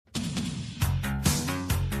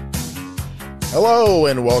Hello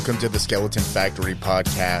and welcome to the Skeleton Factory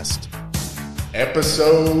podcast,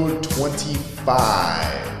 episode 25.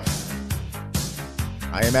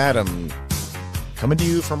 I am Adam, coming to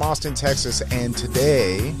you from Austin, Texas, and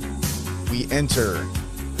today we enter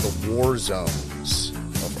the war zones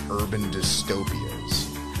of urban dystopias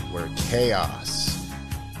where chaos,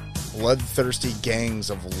 bloodthirsty gangs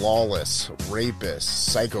of lawless,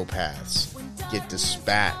 rapists, psychopaths get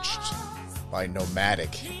dispatched by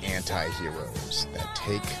nomadic anti-heroes that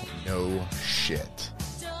take no shit.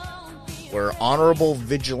 Where honorable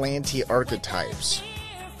vigilante archetypes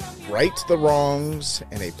right the wrongs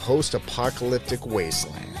in a post-apocalyptic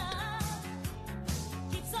wasteland.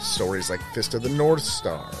 Stories like Fist of the North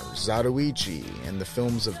Star, Zatoichi, and the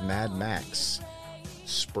films of Mad Max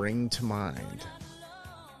spring to mind.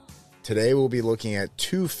 Today we'll be looking at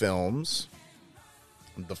two films,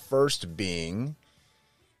 the first being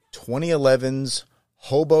 2011's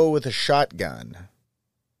Hobo with a Shotgun,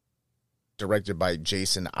 directed by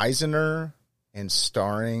Jason Eisner and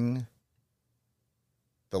starring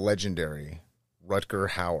the legendary Rutger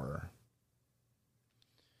Hauer.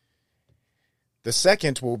 The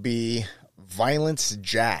second will be Violence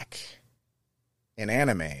Jack, an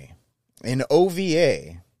anime, an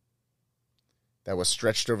OVA that was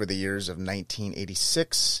stretched over the years of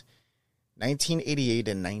 1986, 1988,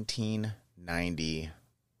 and 1990,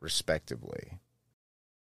 respectively.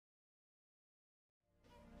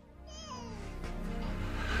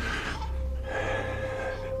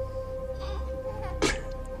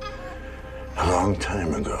 A long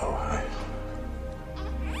time ago, I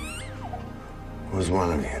was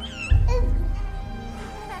one of you.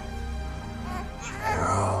 You're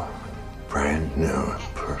all brand new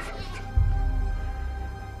and perfect.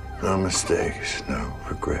 No mistakes, no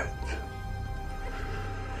regrets.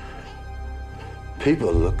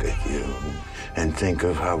 People look at you and think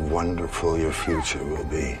of how wonderful your future will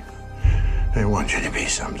be. They want you to be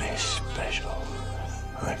something special,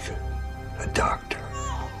 like a doctor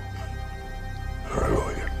or a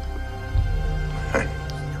lawyer. I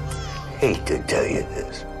hate to tell you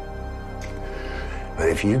this, but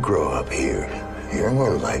if you grow up here, you're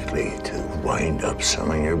more likely to wind up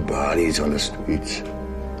selling your bodies on the streets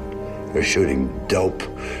or shooting dope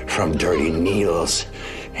from dirty needles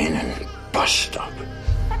in a bus stop.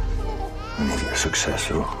 And if you're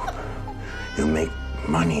successful, you'll make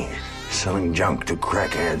money selling junk to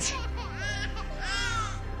crackheads.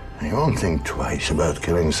 And you won't think twice about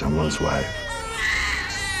killing someone's wife,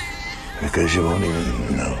 because you won't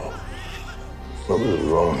even know what was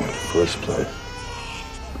wrong in the first place.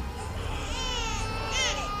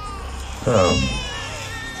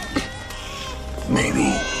 Maybe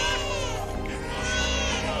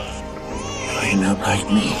you'll end up like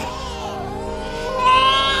me.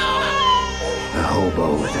 A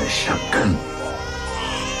hobo with a shotgun.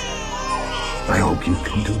 I hope you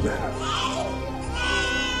can do better.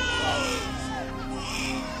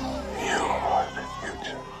 You are the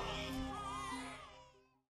future.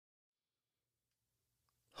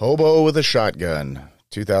 Hobo with a Shotgun,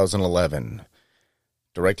 2011,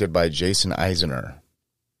 directed by Jason Eisner.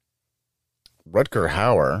 Rutger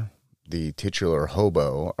Hauer, the titular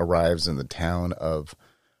hobo, arrives in the town of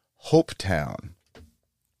Hopetown,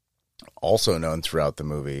 also known throughout the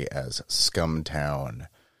movie as Scumtown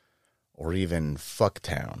or even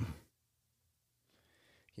Fucktown.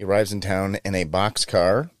 He arrives in town in a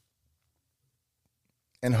boxcar,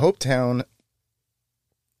 and Hopetown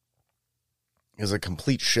is a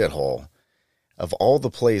complete shithole. Of all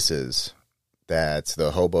the places that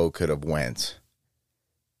the hobo could have went,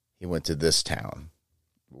 he went to this town,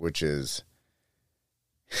 which is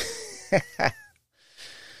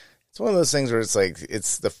it's one of those things where it's like,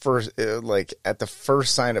 it's the first, like at the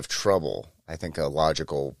first sign of trouble, I think a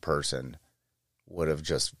logical person would have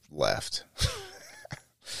just left.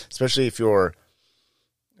 especially if you're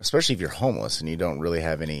homeless and you don't really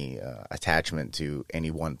have any attachment to any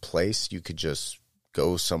one place. You could just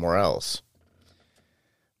go somewhere else.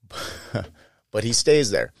 But he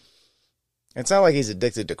stays there. It's not like he's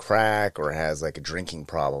addicted to crack or has like a drinking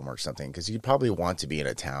problem or something, because you'd probably want to be in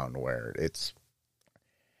a town where it's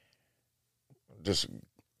just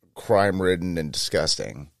crime-ridden and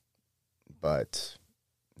disgusting. But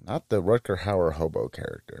not the Rutger Hauer hobo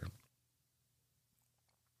character.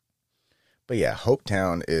 But yeah,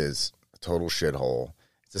 Hopetown is a total shithole.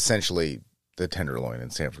 It's essentially the Tenderloin in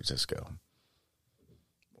San Francisco.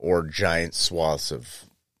 Or giant swaths of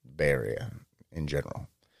Bay Area in general.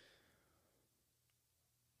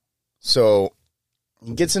 So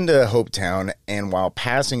he gets into Hopetown, and while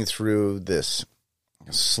passing through this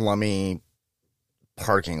slummy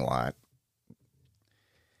parking lot,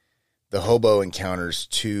 the hobo encounters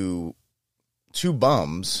two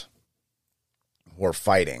bums who are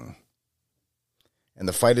fighting. And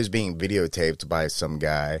the fight is being videotaped by some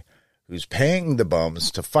guy who's paying the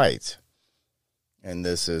bums to fight. And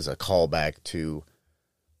this is a callback to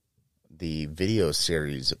the video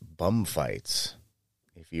series Bum Fights.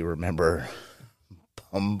 If you remember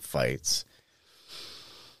Bum Fights.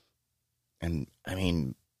 And, I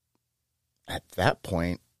mean, at that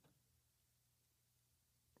point,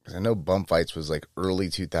 because I know Bum Fights was like early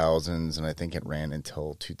 2000s, and I think it ran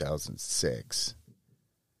until 2006.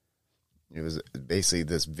 It was basically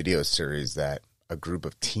this video series that a group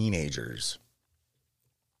of teenagers,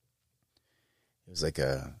 it was like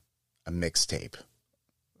a mixtape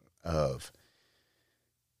of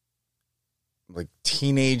like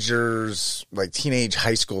teenagers, like teenage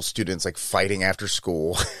high school students, like fighting after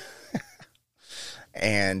school.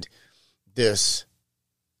 And this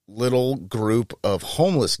little group of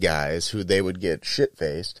homeless guys who they would get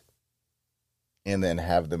shit-faced and then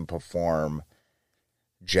have them perform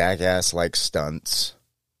jackass-like stunts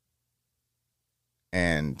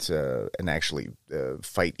and actually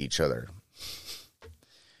fight each other.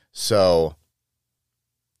 So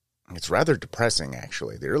it's rather depressing,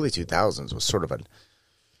 actually. The early 2000s was sort of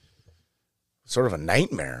a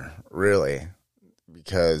nightmare, really,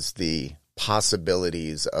 because the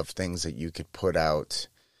possibilities of things that you could put out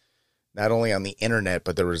not only on the internet,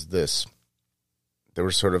 but there was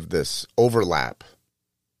sort of this overlap.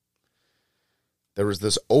 There was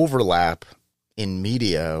this overlap in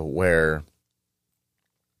media where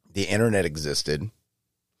the internet existed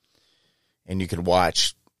and you could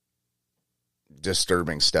watch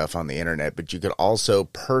disturbing stuff on the internet, but you could also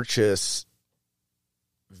purchase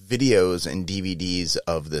videos and DVDs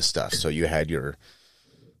of this stuff. So you had your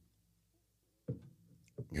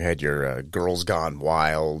Girls Gone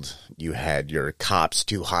Wild, you had your Cops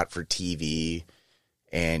Too Hot for TV,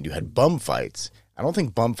 and you had Bum Fights. I don't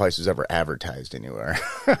think Bum Fights was ever advertised anywhere.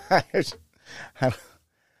 I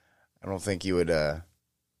don't think you would. I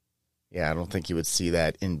don't think you would see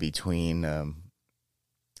that in between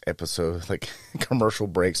episodes, like commercial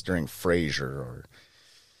breaks during Frasier or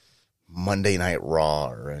Monday Night Raw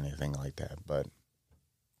or anything like that. But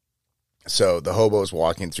so the hobo's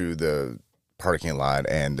walking through the parking lot,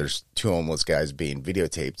 and there's two homeless guys being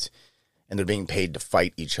videotaped, and they're being paid to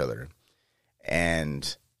fight each other.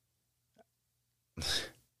 And you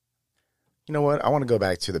know what? I want to go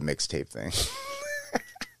back to the mixtape thing.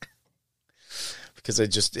 Because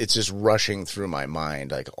it's just rushing through my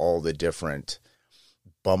mind, like all the different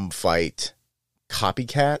bum fight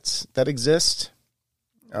copycats that exist.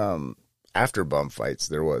 After Bum Fights,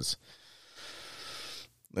 there was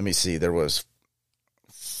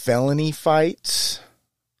Felony Fights.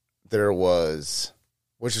 There was,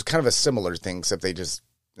 which was kind of a similar thing, except they just,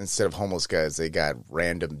 instead of homeless guys, they got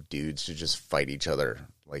random dudes to just fight each other,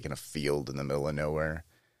 like in a field in the middle of nowhere.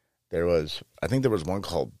 I think there was one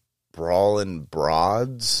called Brawlin'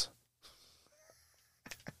 Broads.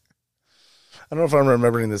 I don't know if I'm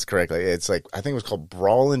remembering this correctly. It's like, I think it was called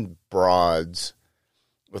Brawlin' Broads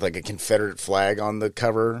with like a Confederate flag on the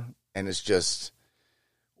cover, and it's just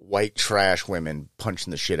white trash women punching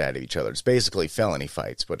the shit out of each other. It's basically Felony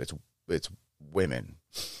Fights, but it's women.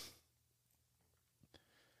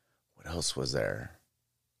 What else was there?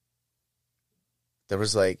 There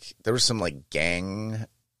was some like gang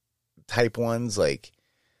type ones, like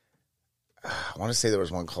I want to say there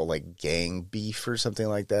was one called like Gang Beef or something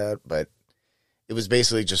like that, but it was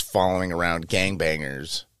basically just following around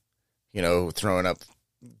gangbangers, throwing up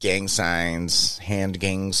gang signs, hand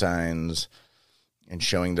gang signs, and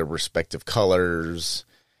showing their respective colors,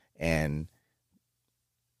 and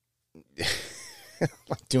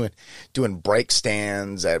like doing break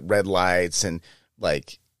stands at red lights and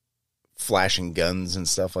like flashing guns and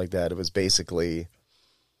stuff like that. It was basically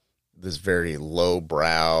this very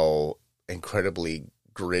lowbrow, incredibly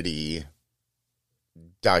gritty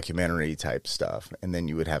documentary type stuff. And then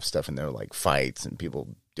you would have stuff in there like fights and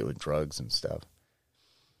people doing drugs and stuff.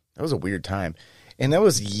 That was a weird time. And that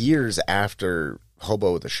was years after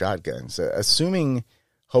Hobo with a Shotgun. So assuming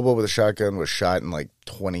Hobo with a Shotgun was shot in like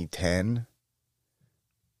 2010,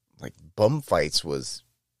 like Bum Fights was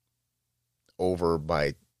over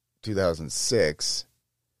by 2006.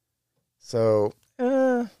 So,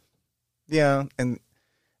 yeah. And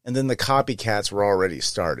then the copycats were already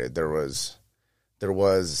started. There was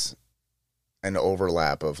an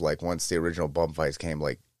overlap of like, once the original Bum Fights came,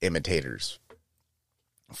 like imitators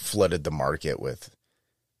flooded the market with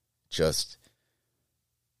just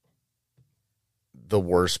the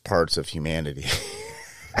worst parts of humanity.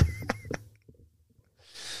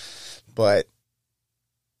 But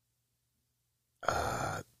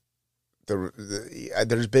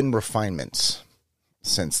there's been refinements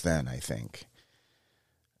since then. I think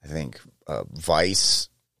Vice,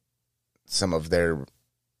 some of their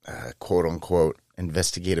quote unquote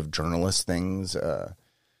investigative journalist things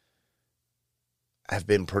have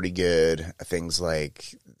been pretty good. Things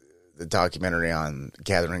like the documentary on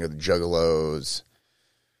Gathering of the Juggalos,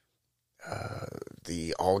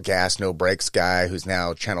 the all gas no brakes guy who's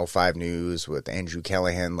now Channel 5 News with Andrew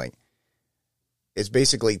Callahan. Like, it's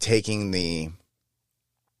basically taking the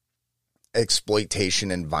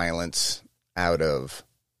exploitation and violence out of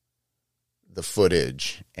the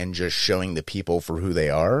footage and just showing the people for who they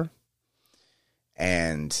are.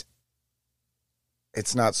 And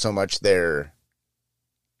it's not so much they're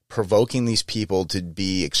provoking these people to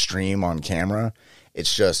be extreme on camera.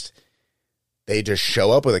 It's just they just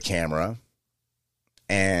show up with a camera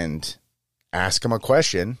and ask them a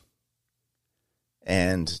question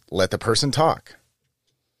and let the person talk.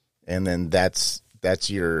 And then that's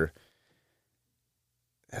your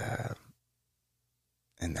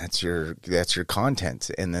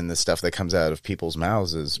content. And then the stuff that comes out of people's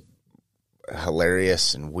mouths is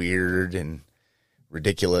hilarious and weird and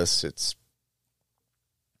ridiculous. It's,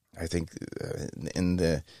 I think, in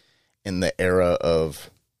the era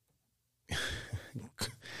of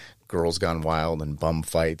Girls Gone Wild and bum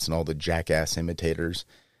fights and all the jackass imitators,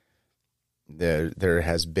 there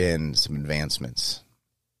has been some advancements.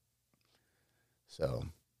 So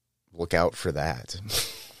look out for that.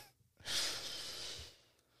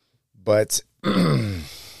 But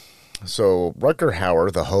so Rutger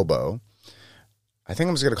Hauer, the hobo, I think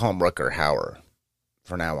I'm just going to call him Rutger Hauer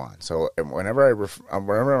for now on. So whenever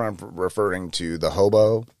I'm referring to the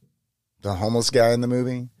hobo, the homeless guy in the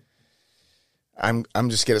movie, I'm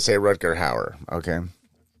just going to say Rutger Hauer, okay?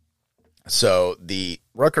 So the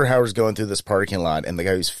Rutger Hauer's going through this parking lot, and the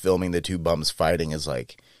guy who's filming the two bums fighting is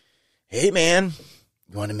like, "Hey, man,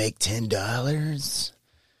 you want to make $10?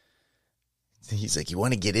 He's like, "You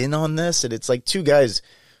want to get in on this?" And it's like two guys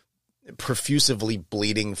profusively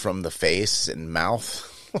bleeding from the face and mouth.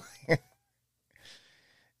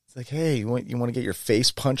 It's like, "Hey, you want to get your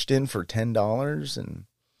face punched in for $10? And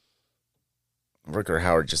Rutger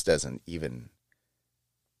Hauer just doesn't even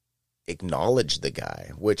acknowledge the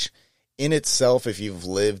guy, which in itself, if you've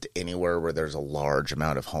lived anywhere where there's a large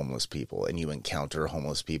amount of homeless people and you encounter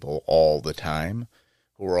homeless people all the time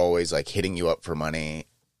who are always like hitting you up for money,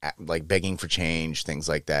 like begging for change, things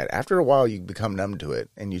like that. After a while, you become numb to it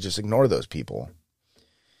and you just ignore those people.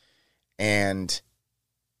 And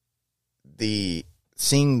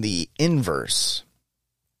seeing the inverse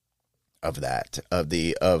of that,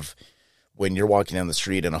 of when you're walking down the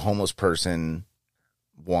street and a homeless person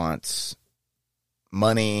wants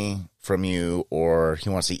money from you, or he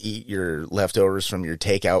wants to eat your leftovers from your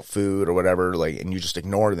takeout food or whatever, like, and you just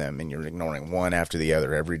ignore them, and you're ignoring one after the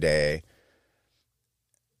other every day.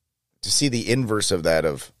 To see the inverse of that,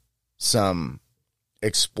 of some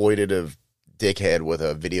exploitative dickhead with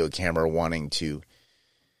a video camera wanting to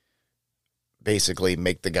basically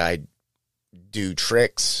make the guy do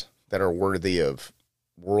tricks that are worthy of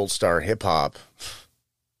world star hip hop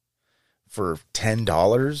for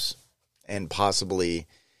 $10 and possibly,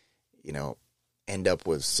 end up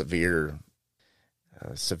with severe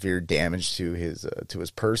damage to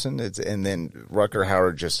his person. And then Rutger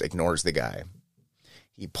Hauer just ignores the guy.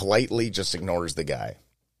 He politely just ignores the guy.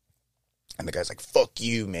 And the guy's like, "Fuck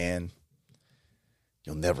you, man.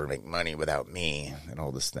 You'll never make money without me," and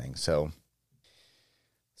all this thing. So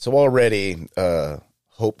already,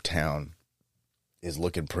 Hope Town is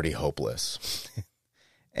looking pretty hopeless.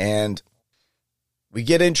 And we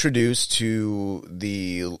get introduced to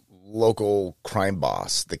the local crime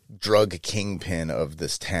boss, the drug kingpin of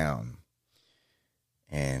this town.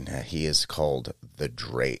 And he is called the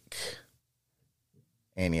Drake.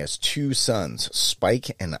 And he has two sons,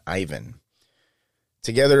 Spike and Ivan.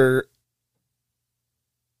 Together,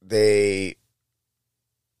 they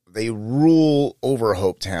rule over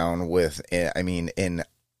Hopetown with, an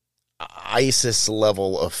ISIS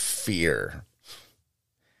level of fear.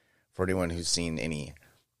 For anyone who's seen any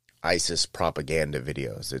ISIS propaganda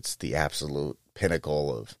videos, it's the absolute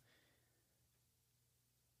pinnacle of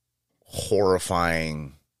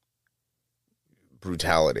horrifying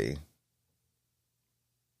brutality.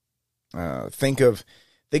 Think of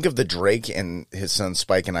the Drake and his sons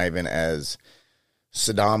Spike and Ivan as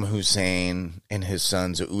Saddam Hussein and his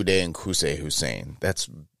sons Uday and Qusay Hussein.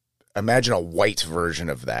 Imagine a white version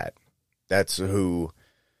of that. That's who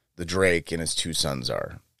the Drake and his two sons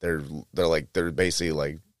are. They're basically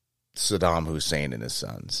like Saddam Hussein and his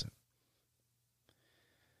sons.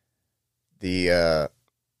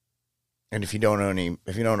 And if you don't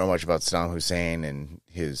know much about Saddam Hussein and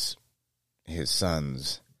his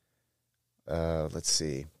sons, let's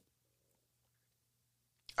see.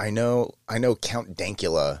 I know Count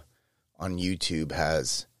Dankula on YouTube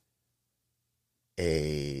has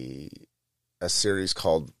a series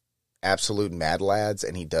called Absolute Mad Lads,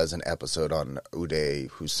 and he does an episode on Uday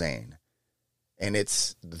Hussein. And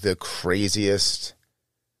it's the craziest.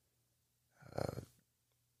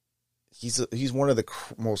 He's one of the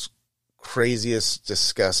most craziest,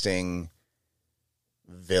 disgusting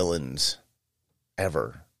villains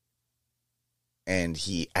ever. And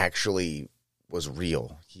he actually was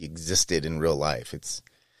real. He existed in real life. It's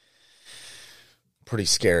pretty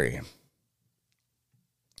scary.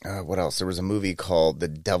 What else? There was a movie called The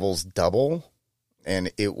Devil's Double,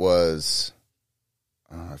 and it was,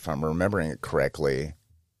 if I'm remembering it correctly,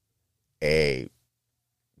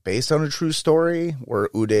 based on a true story where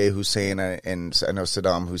Uday Hussein and I know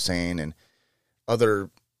Saddam Hussein and other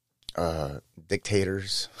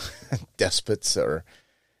dictators, despots,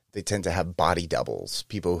 they tend to have body doubles,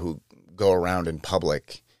 people who go around in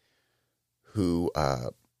public who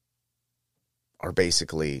are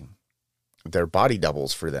basically, they're body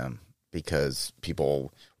doubles for them because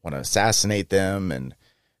people want to assassinate them and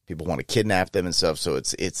people want to kidnap them and stuff. So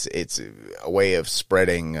it's a way of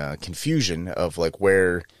spreading confusion of like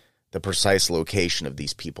where the precise location of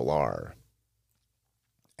these people are.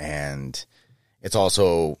 And it's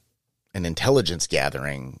also an intelligence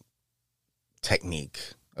gathering technique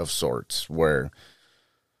of sorts where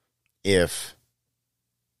if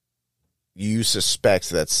you suspect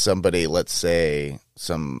that somebody, let's say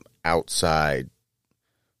some outside,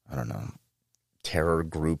 I don't know, terror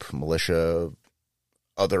group, militia,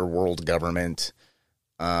 other world government,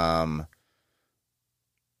 or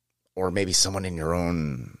maybe someone in your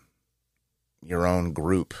own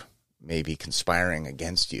group may be conspiring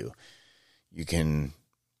against you, you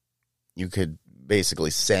could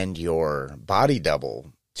basically send your body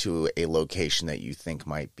double to a location that you think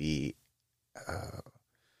might be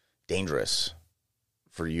dangerous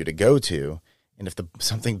for you to go to. And if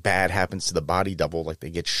something bad happens to the body double, like they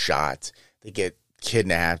get shot, they get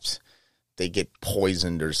kidnapped, they get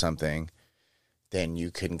poisoned or something, then you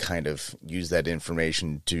can kind of use that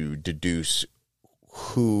information to deduce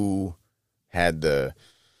who could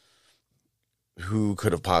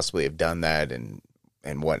have possibly have done that and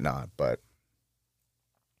whatnot. But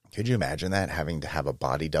could you imagine that, having to have a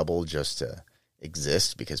body double just to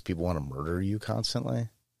exist because people want to murder you constantly?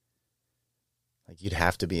 Like, you'd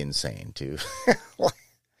have to be insane to. I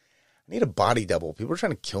need a body double. People are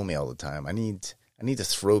trying to kill me all the time. I need to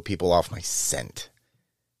throw people off my scent.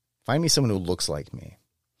 Find me someone who looks like me.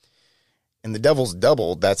 In The Devil's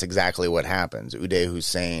Double, that's exactly what happens. Uday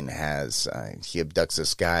Hussein he abducts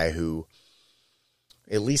this guy who,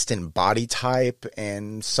 at least in body type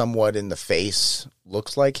and somewhat in the face,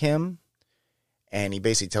 looks like him. And he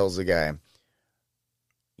basically tells the guy,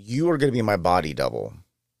 you are going to be my body double.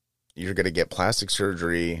 You're going to get plastic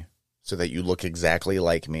surgery so that you look exactly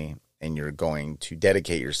like me. And you're going to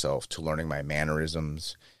dedicate yourself to learning my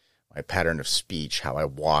mannerisms, my pattern of speech, how I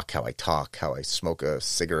walk, how I talk, how I smoke a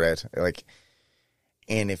cigarette.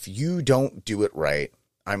 And if you don't do it right,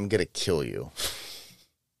 I'm going to kill you.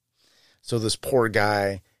 So this poor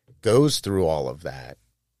guy goes through all of that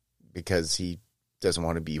because he doesn't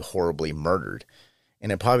want to be horribly murdered.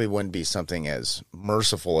 And it probably wouldn't be something as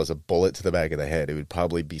merciful as a bullet to the back of the head. It would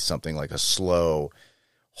probably be something like a slow,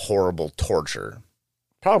 horrible torture,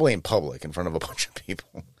 probably in public in front of a bunch of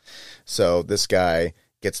people. So this guy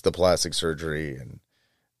gets the plastic surgery and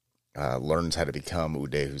learns how to become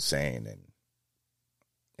Uday Hussein. And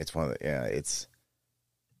it's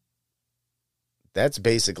that's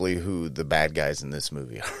basically who the bad guys in this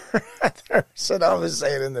movie are. Saddam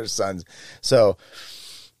Hussein and their sons. So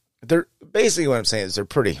they're basically, what I'm saying is they're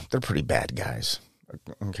pretty bad guys.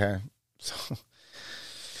 Okay.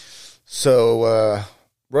 So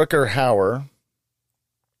Rutger Hauer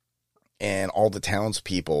and all the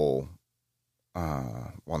townspeople,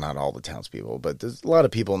 well, not all the townspeople, but there's a lot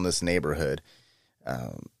of people in this neighborhood.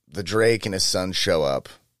 The Drake and his son show up,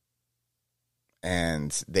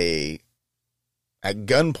 and they, at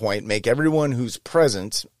gunpoint, make everyone who's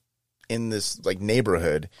present in this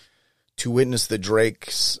neighborhood to witness the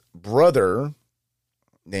Drake's brother,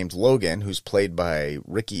 named Logan, who's played by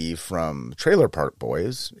Ricky from Trailer Park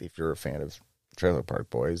Boys. If you're a fan of Trailer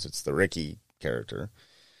Park Boys, it's the Ricky character.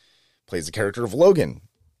 Plays the character of Logan.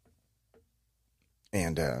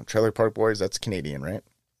 And Trailer Park Boys, that's Canadian, right?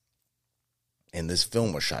 And this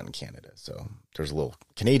film was shot in Canada, so there's a little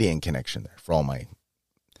Canadian connection there for all my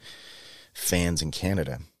fans in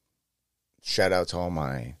Canada. Shout out to all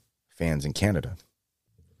my fans in Canada.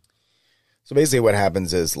 So basically what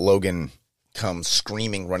happens is Logan comes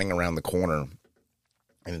screaming, running around the corner,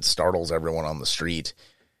 and it startles everyone on the street.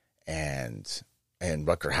 And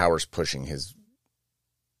Rutger Hauer's pushing his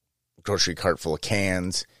grocery cart full of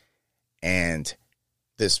cans. And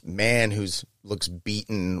this man looks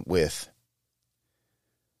beaten with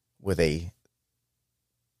a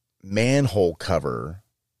manhole cover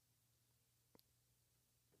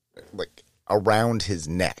like around his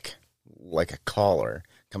neck, like a collar,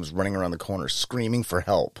 comes running around the corner screaming for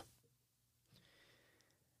help.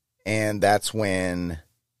 And that's when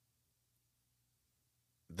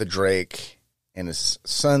the Drake and his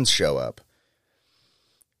sons show up.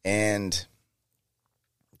 And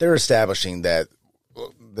they're establishing that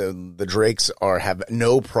the Drakes have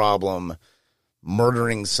no problem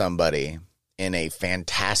murdering somebody in a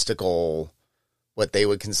fantastical, what they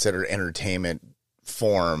would consider entertainment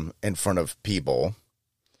form in front of people.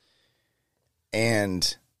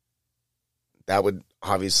 And that would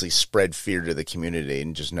obviously spread fear to the community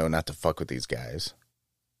and just know not to fuck with these guys.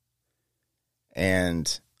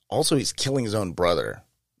 And also he's killing his own brother.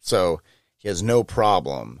 So he has no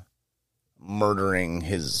problem murdering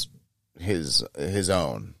his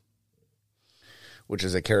own, which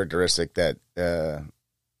is a characteristic that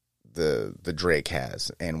the Drake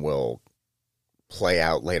has and will play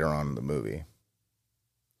out later on in the movie.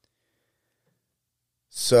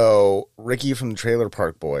 So Ricky from the Trailer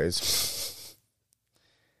Park Boys,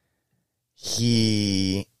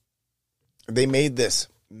 they made this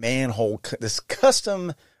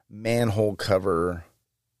custom manhole cover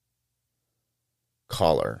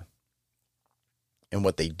collar. And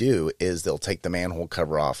what they do is they'll take the manhole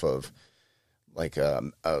cover off of like a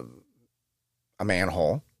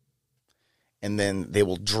manhole, and then they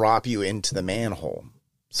will drop you into the manhole.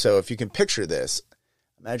 So if you can picture this,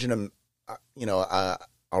 imagine a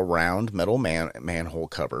round metal manhole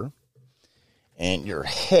cover, and your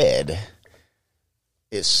head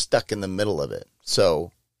is stuck in the middle of it.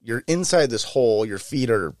 So you're inside this hole, your feet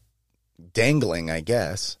are dangling, I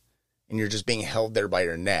guess, and you're just being held there by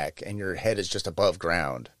your neck, and your head is just above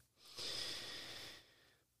ground.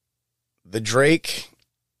 The Drake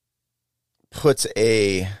puts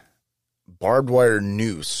a barbed wire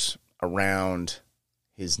noose around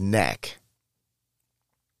his neck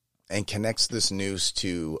and connects this noose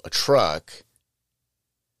to a truck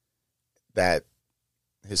that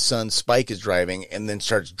his son Spike is driving, and then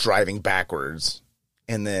starts driving backwards.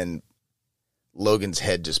 And then Logan's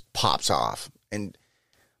head just pops off. And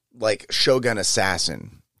like Shogun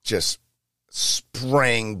Assassin, just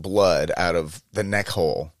spraying blood out of the neck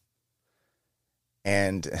hole.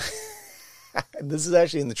 And this is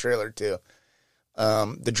actually in the trailer too.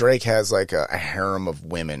 The Drake has like a harem of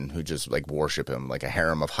women who just like worship him, like a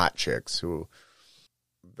harem of hot chicks who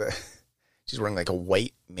she's wearing like a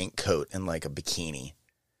white mink coat and like a bikini.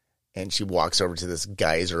 And she walks over to this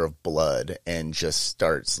geyser of blood and just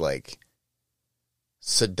starts like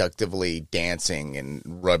seductively dancing and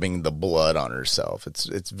rubbing the blood on herself.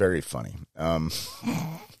 It's very funny.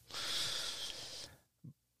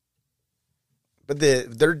 But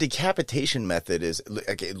their decapitation method is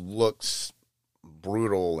like, it looks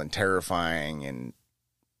brutal and terrifying,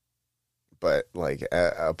 but like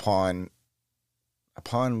upon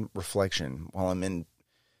reflection, while I'm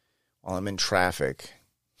in traffic,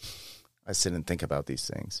 I sit and think about these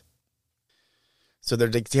things. So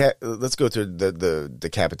let's go through the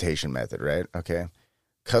decapitation method, right? Okay.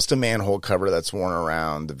 Custom manhole cover that's worn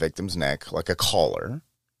around the victim's neck like a collar.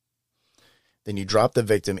 Then you drop the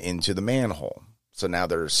victim into the manhole. So now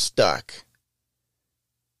they're stuck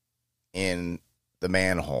in the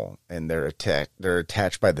manhole, and they're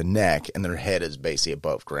attached by the neck, and their head is basically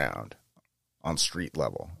above ground on street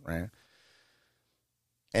level, right?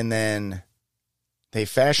 And then they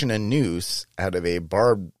fashion a noose out of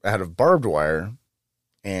barbed wire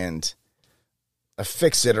and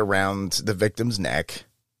affix it around the victim's neck.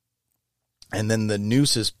 And then the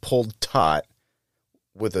noose is pulled taut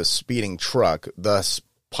with a speeding truck, thus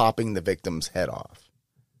popping the victim's head off.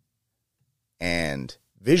 And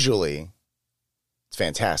visually, it's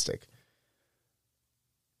fantastic.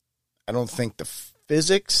 I don't think the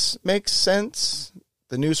physics makes sense.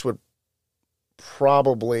 The noose would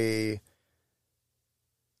probably,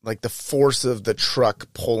 like the force of the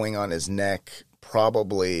truck pulling on his neck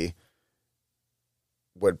probably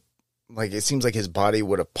would, like, it seems like his body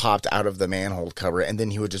would have popped out of the manhole cover and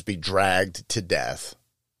then he would just be dragged to death.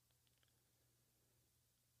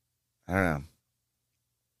 I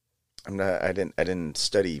don't know. I didn't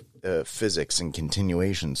study physics in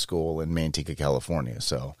continuation school in Manteca, California,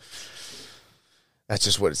 so that's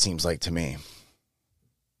just what it seems like to me.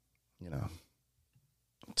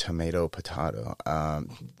 tomato, potato.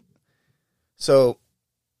 So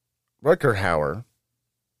Rutger Hauer,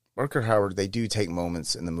 they do take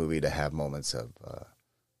moments in the movie to have moments of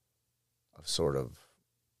sort of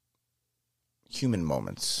human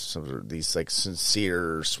moments, so these like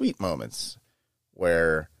sincere, sweet moments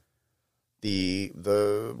where the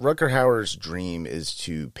Rutger Hauer's dream is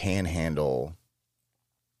to panhandle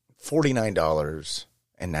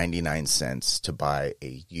 $49.99 to buy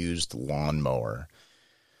a used lawnmower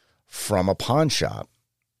from a pawn shop.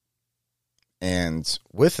 And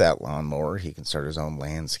with that lawnmower, he can start his own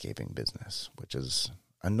landscaping business, which is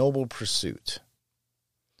a noble pursuit.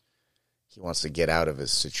 He wants to get out of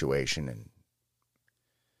his situation and,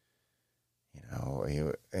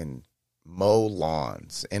 and mow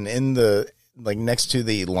lawns. And in the, like, next to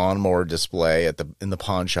the lawnmower display in the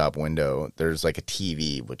pawn shop window, there's like a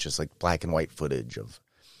TV, which is like black and white footage of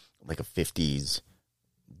like a 50s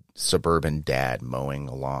suburban dad mowing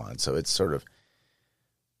a lawn. So it's sort of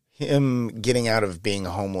him getting out of being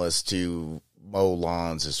homeless to mow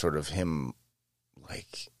lawns is sort of him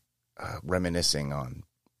like reminiscing on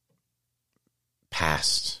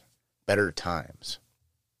past better times.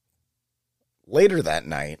 Later that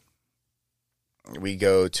night, we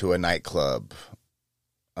go to a nightclub.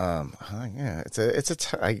 It's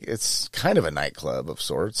kind of a nightclub of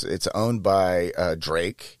sorts. It's owned by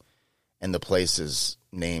Drake, and the place is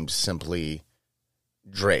named simply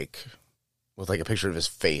Drake, with like a picture of his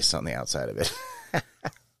face on the outside of it.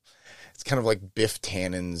 It's kind of like Biff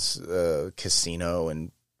Tannen's casino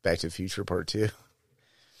and Back to the Future Part 2.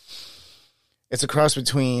 It's a cross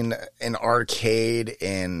between an arcade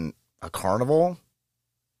and a carnival.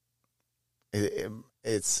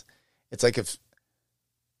 It's like if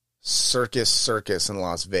Circus in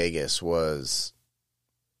Las Vegas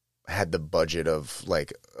had the budget of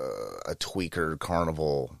like a tweaker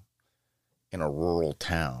carnival in a rural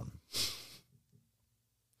town.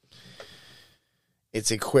 It's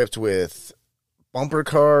equipped with bumper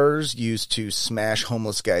cars used to smash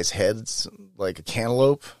homeless guys' heads like a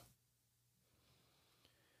cantaloupe.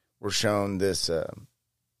 We're shown this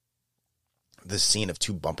scene of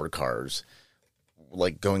two bumper cars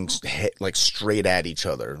like going like straight at each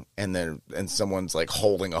other, and someone's like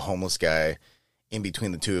holding a homeless guy in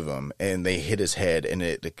between the two of them, and they hit his head and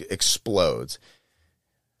it explodes.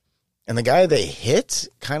 And the guy they hit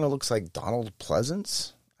kind of looks like Donald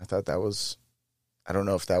Pleasance. I don't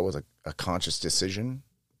know if that was a conscious decision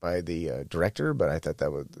by the director, but I thought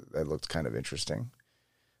that looked kind of interesting.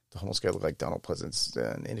 The homeless guy looked like Donald Pleasance.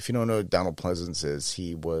 And if you don't know who Donald Pleasance is,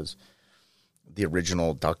 he was the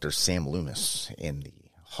original Dr. Sam Loomis in the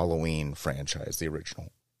Halloween franchise, the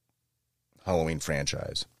original Halloween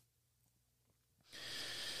franchise.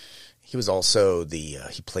 He was also he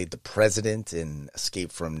played the president in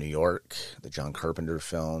Escape from New York, the John Carpenter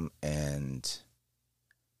film, and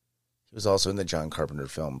he was also in the John Carpenter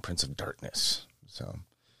film Prince of Darkness. So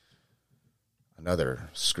another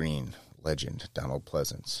screen legend, Donald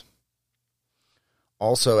Pleasance.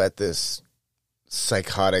 Also at this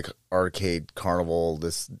psychotic arcade carnival,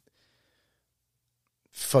 this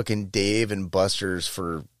fucking Dave and Buster's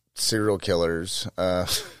for serial killers.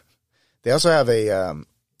 They also have a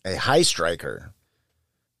high striker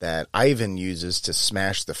that Ivan uses to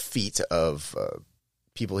smash the feet of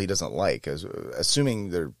people he doesn't like, assuming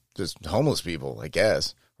they're just homeless people, I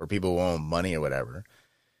guess, or people who owe money or whatever.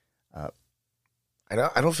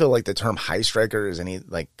 I don't feel like the term high striker is any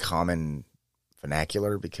like common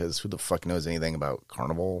vernacular, because who the fuck knows anything about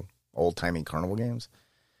old-timey carnival games?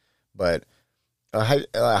 But a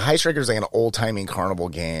high striker is like an old-timey carnival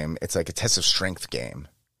game. It's like a test of strength game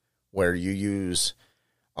where you use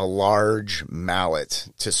a large mallet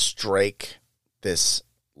to strike this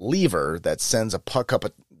lever that sends a puck up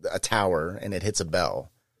a tower, and it hits a bell.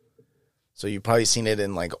 So you've probably seen it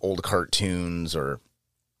in like old cartoons, or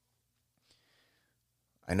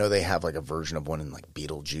I know they have like a version of one in like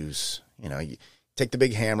Beetlejuice. You take the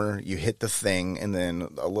big hammer, you hit the thing, and then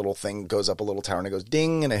a little thing goes up a little tower and it goes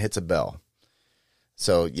ding and it hits a bell.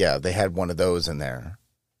 So yeah, they had one of those in there.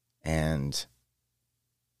 And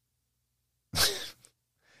I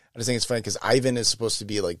just think it's funny because Ivan is supposed to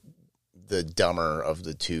be like the dumber of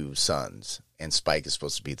the two sons, and Spike is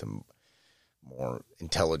supposed to be the more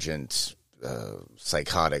intelligent,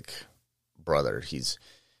 psychotic brother. He's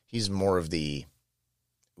more of the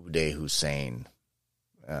Uday Hussein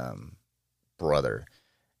brother.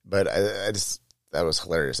 But I just, that was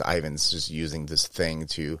hilarious. Ivan's just using this thing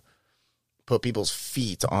to put people's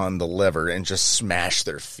feet on the lever and just smash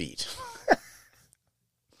their feet.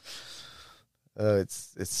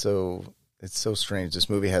 It's It's so strange. This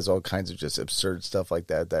movie has all kinds of just absurd stuff like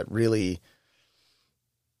that that really,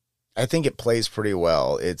 I think it plays pretty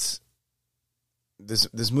well. This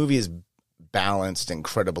movie is balanced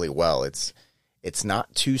incredibly well. It's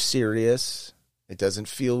not too serious. It doesn't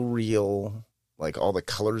feel real. Like, all the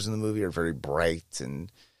colors in the movie are very bright,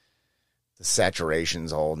 and the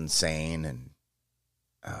saturation's all insane,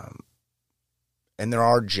 and there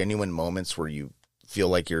are genuine moments where you feel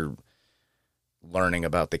like you're learning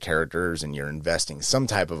about the characters and you're investing some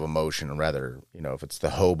type of emotion, rather, if it's the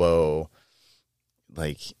hobo,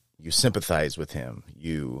 like, you sympathize with him.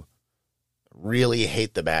 You really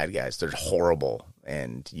hate the bad guys. They're horrible,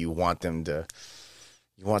 and you want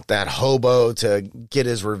that hobo to get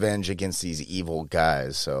his revenge against these evil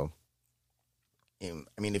guys. So, I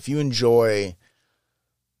mean, if you enjoy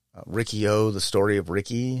Ricky-O, the story of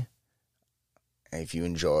Ricky, if you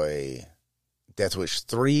enjoy Death Wish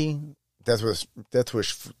 3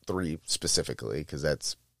 specifically, because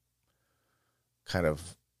that's kind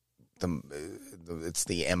of it's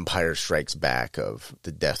the Empire Strikes Back of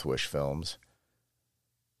the Death Wish films.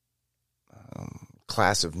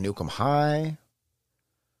 Class of Nukem High.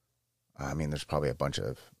 I mean, there's probably a bunch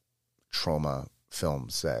of trauma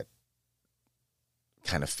films that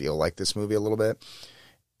kind of feel like this movie a little bit,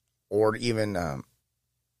 or even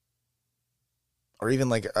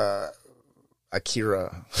like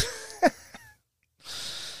Akira.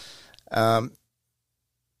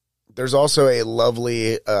 There's also a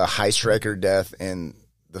lovely high striker death in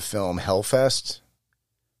the film Hellfest.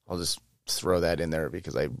 I'll just throw that in there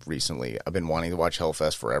because I've been wanting to watch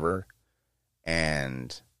Hellfest forever,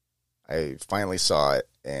 and I finally saw it,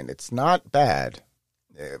 and it's not bad.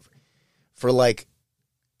 For like,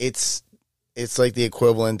 it's like the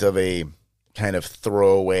equivalent of a kind of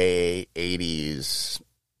throwaway 80s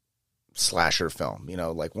slasher film,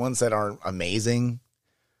 like ones that aren't amazing,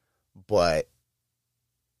 but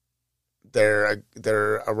they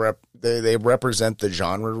represent the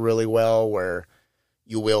genre really well, where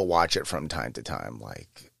you will watch it from time to time.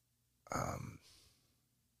 Like,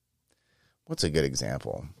 what's a good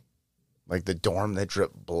example? Like The Dorm That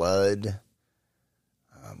Dripped Blood,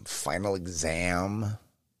 Final Exam,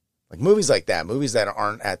 like movies like that, movies that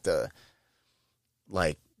aren't at the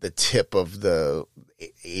tip of the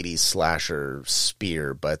 80s slasher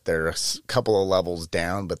spear, but they're a couple of levels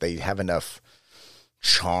down, but they have enough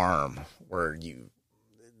charm where you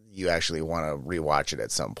actually want to rewatch it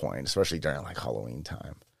at some point, especially during like Halloween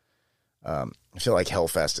time. I feel like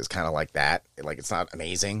Hellfest is kind of like that. Like, it's not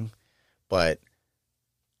amazing, but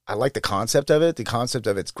I like the concept of it. The concept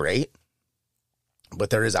of it's great, but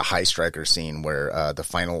there is a high striker scene where the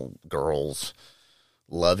final girl's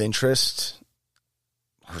love interest,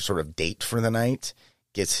 her sort of date for the night,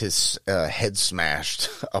 gets his head smashed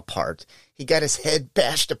apart. He got his head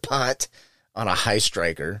bashed apart on a high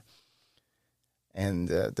striker. And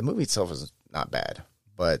the movie itself is not bad.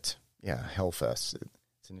 But, yeah, Hellfest,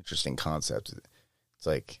 it's an interesting concept. It's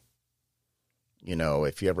like,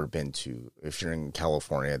 if you're in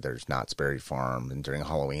California, there's Knott's Berry Farm. And during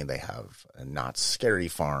Halloween, they have Knott's Scary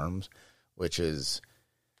Farms, which is,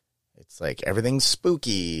 it's like everything's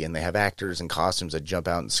spooky, and they have actors in costumes that jump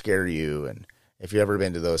out and scare you. And if you've ever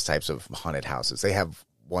been to those types of haunted houses, they have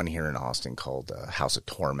one here in Austin called House of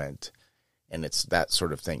Torment. And it's that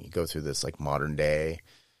sort of thing. You go through this like modern day,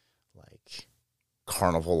 like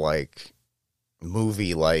carnival, like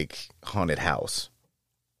movie, like haunted house.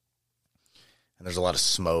 And there's a lot of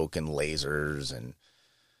smoke and lasers and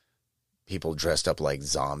people dressed up like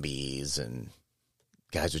zombies and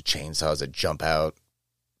guys with chainsaws that jump out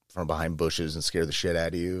from behind bushes and scare the shit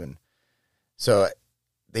out of you. And so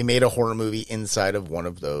they made a horror movie inside of one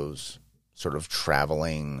of those sort of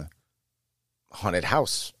traveling haunted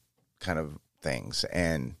house kind of things.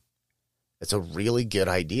 And it's a really good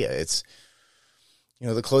idea. It's,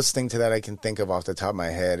 the closest thing to that I can think of off the top of my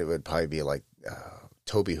head, it would probably be like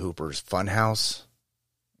Tobe Hooper's Funhouse.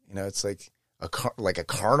 It's like a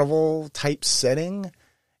carnival type setting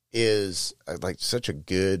is like such a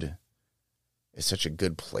good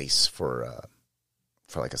place for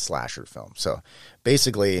like a slasher film. So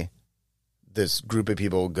basically, this group of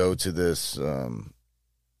people go to this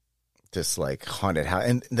like haunted house,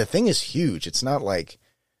 and the thing is huge. It's not like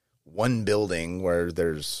one building where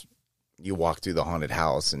you walk through the haunted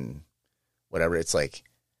house and whatever. It's like,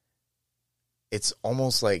 it's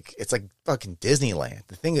almost like, it's like fucking Disneyland.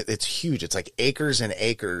 The thing, it's huge. It's like acres and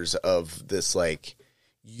acres of this like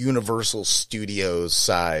Universal Studios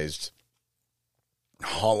sized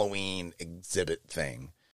Halloween exhibit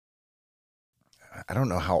thing. I don't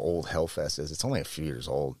know how old Hellfest is. It's only a few years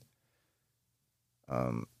old.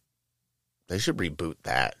 They should reboot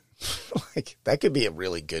that. Like, that could be a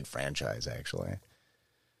really good franchise, actually.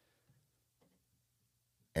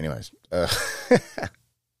 Anyways,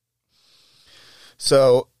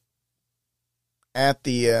 so at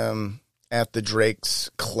the Drake's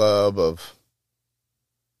club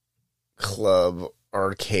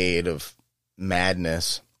arcade of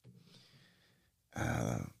madness,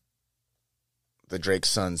 the Drake's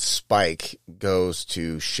son Spike goes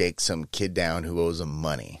to shake some kid down who owes him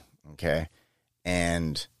money. Okay,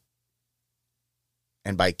 and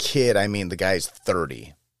by kid I mean the guy's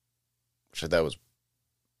 30, which I thought was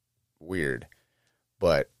weird,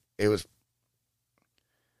 but it was.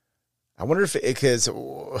 I wonder if because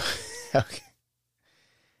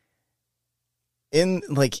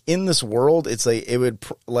in this world, it's like it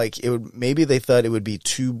would maybe they thought it would be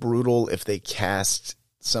too brutal if they cast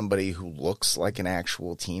somebody who looks like an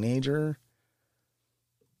actual teenager,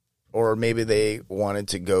 or maybe they wanted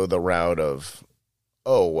to go the route of,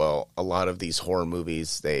 oh well, a lot of these horror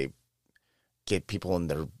movies they get people in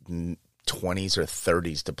their 20s or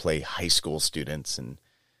 30s to play high school students, and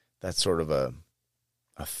that's sort of a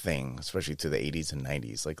thing, especially to the 80s and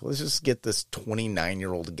 90s. Like, let's just get this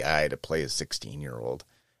 29-year-old guy to play a 16-year-old,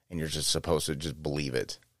 and you're just supposed to just believe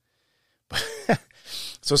it.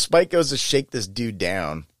 So Spike goes to shake this dude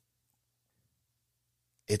down.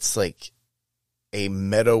 It's like a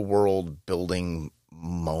meta world building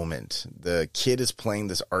moment. The kid is playing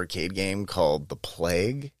this arcade game called The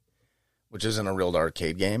Plague, which isn't a real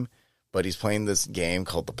arcade game, but he's playing this game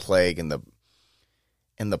called The Plague, and the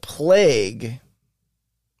Plague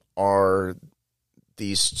are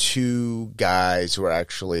these two guys who are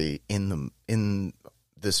actually in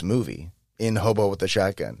this movie, in Hobo with the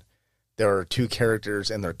Shotgun. There are two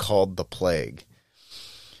characters, and they're called The Plague.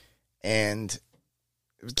 And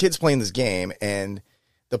kids playing this game, and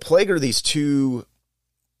The Plague are these two.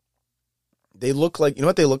 They look like, you know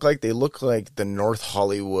what they look like? They look like the North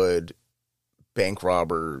Hollywood bank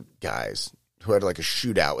robber guys who had like a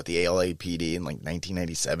shootout with the LAPD in like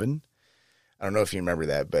 1997. I don't know if you remember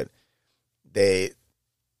that, but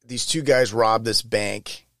these two guys robbed this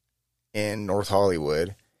bank in North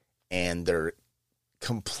Hollywood, and they're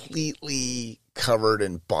completely covered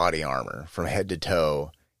in body armor from head to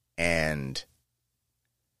toe, and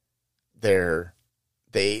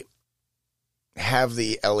they have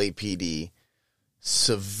the LAPD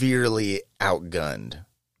severely outgunned.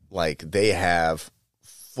 Like, they have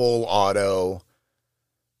full auto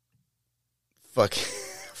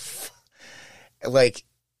like,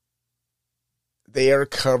 they are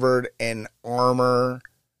covered in armor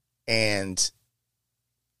and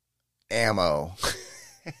ammo.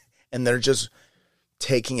 And they're just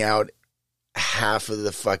taking out half of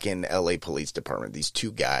the fucking LA Police Department, these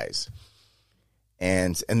two guys.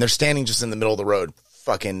 And they're standing just in the middle of the road,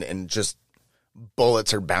 fucking, and just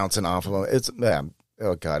bullets are bouncing off of them. It's,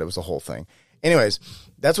 oh God, it was a whole thing. Anyways,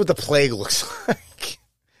 that's what The Plague looks like.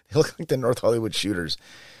 They look like the North Hollywood shooters.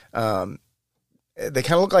 They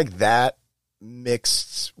kind of look like that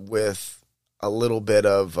mixed with a little bit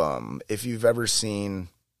of, if you've ever seen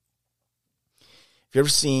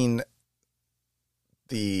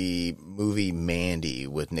the movie Mandy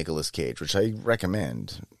with Nicolas Cage, which I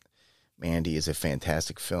recommend. Mandy is a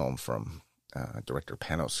fantastic film from director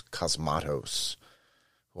Panos Cosmatos,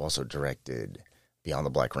 who also directed Beyond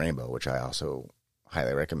the Black Rainbow, which I also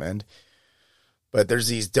highly recommend. But there's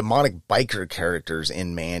these demonic biker characters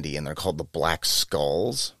in Mandy, and they're called the Black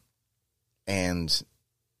Skulls. And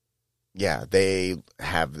yeah, they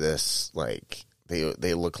have this, like,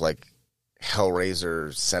 they look like Hellraiser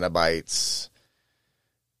Cenobites.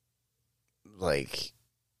 Like,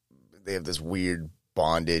 they have this weird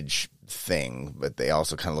bondage thing, but they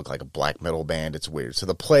also kind of look like a black metal band. It's weird. So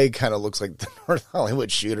The Plague kind of looks like the North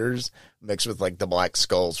Hollywood shooters mixed with like the Black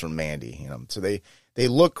Skulls from Mandy, you know. So they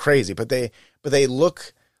look crazy, but they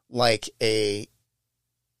look like a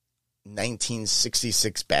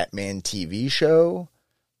 1966 Batman TV show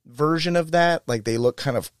version of that. Like, they look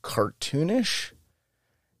kind of cartoonish,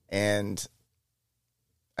 and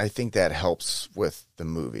I think that helps with the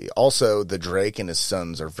movie. Also, the Drake and his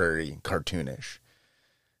sons are very cartoonish.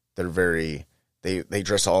 They're very, they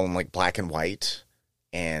dress all in like black and white,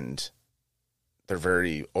 and they're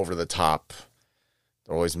very over the top.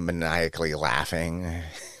 They're always maniacally laughing,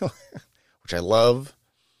 which I love.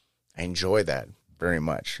 I enjoy that very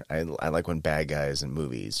much. I like when bad guys in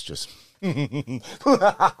movies just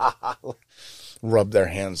rub their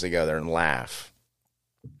hands together and laugh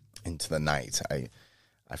into the night. I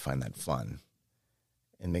find that fun.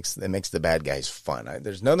 It makes the bad guys fun.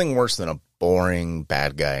 There's nothing worse than a boring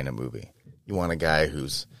bad guy in a movie. You want a guy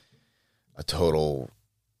who's a total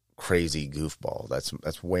crazy goofball.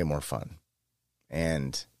 That's way more fun.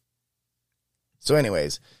 And so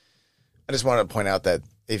anyways, I just wanted to point out that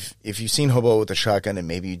if you've seen Hobo with a Shotgun and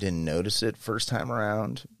maybe you didn't notice it first time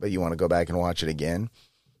around, but you want to go back and watch it again,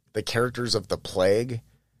 the characters of the Plague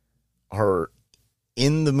are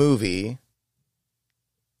in the movie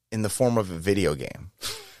in the form of a video game.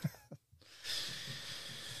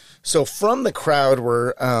 So from the crowd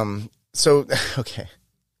okay.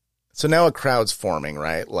 So now a crowd's forming,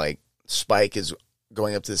 right? Like Spike is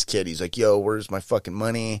going up to this kid. He's like, yo, where's my fucking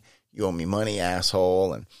money? You owe me money,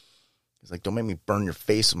 asshole. And he's like, don't make me burn your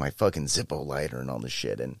face with my fucking Zippo lighter and all this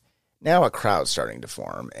shit. And now a crowd's starting to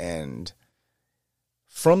form. And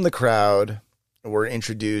from the crowd, we're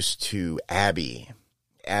introduced to Abby.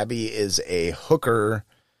 Abby is a hooker.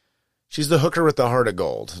 She's the hooker with the heart of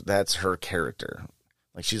gold. That's her character.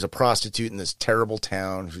 Like, she's a prostitute in this terrible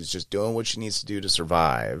town who's just doing what she needs to do to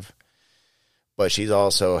survive. But she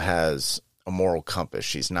also has a moral compass.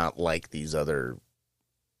 She's not like these other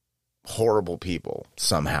horrible people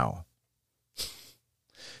somehow.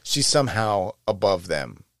 She's somehow above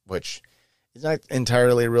them, which is not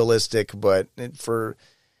entirely realistic, but for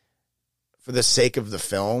the sake of the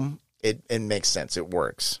film, it makes sense. It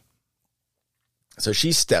works. So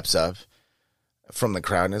she steps up from the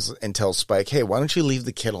crowd and tells Spike, hey, why don't you leave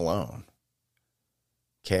the kid alone?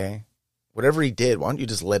 Okay? Whatever he did, why don't you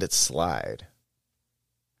just let it slide?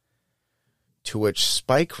 To which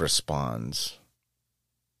Spike responds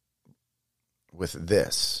with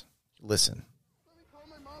this. Listen. Let me call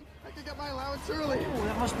my mom. I can get my allowance early. Oh,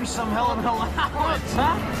 that must be some hell of an allowance,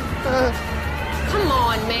 huh? Come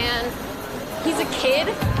on, man. He's a kid.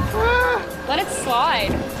 Let it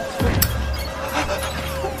slide.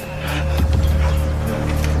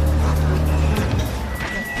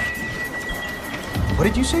 What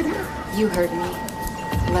did you say to her? You heard me.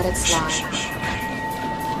 Let it slide. Shh.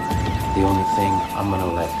 The only thing I'm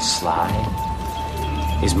gonna let slide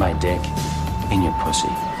is my dick in your pussy.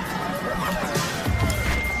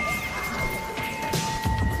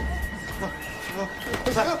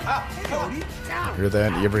 Hear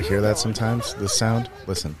that? You ever hear that sometimes? This sound?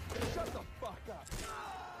 Listen.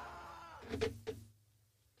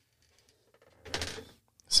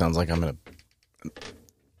 Sounds like I'm in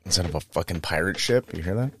instead of a fucking pirate ship. You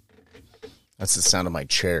hear that? That's the sound of my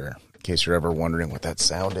chair. In case you're ever wondering what that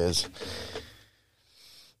sound is.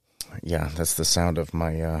 Yeah, that's the sound of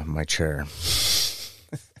my chair.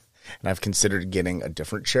 And I've considered getting a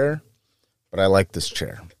different chair, but I like this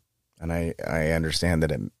chair. And I understand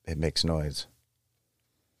that it makes noise.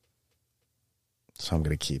 So I'm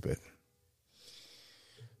going to keep it.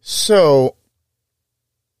 So,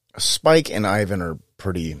 Spike and Ivan are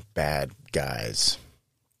pretty bad guys.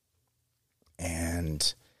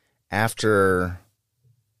 And after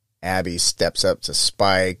Abby steps up to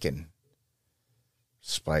Spike and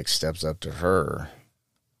Spike steps up to her,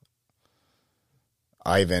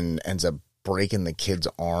 Ivan ends up breaking the kid's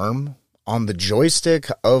arm on the joystick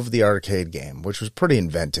of the arcade game, which was pretty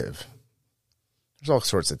inventive. There's all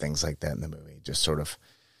sorts of things like that in the movie. Just sort of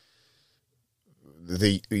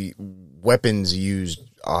the weapons used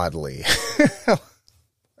oddly.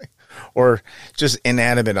 Or just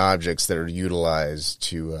inanimate objects that are utilized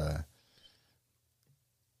to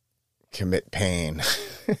commit pain.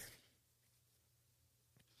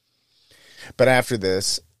 But after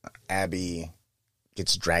this, Abby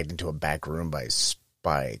gets dragged into a back room by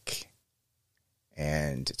Spike.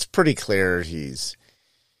 And it's pretty clear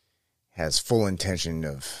has full intention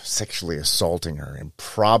of sexually assaulting her and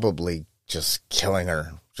probably just killing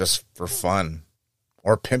her just for fun.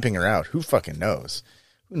 Or pimping her out. Who fucking knows?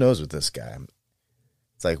 Who knows with this guy?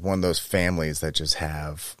 It's like one of those families that just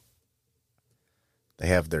have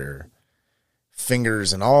their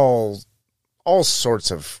fingers in all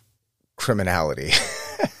sorts of criminality.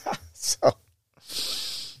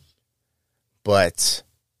 But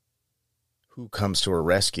who comes to her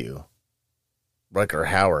rescue? Rutger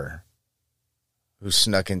Hauer, who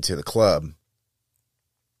snuck into the club,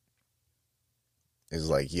 is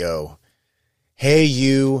like, yo, hey,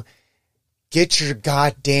 you, get your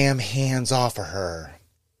goddamn hands off of her.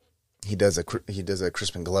 He does a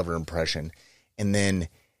Crispin Glover impression, and then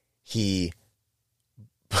he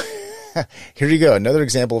here you go, another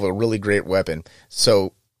example of a really great weapon.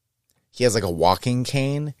 So he has like a walking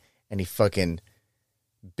cane, and he fucking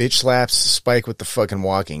bitch slaps Spike with the fucking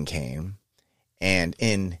walking cane, and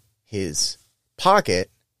in his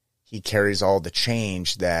pocket he carries all the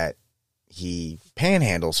change that he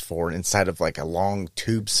panhandles for inside of like a long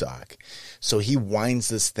tube sock. So he winds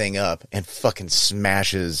this thing up and fucking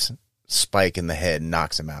smashes Spike in the head and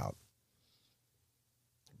knocks him out.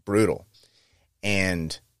 Brutal.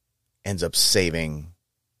 And ends up saving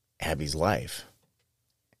Abby's life.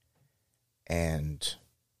 And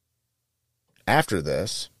after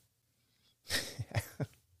this,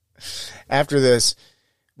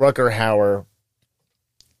 Rutger Hauer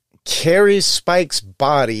carries Spike's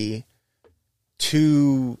body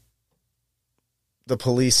to the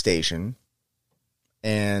police station,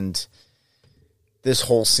 and this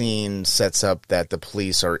whole scene sets up that the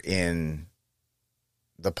police are in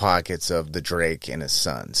the pockets of the Drake and his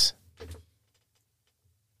sons.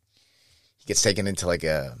 He gets taken into like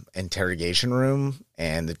a interrogation room,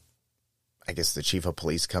 and I guess the chief of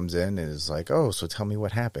police comes in and is like, "Oh, so tell me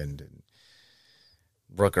what happened." And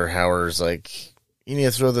Rutger Hauer's like, "You need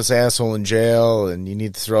to throw this asshole in jail, and you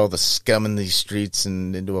need to throw all the scum in these streets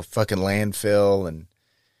and into a fucking landfill," and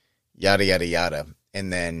yada, yada, yada.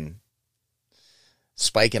 And then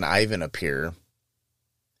Spike and Ivan appear,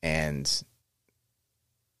 and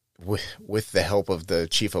with the help of the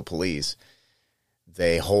chief of police,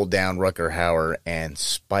 they hold down Rutger Hauer, and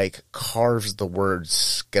Spike carves the word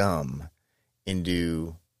scum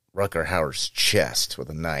into Rutger Hauer's chest with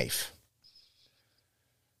a knife.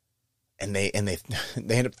 And they end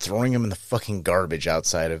up throwing him in the fucking garbage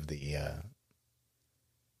outside of the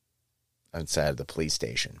police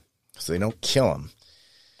station. So they don't kill him.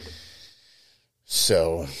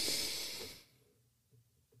 So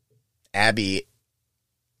Abby,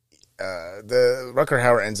 the Rutger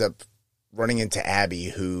Hauer ends up running into Abby,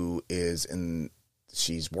 who is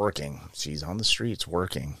she's working. She's on the streets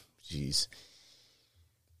working. She's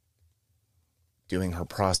doing her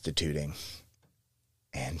prostituting.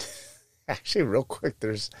 And actually, real quick,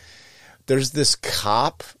 there's this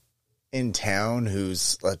cop in town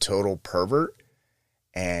who's a total pervert,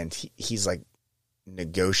 and he's like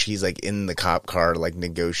he's like in the cop car, like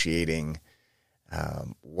negotiating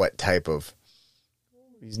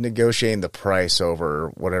he's negotiating the price over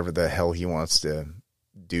whatever the hell he wants to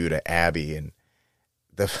do to Abby. And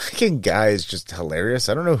the fucking guy is just hilarious.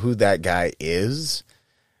 I don't know who that guy is,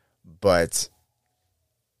 but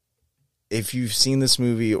if you've seen this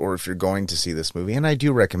movie, or if you're going to see this movie, and I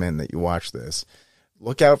do recommend that you watch this,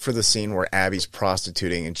 look out for the scene where Abby's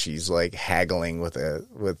prostituting and she's like haggling with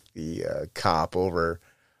the cop over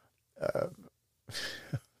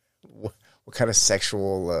what kind of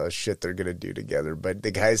sexual shit they're gonna do together. But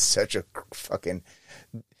the guy's such a fucking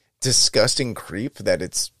disgusting creep that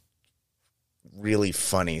it's really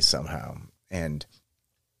funny somehow. And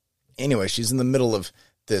anyway, she's in the middle of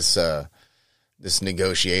this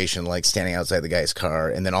negotiation, like standing outside the guy's car,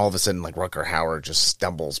 and then all of a sudden, like, Rutger Hauer just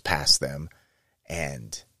stumbles past them,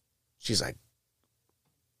 and she's like,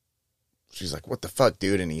 "What the fuck,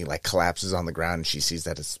 dude?" And he like collapses on the ground, and she sees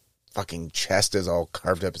that his fucking chest is all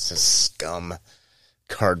carved up. It says scum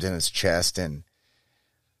carved in his chest, and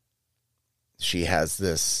she has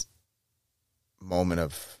this moment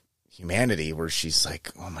of humanity where she's like,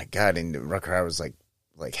 "Oh my God." And Rutger Hauer's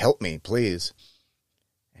like, "Help me, please."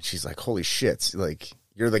 And she's like, "Holy shit, like,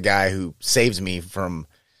 you're the guy who saves me from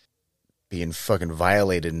being fucking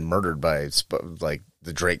violated and murdered by, like,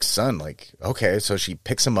 the Drake's son." Like, okay. So she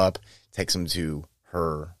picks him up, takes him to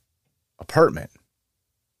her apartment.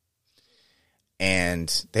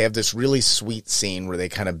 And they have this really sweet scene where they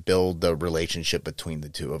kind of build the relationship between the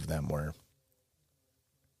two of them,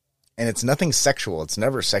 and it's nothing sexual. It's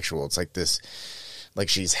never sexual. It's like this, like,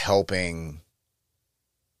 she's helping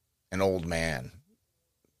an old man.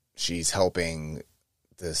 She's helping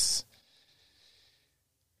this.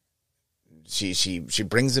 She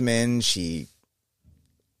brings him in. She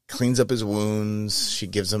cleans up his wounds. She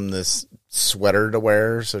gives him this sweater to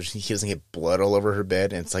wear so he doesn't get blood all over her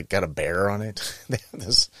bed, and it's like got a bear on it. They have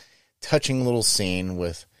this touching little scene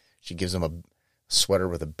with, she gives him a sweater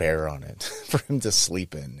with a bear on it for him to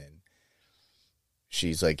sleep in, and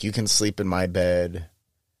she's like, "You can sleep in my bed."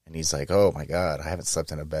 And he's like, "Oh my God, I haven't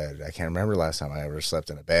slept in a bed. I can't remember last time I ever slept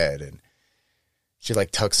in a bed." And she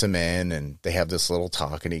like tucks him in, and they have this little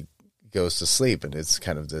talk, and he goes to sleep. And it's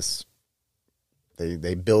kind of this,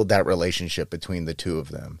 they build that relationship between the two of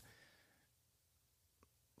them.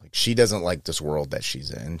 Like, she doesn't like this world that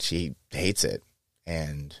she's in. She hates it.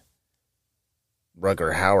 And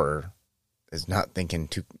Rutger Hauer is not thinking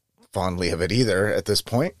too fondly of it either at this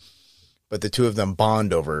point. But the two of them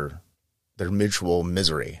bond over their mutual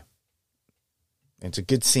misery. It's a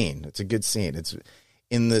good scene. It's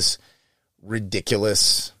in this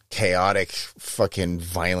ridiculous, chaotic, fucking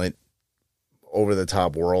violent, over the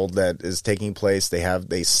top world that is taking place.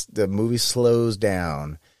 The movie slows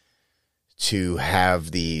down to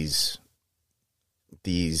have these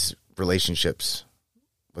relationships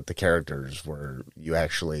with the characters, where you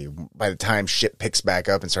actually, by the time shit picks back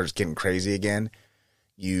up and starts getting crazy again,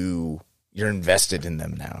 you're invested in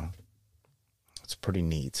them now. It's pretty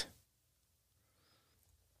neat.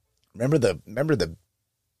 Remember the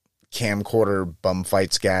camcorder bum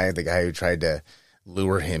fights guy, the guy who tried to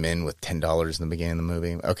lure him in with $10 in the beginning of the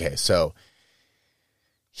movie? Okay, so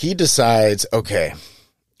he decides, okay,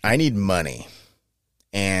 I need money.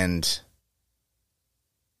 And,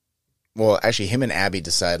 well, actually, him and Abby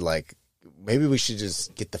decide, like, maybe we should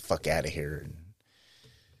just get the fuck out of here and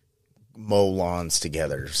mow lawns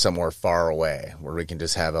together somewhere far away where we can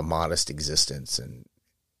just have a modest existence.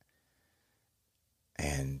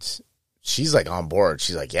 And she's, like, on board.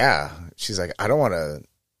 She's like, yeah. She's like, I don't want to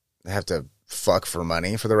have to fuck for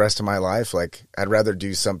money for the rest of my life. Like, I'd rather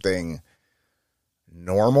do something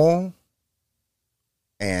normal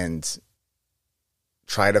and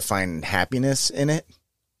try to find happiness in it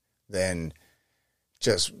than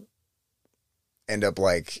just end up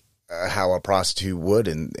like how a prostitute would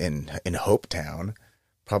in Hope Town,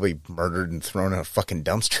 probably murdered and thrown in a fucking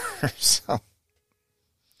dumpster.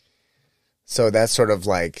 So that's sort of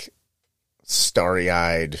like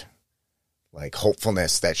starry-eyed, like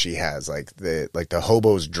hopefulness that she has, like the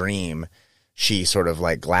hobo's dream. She sort of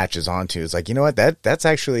like latches onto. It's like, you know what? That's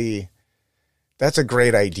a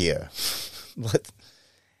great idea.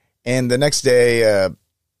 And the next day,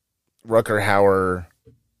 Rucker Hauer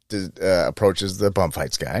approaches the bum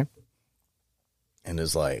fights guy and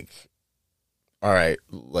is like, all right,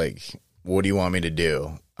 like, what do you want me to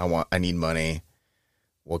do? I need money.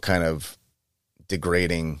 What kind of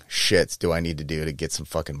degrading shit do I need to do to get some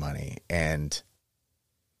fucking money? And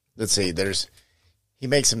let's see, he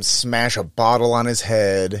makes him smash a bottle on his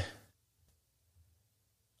head.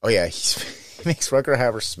 Oh yeah, he makes Rucker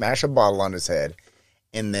Hauer smash a bottle on his head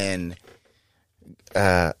and then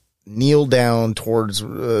kneel down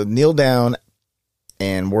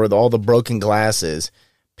and where all the broken glass is,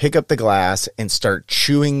 pick up the glass and start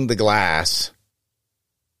chewing the glass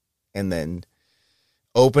and then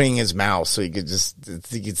opening his mouth so you could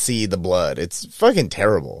see the blood. It's fucking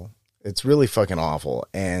terrible. It's really fucking awful.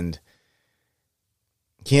 And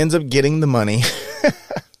he ends up getting the money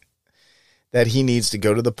that he needs to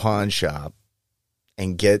go to the pawn shop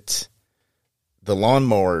and get the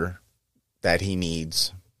lawnmower that he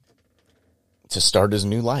needs to start his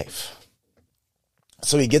new life.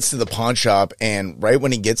 So he gets to the pawn shop, and right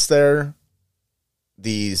when he gets there,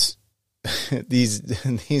 these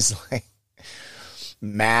like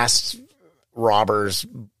masked robbers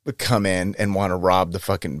come in and want to rob the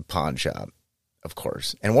fucking pawn shop, of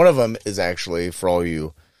course. And one of them is actually, for all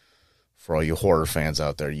you horror fans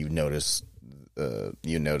out there, you notice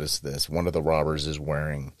this. One of the robbers is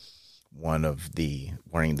wearing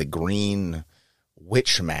the green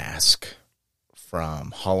witch mask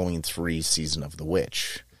from Halloween 3 Season of the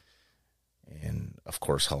Witch. And of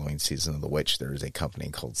course, Halloween Season of the Witch, there is a company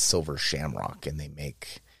called Silver Shamrock, and they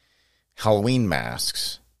make Halloween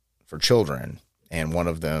masks for children. And one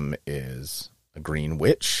of them is a green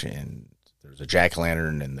witch, and there's a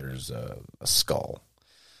jack-o'-lantern, and there's a skull.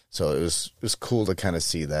 So it was cool to kind of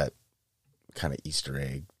see that kind of Easter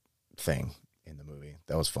egg thing in the movie.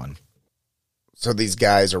 That was fun. So these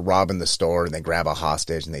guys are robbing the store, and they grab a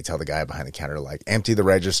hostage, and they tell the guy behind the counter, like, empty the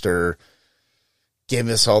register, give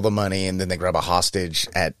us all the money, and then they grab a hostage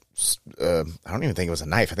at, I don't even think it was a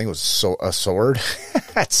knife. I think it was a sword.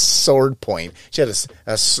 At sword point. She had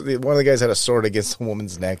one of the guys had a sword against a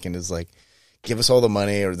woman's neck and is like, give us all the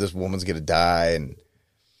money or this woman's going to die. And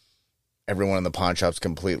everyone in the pawn shop's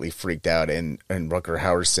completely freaked out, and Rucker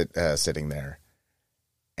Hauer's sitting there.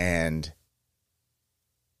 And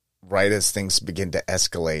right as things begin to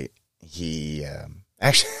escalate, he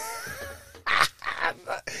actually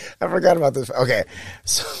I forgot about this. Okay,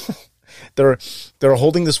 so they're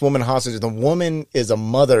holding this woman hostage. The woman is a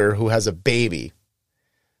mother who has a baby.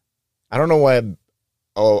 I don't know why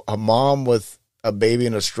a mom with a baby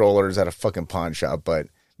in a stroller is at a fucking pawn shop, but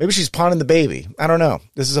maybe she's pawning the baby. I don't know.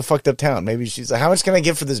 This is a fucked up town. Maybe she's like, how much can I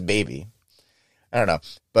give for this baby? I don't know.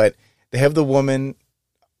 But they have the woman.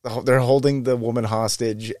 They're holding the woman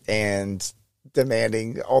hostage and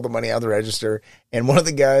demanding all the money out of the register. And one of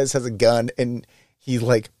the guys has a gun, and he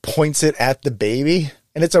like points it at the baby,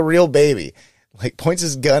 and it's a real baby. Like points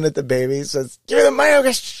his gun at the baby, says, "Give me the money, I'm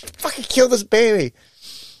gonna fucking kill this baby."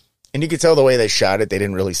 And you could tell the way they shot it, they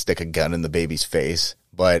didn't really stick a gun in the baby's face,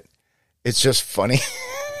 but it's just funny.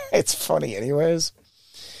 It's funny anyways.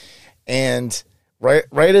 And right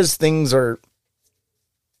as things are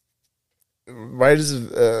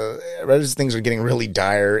getting really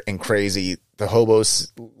dire and crazy, the hobo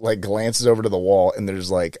like glances over to the wall, and there's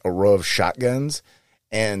like a row of shotguns,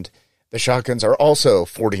 and the shotguns are also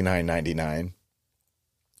 $49.99.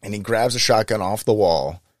 and he grabs a shotgun off the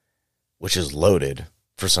wall, which is loaded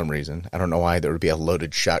for some reason. I don't know why there would be a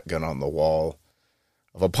loaded shotgun on the wall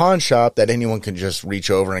of a pawn shop that anyone could just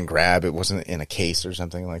reach over and grab. It wasn't in a case or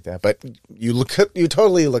something like that. But you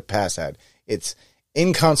totally look past that. It's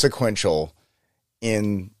inconsequential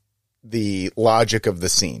in the logic of the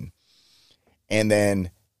scene. And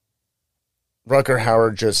then Rutger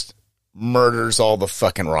Hauer just murders all the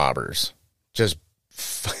fucking robbers. Just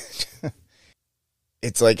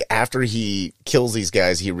it's like after he kills these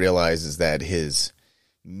guys, he realizes that his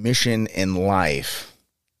mission in life,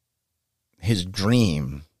 his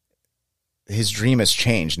dream has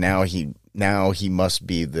changed. Now he must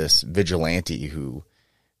be this vigilante who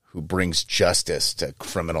brings justice to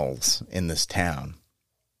criminals in this town.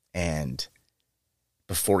 And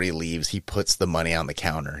before he leaves, he puts the money on the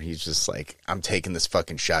counter. He's just like, I'm taking this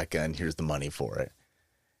fucking shotgun. Here's the money for it.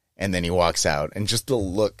 And then he walks out, and just the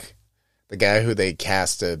look, the guy who they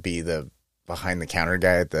cast to be the behind the counter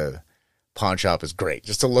guy at the pawn shop is great.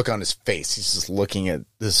 Just the look on his face. He's just looking at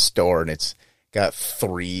this store, and it's got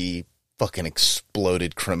 3 fucking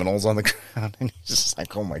exploded criminals on the ground. And he's just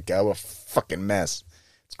like, oh my God, what a fucking mess.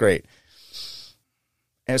 It's great.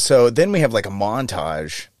 And so then we have like a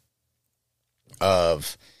montage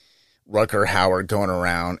of Rutger Hauer going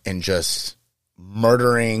around and just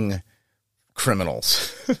murdering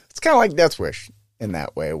criminals. It's kind of like Death Wish in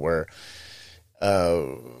that way, where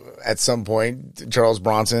at some point, Charles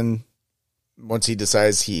Bronson, once he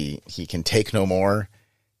decides he can take no more,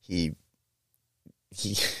 he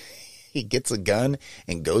gets a gun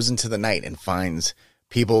and goes into the night and finds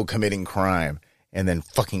people committing crime and then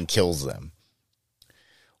fucking kills them,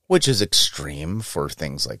 which is extreme for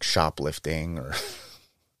things like shoplifting or.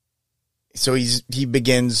 So he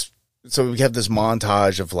begins. So we have this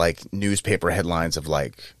montage of like newspaper headlines of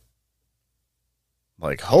like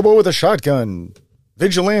hobo with a shotgun,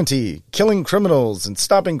 vigilante, killing criminals and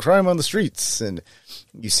stopping crime on the streets. And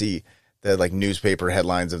you see the like newspaper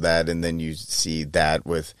headlines of that. And then you see that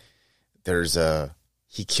with,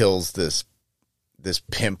 he kills this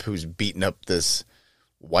pimp who's beating up this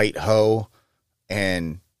white hoe,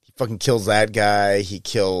 and he fucking kills that guy. He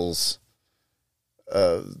kills,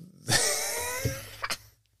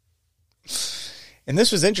 and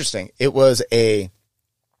this was interesting. It was a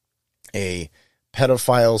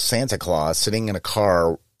pedophile Santa Claus sitting in a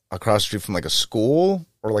car across the street from like a school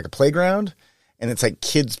or like a playground. And it's like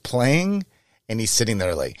kids playing, and he's sitting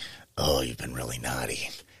there like, oh, you've been really naughty.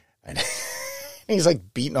 And he's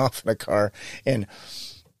like beating off in a car, and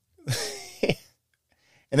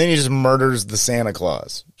then he just murders the Santa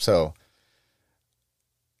Claus. So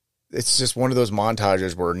it's just one of those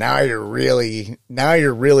montages where now you're really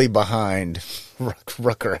behind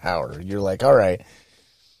Rutger Hauer. You're like, all right,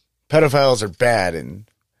 pedophiles are bad. And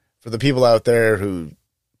for the people out there who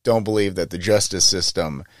don't believe that the justice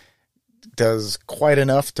system does quite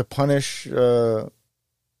enough to punish,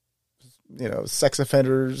 sex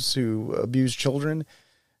offenders who abuse children,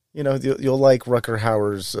 you'll like Rutger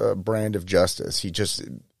Hauer's brand of justice. He just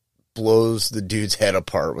blows the dude's head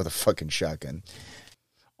apart with a fucking shotgun.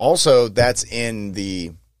 Also, that's in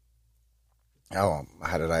the... Oh,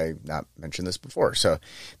 how did I not mention this before? So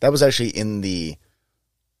that was actually in the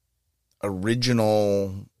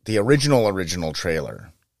original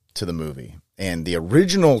trailer to the movie. And the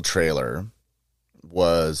original trailer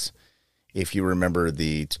was, if you remember,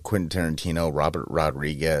 the Quentin Tarantino, Robert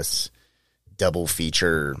Rodriguez double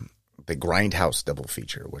feature, the Grindhouse double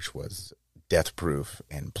feature, which was Death Proof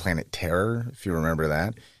and Planet Terror, if you remember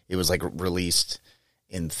that. It was like released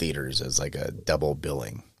in theaters as like a double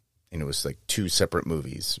billing. And it was like 2 separate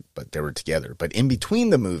movies, but they were together. But in between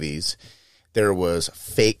the movies, there was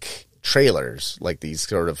fake trailers, like these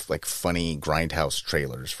sort of like funny Grindhouse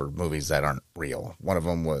trailers for movies that aren't real. One of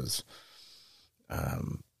them was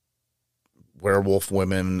Werewolf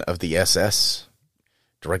Women of the SS,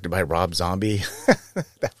 directed by Rob Zombie.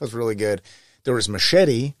 That was really good. There was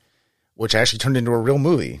Machete, which actually turned into a real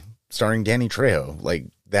movie starring Danny Trejo. Like,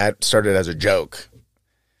 that started as a joke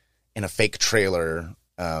in a fake trailer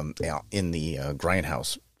in the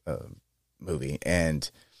Grindhouse movie. And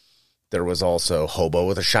there was also Hobo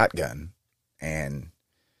with a Shotgun. And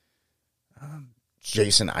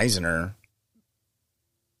Jason Eisner,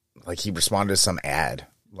 like, he responded to some ad.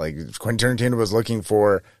 Like, Quentin Tarantino was looking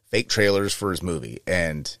for fake trailers for his movie,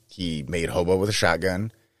 and he made Hobo with a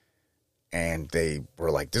Shotgun. And they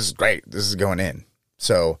were like, this is great. This is going in.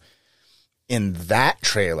 So in that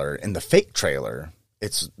trailer, in the fake trailer,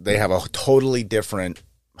 they have a totally different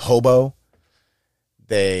Hobo.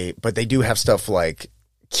 But they do have stuff like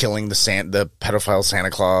killing the pedophile Santa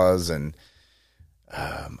Claus, and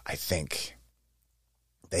I think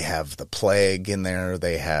They have the plague in there.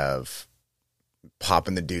 They have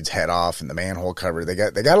popping the dude's head off in the manhole cover. They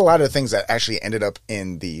got a lot of things that actually ended up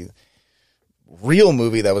in the real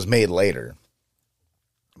movie that was made later.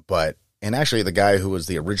 And actually the guy who was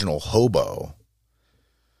the original Hobo,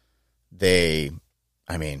 I'm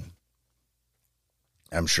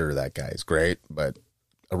sure that guy's great, but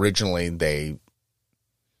originally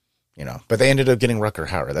but they ended up getting Rutger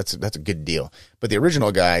Hauer. That's a good deal. But the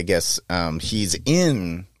original guy, I guess, he's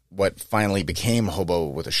in what finally became Hobo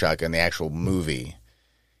with a Shotgun, the actual movie.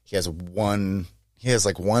 He has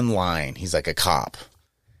like one line. He's like a cop.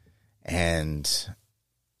 And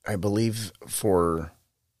I believe for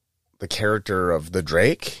the character of the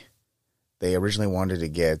Drake, they originally wanted to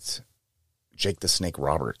get Jake the Snake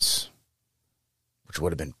Roberts, which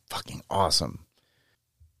would have been fucking awesome.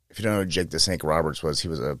 If you don't know who Jake the Snake Roberts was, he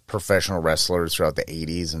was a professional wrestler throughout the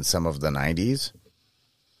 80s and some of the 90s.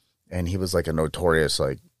 And he was like a notorious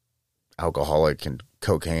like alcoholic and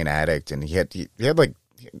cocaine addict. And he had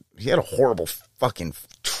a horrible fucking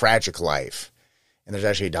tragic life. And there's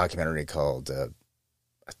actually a documentary called, I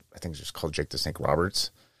think it's just called Jake the Snake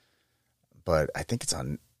Roberts. But I think you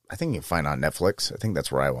can find it on Netflix. I think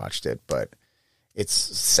that's where I watched it. But it's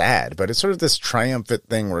sad. But it's sort of this triumphant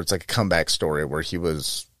thing where it's like a comeback story where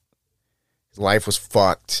his life was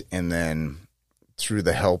fucked, and then through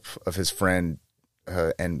the help of his friend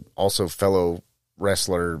and also fellow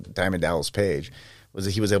wrestler Diamond Dallas Page,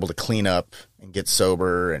 he was able to clean up and get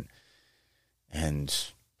sober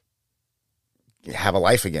and have a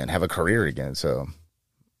life again, have a career again. So,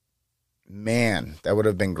 man, that would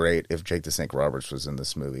have been great if Jake the Snake Roberts was in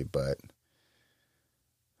this movie, but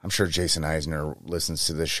I'm sure Jason Eisner listens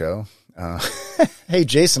to this show. Hey,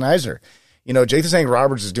 Jason Eisner. Jake the Snake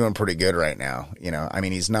Roberts is doing pretty good right now.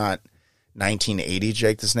 He's not 1980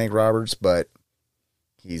 Jake the Snake Roberts, but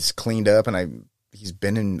he's cleaned up, and he's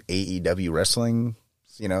been in AEW wrestling.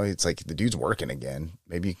 It's like the dude's working again.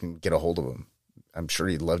 Maybe you can get a hold of him. I'm sure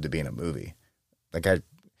he'd love to be in a movie. That guy,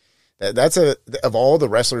 of all the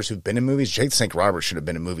wrestlers who've been in movies, Jake the Snake Roberts should have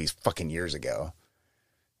been in movies fucking years ago.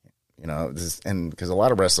 And because a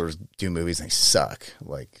lot of wrestlers do movies and they suck,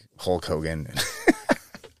 like Hulk Hogan.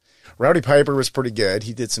 Rowdy Piper was pretty good.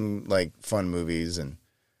 He did some like fun movies, and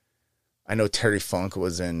I know Terry Funk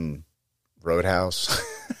was in Roadhouse.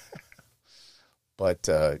 But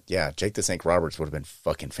Jake the Snake Roberts would have been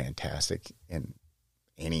fucking fantastic in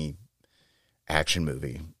any action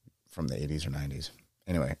movie from the 80s or 90s.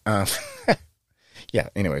 Anyway,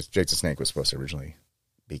 anyways, Jake the Snake was supposed to originally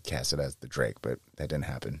be casted as the Drake, but that didn't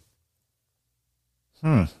happen.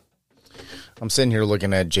 I'm sitting here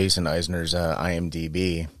looking at Jason Eisner's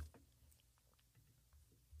IMDb.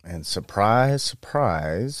 And surprise,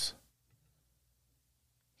 surprise,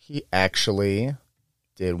 he actually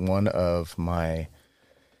did one of my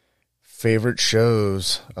favorite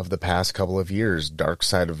shows of the past couple of years, Dark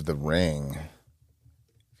Side of the Ring.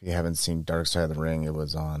 If you haven't seen Dark Side of the Ring, it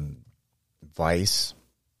was on Vice.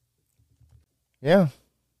 Yeah.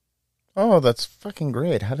 Oh, that's fucking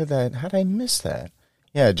great. How did I miss that?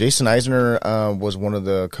 Yeah, Jason Eisner was one of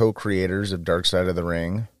the co-creators of Dark Side of the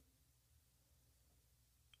Ring.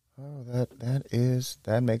 Oh,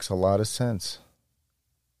 that makes a lot of sense.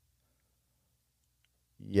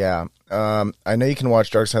 Yeah. I know you can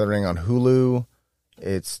watch Dark Side of the Ring on Hulu.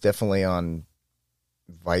 It's definitely on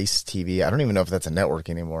Vice TV. I don't even know if that's a network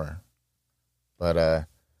anymore. But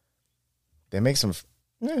they make some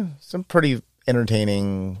pretty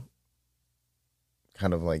entertaining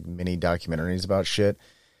kind of like mini documentaries about shit.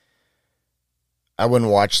 I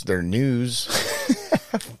wouldn't watch their news.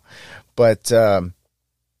 But Dark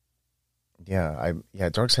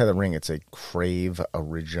Side of the Ring, it's a Crave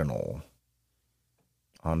original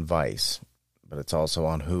on Vice, but it's also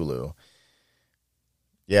on Hulu.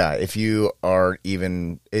 Yeah, if you are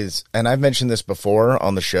and I've mentioned this before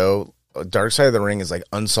on the show, Dark Side of the Ring is like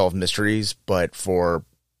Unsolved Mysteries, but for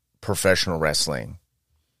professional wrestling.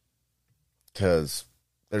 Because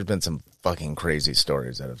there's been some fucking crazy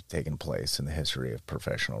stories that have taken place in the history of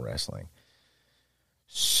professional wrestling.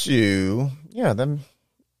 So, yeah, then,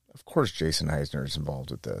 of course, Jason Eisner is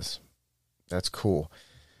involved with this. That's cool.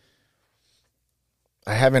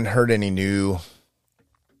 I haven't heard any new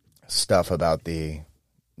stuff about the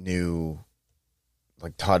new,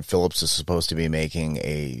 like Todd Phillips is supposed to be making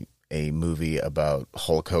a movie about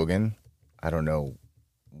Hulk Hogan. I don't know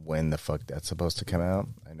when the fuck that's supposed to come out.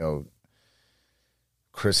 I know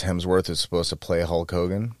Chris Hemsworth is supposed to play Hulk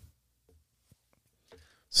Hogan.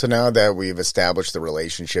 So now that we've established the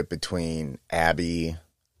relationship between Abby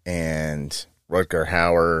and Rutger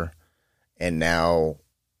Hauer, and now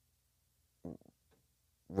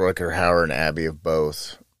Rutger Hauer and Abby have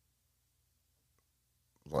both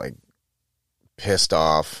like pissed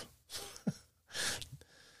off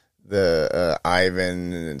the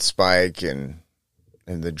Ivan and Spike and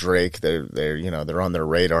the Drake. They're on their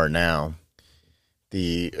radar now.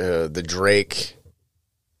 The Drake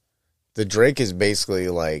is basically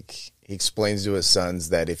like, he explains to his sons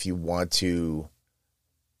that if you want to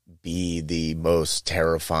be the most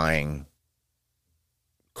terrifying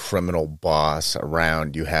criminal boss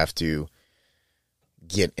around, you have to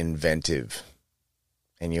get inventive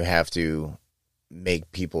and you have to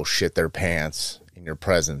make people shit their pants in your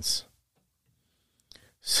presence.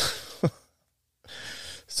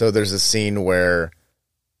 So there's a scene where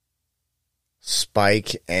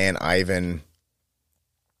Spike and Ivan,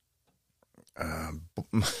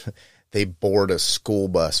 they board a school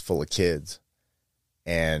bus full of kids,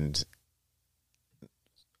 and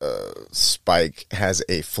Spike has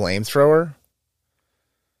a flamethrower,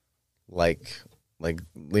 like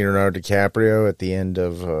Leonardo DiCaprio at the end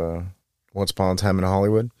of Once Upon a Time in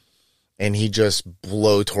Hollywood, and he just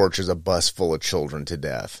blow torches a bus full of children to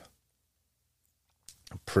death.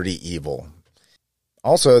 Pretty evil.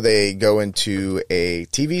 Also, they go into a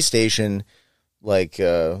TV station like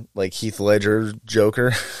Heath Ledger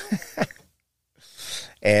Joker,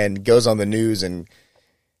 and goes on the news and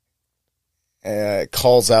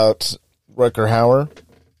calls out Rutger Hauer.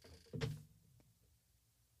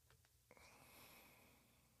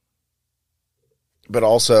 But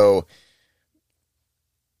also,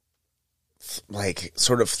 like,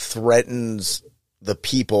 sort of threatens the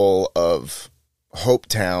people of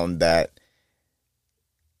Hopetown that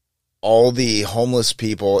all the homeless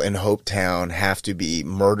people in Hopetown have to be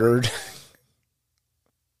murdered.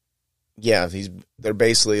 Yeah, they're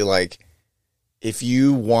basically like, if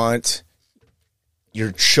you want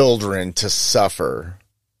your children to suffer,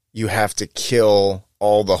 you have to kill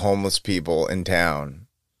all the homeless people in town.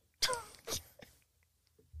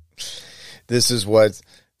 This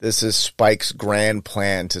is Spike's grand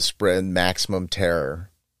plan to spread maximum terror.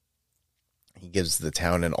 He gives the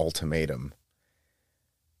town an ultimatum.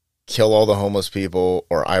 Kill all the homeless people,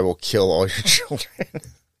 or I will kill all your children.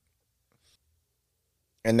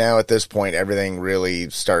 And now at this point, everything really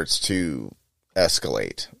starts to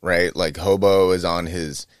escalate, right? Like, Hobo is on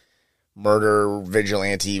his murder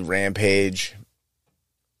vigilante rampage.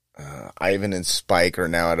 Ivan and Spike are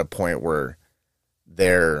now at a point where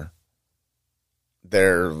their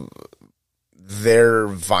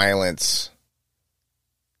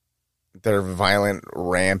violent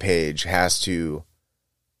rampage has to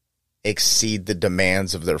exceed the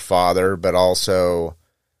demands of their father, but also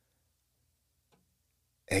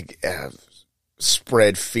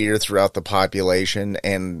spread fear throughout the population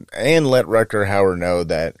and let Rutger Hauer know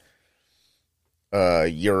that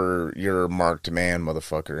you're a marked man,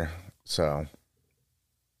 motherfucker. So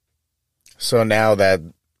now that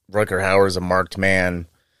Rutger Hauer is a marked man,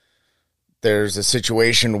 there's a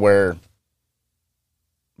situation where,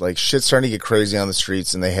 like, shit's starting to get crazy on the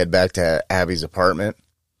streets, and they head back to Abby's apartment,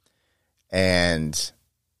 and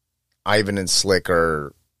Ivan and Slick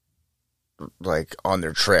are, like, on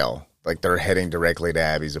their trail. Like, they're heading directly to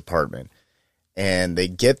Abby's apartment. And they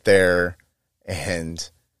get there, and,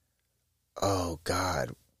 oh,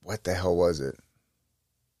 God, what the hell was it?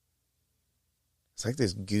 It's like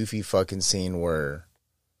this goofy fucking scene where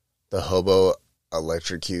the hobo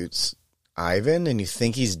electrocutes Ivan, and you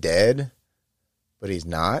think he's dead, but he's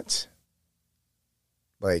not.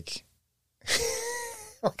 Like,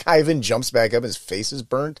 like, Ivan jumps back up, his face is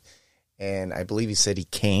burnt, and I believe he said he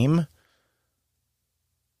came.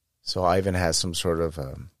 So Ivan has some sort of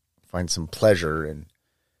finds some pleasure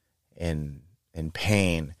in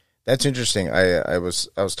pain. That's interesting. I was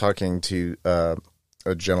talking to a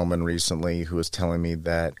gentleman recently who was telling me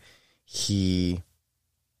that he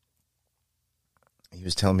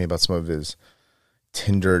was telling me about some of his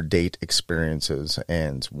Tinder date experiences,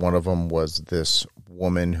 and one of them was this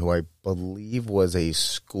woman who I believe was a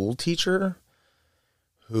school teacher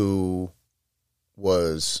who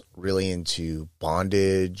was really into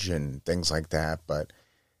bondage and things like that, but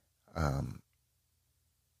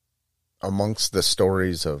amongst the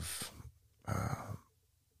stories of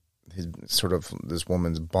this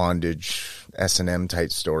woman's bondage S&M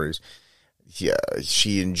type stories,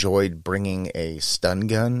 she enjoyed bringing a stun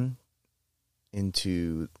gun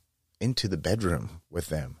into the bedroom with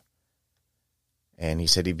them, and he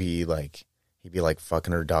said he'd be like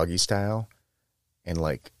fucking her doggy style and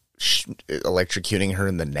like electrocuting her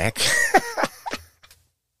in the neck.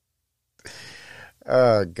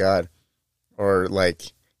 Oh God. Or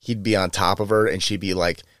like he'd be on top of her and she'd be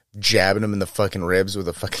like jabbing him in the fucking ribs with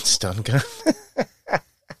a fucking stun gun.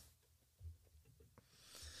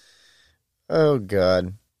 Oh,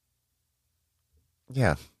 God.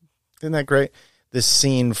 Yeah. Isn't that great? This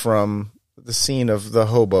scene from the scene of the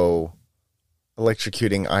hobo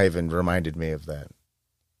electrocuting Ivan reminded me of that.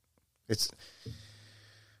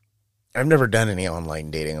 I've never done any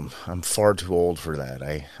online dating. I'm far too old for that.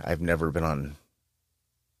 I've never been on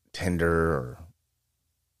Tinder or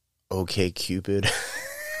OkCupid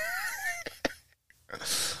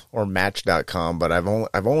or Match.com, but I've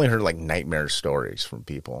only heard like nightmare stories from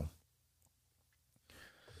people.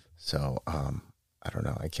 So I don't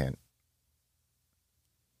know. I can't.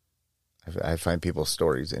 I find people's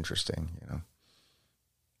stories interesting, you know.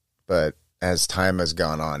 But as time has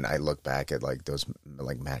gone on, I look back at like those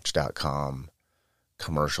like Match.com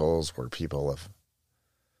commercials where people have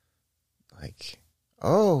like,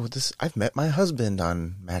 oh, I've met my husband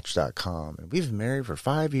on Match.com and we've been married for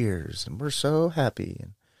 5 years and we're so happy.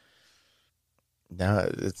 And now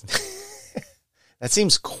that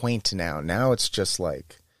seems quaint now. Now it's just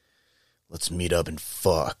like, let's meet up and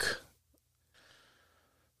fuck.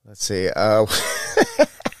 Let's see.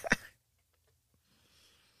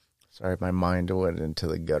 Sorry, my mind went into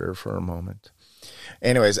the gutter for a moment.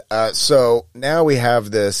 Anyways, so now we have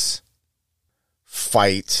this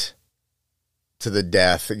fight to the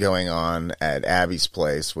death going on at Abby's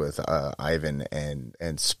place with Ivan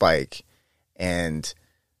and Spike. And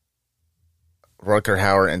Rutger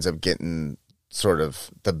Hauer ends up getting sort of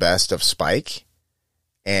the best of Spike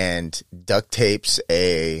and duct tapes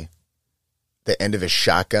the end of his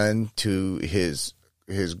shotgun to his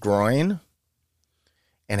groin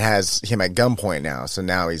and has him at gunpoint now. So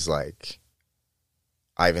now he's like,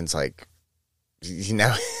 Ivan's like,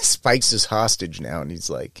 now Spike's his hostage now. And he's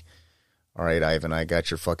like, all right, Ivan, I got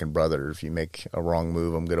your fucking brother. If you make a wrong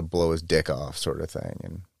move, I'm going to blow his dick off, sort of thing.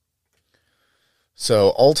 And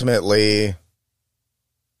so ultimately,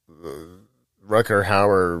 Rutger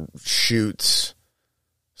Hauer shoots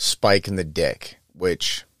Spike in the dick,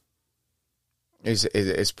 which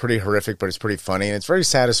is pretty horrific, but it's pretty funny and it's very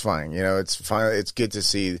satisfying. You know, it's good to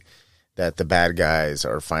see that the bad guys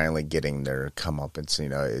are finally getting their comeuppance. You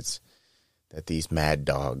know, it's that these mad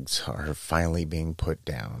dogs are finally being put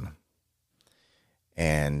down.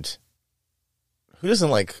 And who doesn't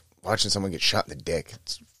like watching someone get shot in the dick?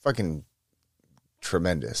 It's fucking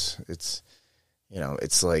tremendous. It's, you know,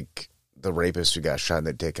 it's like the rapist who got shot in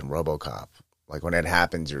the dick in RoboCop. Like when it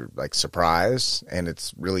happens, you're like surprised and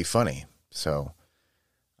it's really funny. So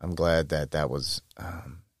I'm glad that was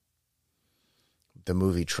the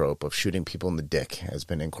movie trope of shooting people in the dick has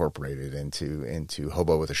been incorporated into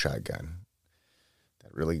Hobo with a Shotgun.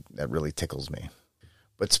 That really tickles me.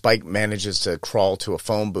 But Spike manages to crawl to a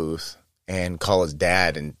phone booth and call his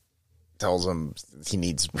dad and tells him he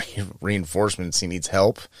needs reinforcements. He needs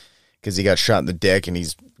help because he got shot in the dick and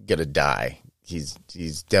he's gonna die. He's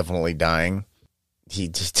definitely dying. He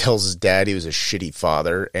just tells his dad he was a shitty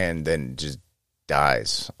father and then just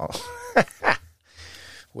dies,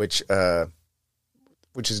 which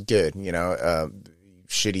is good. You know,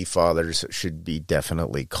 shitty fathers should be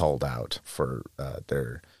definitely called out for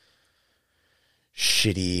their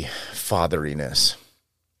shitty fatheriness.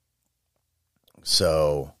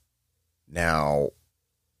 So now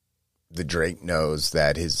the Drake knows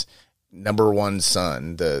that his number one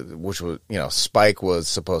son, which was, you know, Spike was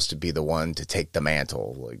supposed to be the one to take the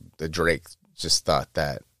mantle. Like the Drake just thought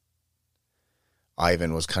that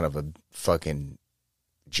Ivan was kind of a fucking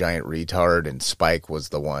giant retard and Spike was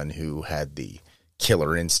the one who had the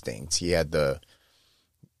killer instincts. He had the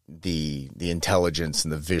intelligence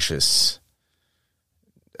and the vicious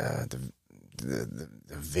the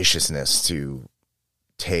viciousness to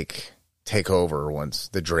take over once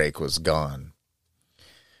the Drake was gone.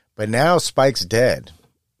 But now Spike's dead,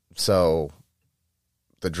 so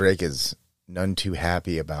the Drake is none too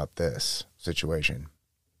happy about this situation.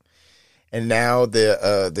 And now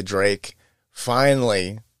the Drake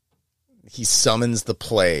finally, he summons the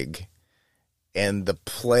plague, and the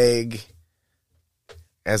plague,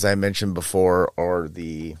 as I mentioned before,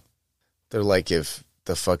 they're like if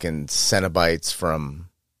the fucking Cenobites from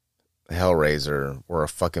Hellraiser were a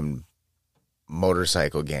fucking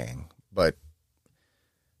motorcycle gang, but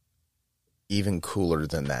even cooler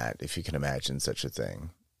than that, if you can imagine such a thing.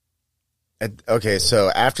 Okay, so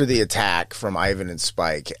after the attack from Ivan and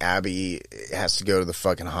Spike, Abby has to go to the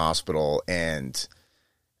fucking hospital, and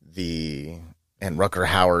Rutger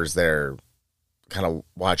Hauer's there kind of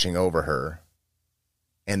watching over her.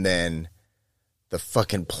 And then the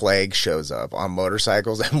fucking plague shows up on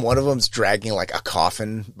motorcycles, and one of them's dragging like a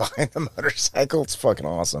coffin behind the motorcycle. It's fucking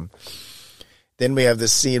awesome. Then we have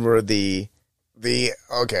this scene where the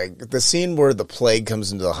scene where the plague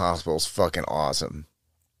comes into the hospital is fucking awesome.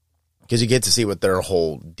 because you get to see what their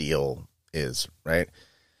whole deal is, right?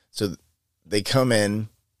 So they come in.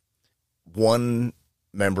 One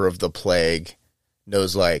member of the plague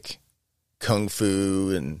knows like kung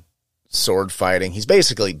fu and sword fighting. He's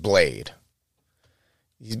basically Blade.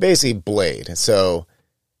 So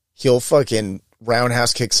he'll fucking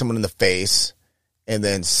roundhouse kick someone in the face and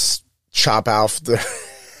then chop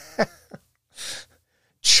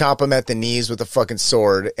him at the knees with a fucking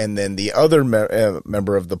sword. And then the other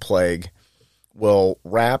member of the plague will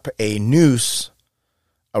wrap a noose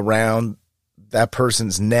around that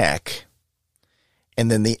person's neck. And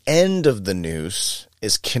then the end of the noose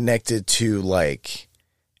is connected to like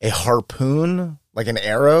a harpoon, like an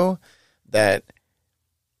arrow that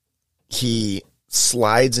he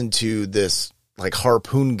slides into this like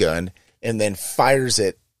harpoon gun and then fires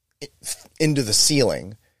it into the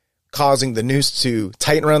ceiling, causing the noose to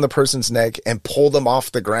tighten around the person's neck and pull them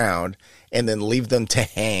off the ground and then leave them to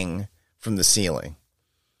hang from the ceiling.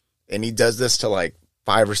 And he does this to like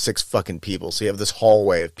 5 or 6 fucking people. So you have this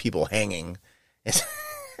hallway of people hanging.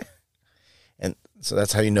 And so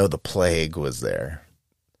that's how you know the plague was there.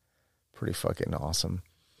 Pretty fucking awesome.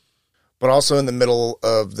 But also in the middle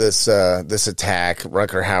of this attack,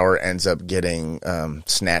 Rutger Hauer ends up getting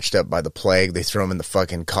snatched up by the plague. They throw him in the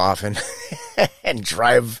fucking coffin and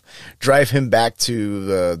drive him back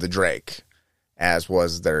to the Drake, as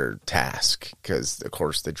was their task. Because of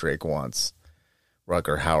course the Drake wants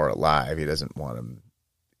Rutger Hauer alive. He doesn't want him.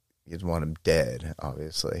 He doesn't want him dead.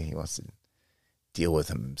 Obviously, he wants to deal with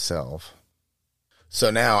him himself.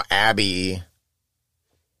 So now Abby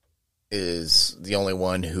is the only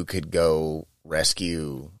one who could go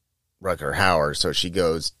rescue Rutger Hauer. So she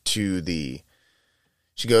goes to the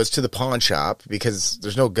pawn shop because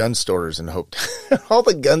there's no gun stores in Hope. All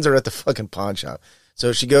the guns are at the fucking pawn shop.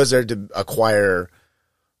 So she goes there to acquire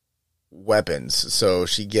weapons. So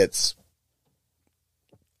she gets,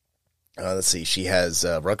 let's see, she has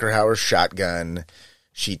Rutger Hauer's shotgun.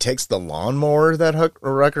 She takes the lawnmower that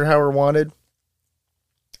Rutger Hauer wanted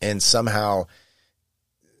and somehow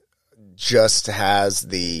just has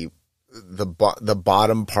the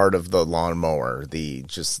bottom part of the lawnmower, the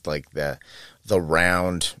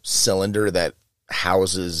round cylinder that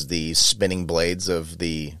houses the spinning blades of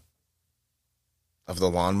the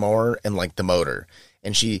lawnmower and like the motor.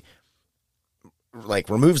 And she like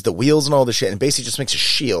removes the wheels and all the shit and basically just makes a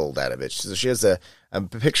shield out of it. So she has a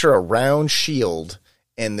picture, a round shield,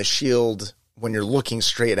 and the shield, when you're looking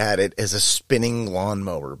straight at it, is a spinning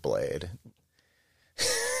lawnmower blade.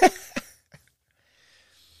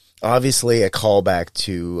 Obviously, a callback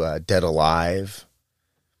to Dead Alive.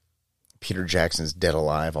 Peter Jackson's Dead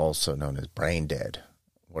Alive, also known as Brain Dead,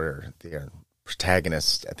 where the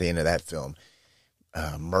protagonist at the end of that film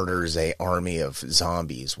murders an army of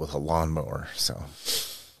zombies with a lawnmower. So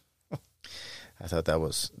I thought that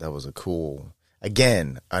was a cool,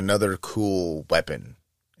 again, another cool weapon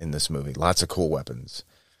in this movie. Lots of cool weapons.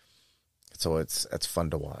 So it's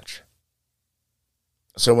fun to watch.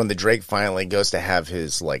 So when the Drake finally goes to have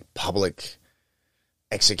his like public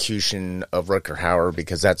execution of Rutger Hauer,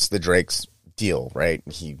 because that's the Drake's deal, right?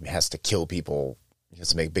 He has to kill people. He has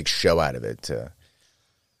to make a big show out of it to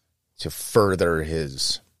further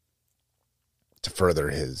his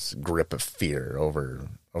grip of fear over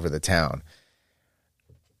the town.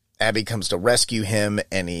 Abby comes to rescue him,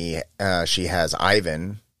 and she has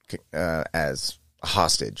Ivan as a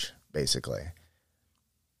hostage, basically.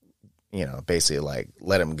 You know, basically like,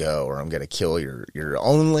 let him go or I'm going to kill your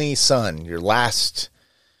only son,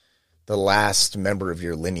 the last member of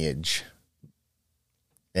your lineage.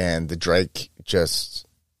 And the Drake just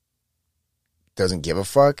doesn't give a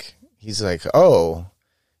fuck. He's like,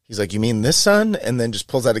 you mean this son? And then just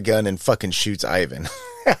pulls out a gun and fucking shoots Ivan,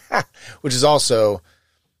 which is also,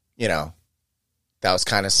 you know, that was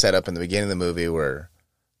kind of set up in the beginning of the movie where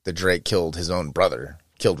the Drake killed his own brother,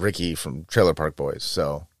 killed Ricky from Trailer Park Boys.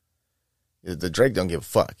 So the Drake don't give a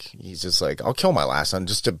fuck. He's just like, I'll kill my last son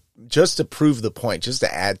just to prove the point, just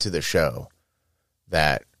to add to the show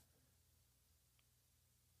that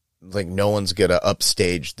like no one's gonna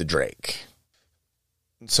upstage the Drake.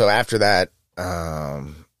 So after that,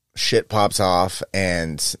 shit pops off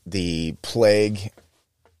and the plague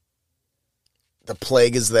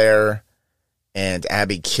is there, and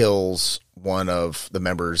Abby kills one of the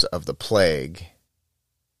members of the plague.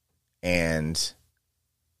 And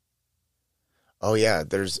oh yeah,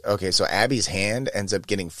 so Abby's hand ends up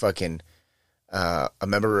getting fucking a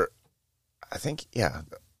member, I think it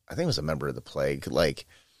was a member of the plague. Like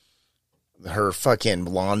her fucking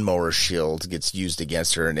lawnmower shield gets used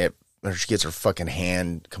against her, and she gets her fucking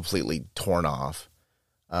hand completely torn off.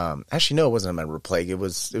 Actually, no, it wasn't a member of Plague. It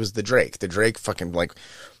was the Drake. The Drake fucking like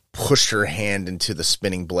pushed her hand into the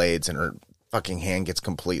spinning blades, and her fucking hand gets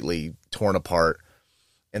completely torn apart.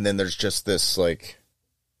 And then there's just this like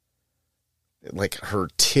her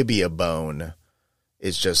tibia bone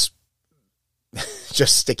is just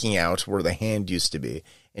sticking out where the hand used to be,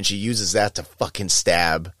 and she uses that to fucking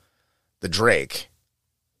stab the Drake.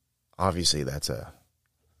 Obviously, that's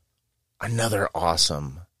another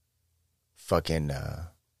awesome fucking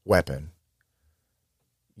weapon.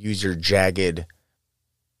 Use your jagged,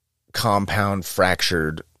 compound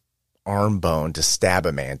fractured arm bone to stab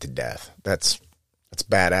a man to death. That's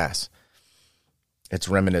badass. It's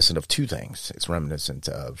reminiscent of two things. It's reminiscent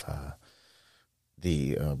of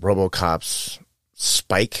the RoboCop's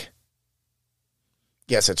spike.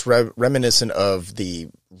 Yes, it's reminiscent of the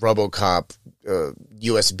RoboCop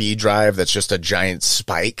USB drive that's just a giant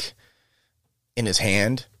spike in his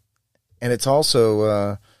hand. And it's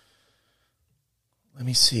also, let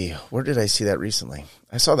me see, where did I see that recently?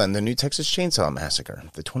 I saw that in the new Texas Chainsaw Massacre,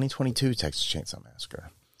 the 2022 Texas Chainsaw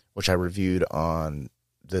Massacre, which I reviewed on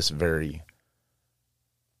this very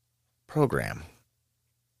program.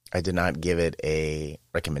 I did not give it a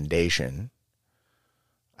recommendation.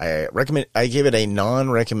 I give it a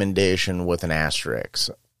non-recommendation with an asterisk.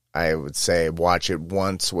 I would say watch it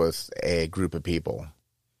once with a group of people,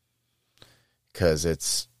 because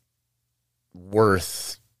it's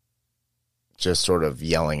worth just sort of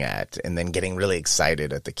yelling at and then getting really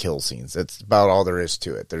excited at the kill scenes. That's about all there is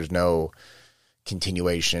to it. There's no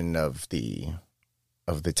continuation of the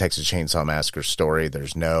Texas Chainsaw Massacre story.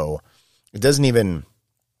 There's no, it doesn't even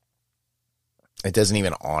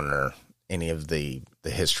honor any of the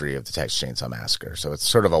history of the Texas Chainsaw Massacre. So it's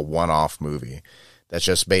sort of a one-off movie that's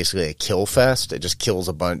just basically a kill fest. It just kills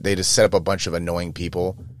a bunch. They just set up a bunch of annoying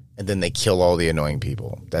people, and then they kill all the annoying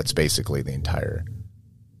people. That's basically the entire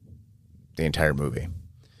movie.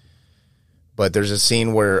 But there's a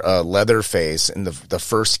scene where Leatherface, in the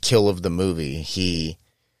first kill of the movie, he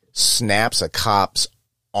snaps a cop's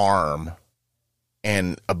arm,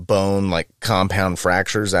 and a bone like compound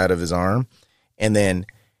fractures out of his arm, and then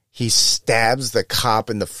he stabs the cop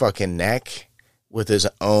in the fucking neck with his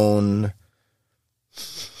own,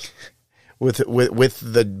 with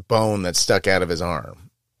the bone that stuck out of his arm.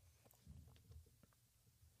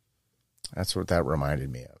 That's what that reminded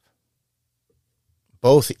me of.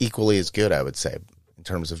 Both equally as good, I would say, in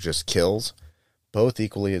terms of just kills. Both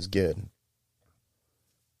equally as good.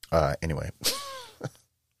 Anyway.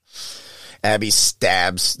 Abby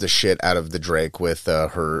stabs the shit out of the Drake with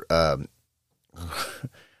her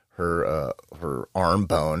arm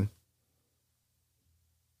bone.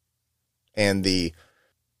 And the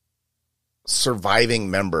surviving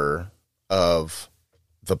member of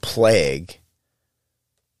the Plague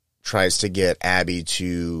tries to get Abby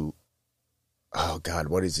to, oh God,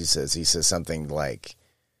 what does he says? He says something like,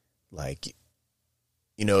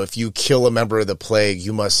 you know, if you kill a member of the Plague,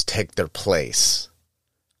 you must take their place.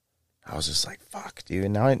 I was just like, fuck, dude.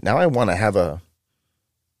 Now I want to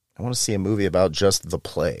see a movie about just the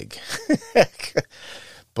Plague.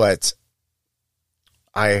 But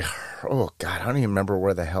oh God, I don't even remember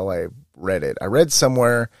where the hell I read it. I read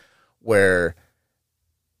somewhere where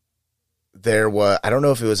there was, I don't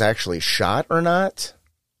know if it was actually shot or not,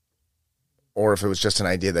 or if it was just an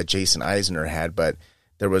idea that Jason Eisner had, but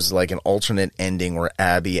there was like an alternate ending where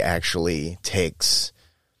Abby actually takes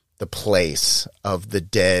the place of the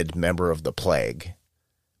dead member of the Plague.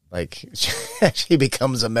 Like, she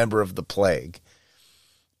becomes a member of the Plague.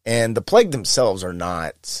 And the Plague themselves are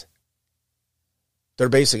not, they're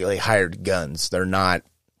basically hired guns.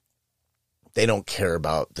 They don't care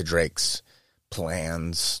about the Drake's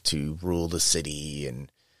plans to rule the city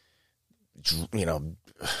and, you know,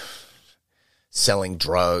 selling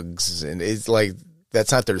drugs. And it's like,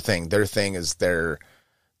 that's not their thing. Their thing is they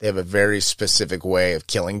have a very specific way of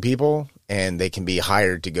killing people, and they can be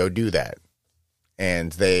hired to go do that.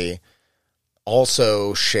 And they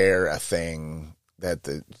also share a thing that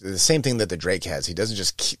the same thing that the Drake has.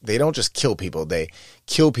 They don't just kill people. They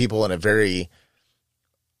kill people in a very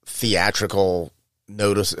theatrical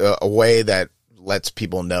a way that lets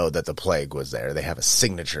people know that the Plague was there. They have a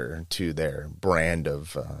signature to their brand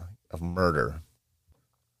of murder.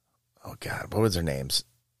 Oh God, what was their names?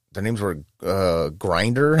 Their names were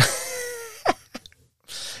Grinder.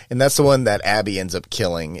 And that's the one that Abby ends up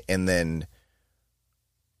killing. And then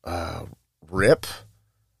Rip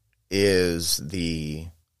is the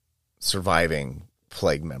surviving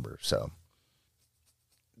Plague member. So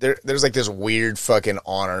there's like this weird fucking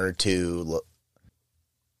honor to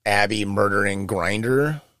Abby murdering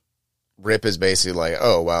Grinder. Rip is basically like,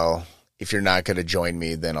 oh, well, if you're not going to join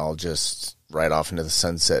me, then I'll just ride off into the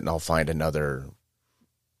sunset and I'll find another,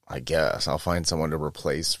 I guess. I'll find someone to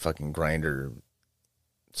replace fucking Grinder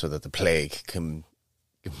so that the plague can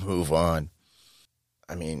move on.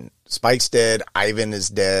 I mean, Spike's dead, Ivan is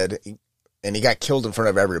dead, and he got killed in front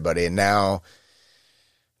of everybody, and now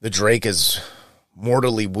the Drake is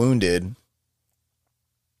mortally wounded.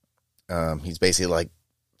 He's basically like,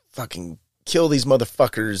 fucking kill these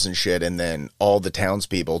motherfuckers and shit, and then all the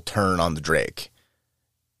townspeople turn on the Drake.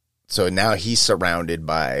 So now he's surrounded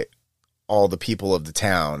by all the people of the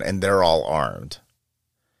town, and they're all armed.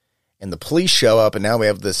 And the police show up, and now we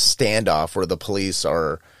have this standoff where the police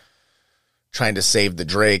are trying to save the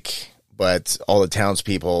Drake, but all the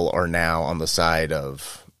townspeople are now on the side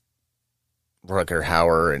of Rutger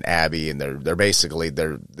Hauer and Abby, and they're basically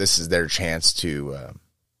this is their chance to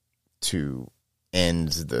end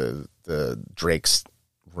the Drake's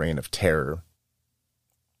reign of terror.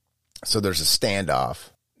 So there's a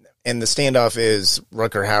standoff. And the standoff is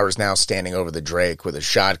Rutger Hauer's now standing over the Drake with a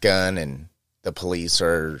shotgun, and the police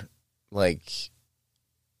are like,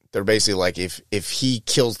 they're basically like, if he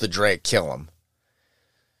kills the Drake, kill him.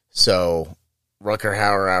 So Rutger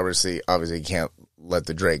Hauer obviously can't let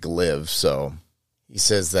the Drake live, so he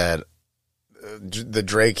says that the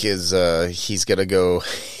Drake is he's gonna go.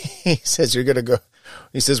 He says you're gonna go.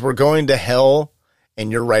 He says we're going to hell,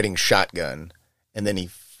 and you're riding shotgun, and then he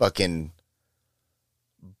fucking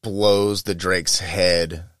blows the Drake's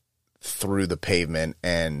head through the pavement,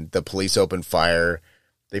 and the police open fire.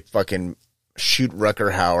 They fucking shoot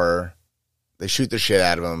Rutger Hauer. They shoot the shit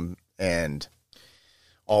out of him, and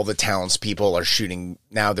all the townspeople are shooting.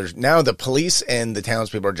 Now the police and the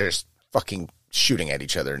townspeople are just fucking shooting at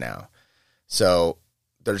each other now. So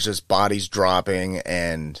there's just bodies dropping,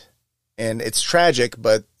 and it's tragic,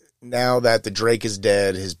 but now that the Drake is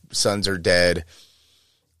dead, his sons are dead,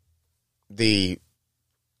 a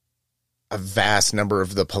vast number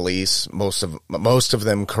of the police, most of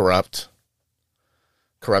them corrupted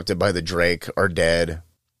by the Drake, are dead.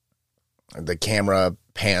 The camera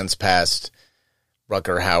pans past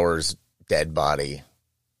Rutger Hauer's dead body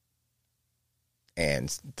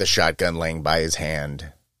and the shotgun laying by his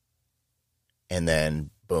hand. And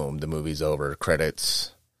then, boom, the movie's over.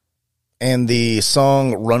 Credits. And the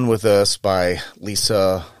song Run With Us by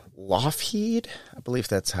Lisa Lougheed, I believe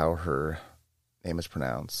that's how her name is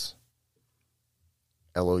pronounced.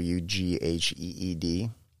 Lougheed.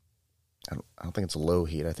 I don't think it's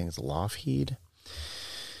Lougheed. I think it's Lougheed.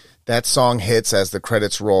 That song hits as the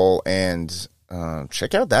credits roll, and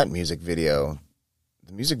check out that music video.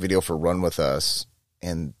 The music video for Run With Us,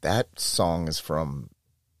 and that song is from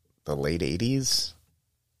the late 80s.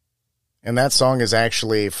 And that song is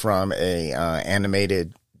actually from a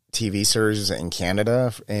animated TV series in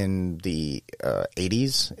Canada in the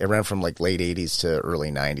 80s. It ran from like late 80s to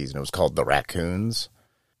early 90s, and it was called The Raccoons.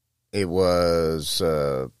 It was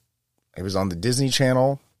on the Disney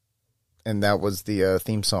Channel, and that was the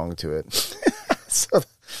theme song to it. So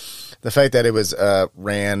the fact that it was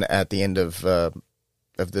ran at the end of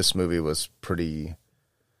this movie was pretty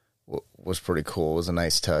cool. It was a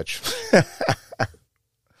nice touch.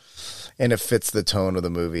 And it fits the tone of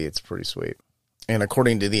the movie. It's pretty sweet. And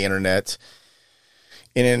according to the internet,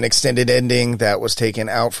 in an extended ending that was taken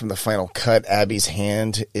out from the final cut, Abby's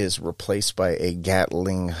hand is replaced by a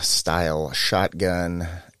Gatling-style shotgun,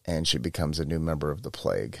 and she becomes a new member of the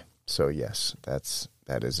Plague. So yes,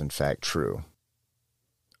 that is in fact true.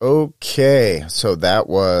 Okay, so that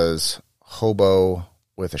was Hobo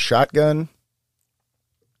with a Shotgun.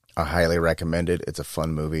 I highly recommend it. It's a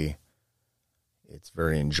fun movie. It's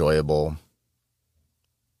very enjoyable.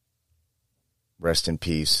 Rest in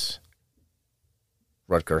peace,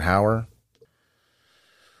 Rutger Hauer.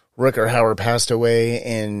 Rutger Hauer passed away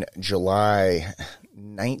in July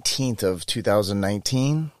 19th of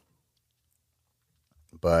 2019.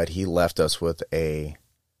 But he left us with a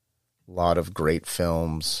lot of great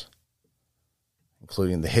films,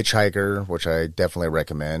 including The Hitchhiker, which I definitely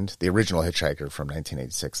recommend. The original Hitchhiker from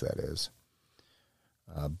 1986, that is.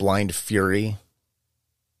 Blind Fury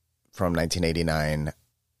from 1989,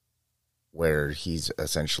 where he's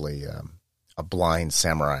essentially a blind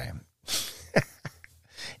samurai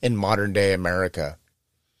in modern-day America.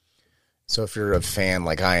 So if you're a fan,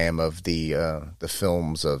 like I am, of the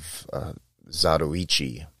films of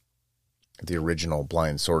Zatoichi, the original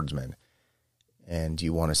blind swordsman, and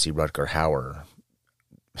you want to see Rutger Hauer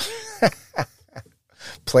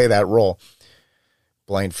play that role,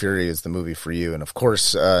 Blind Fury is the movie for you. And of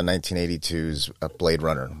course, 1982's Blade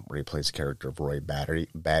Runner, where he plays the character of Roy Batty.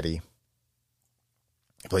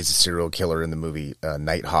 He plays a serial killer in the movie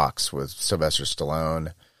Nighthawks with Sylvester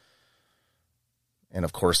Stallone. And,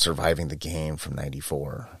 of course, Surviving the Game from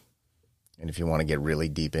 94. And if you want to get really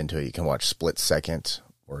deep into it, you can watch Split Second,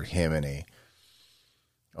 or him in a,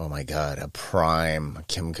 oh my God, a prime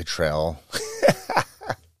Kim Cattrall.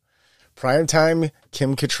 Prime time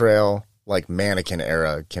Kim Cattrall, like mannequin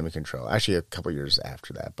era Kim Cattrall. Actually, a couple years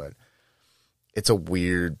after that, but it's a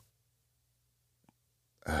weird,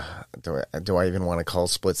 do I even want to call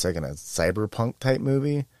Split Second a cyberpunk type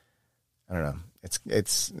movie? I don't know.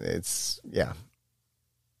 It's yeah.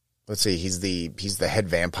 Let's see. He's the head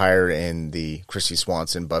vampire in the Christy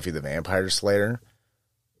Swanson Buffy the Vampire Slayer.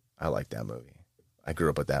 I like that movie. I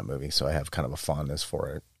grew up with that movie, so I have kind of a fondness for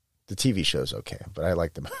it. The TV show's okay, but I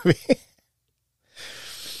like the movie.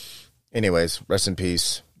 Anyways, rest in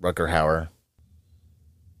peace, Rutger Hauer.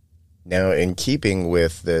 Now, in keeping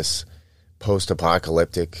with this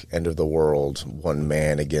post-apocalyptic end of the world, one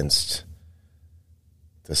man against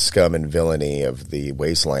the scum and villainy of the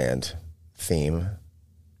wasteland theme,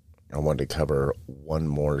 I wanted to cover one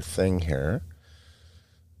more thing here.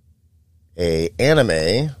 A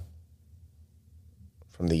anime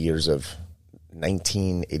from the years of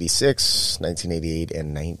 1986, 1988,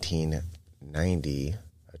 and 1990.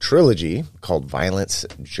 A trilogy called Violence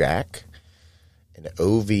Jack. An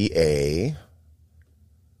OVA,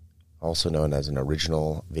 also known as an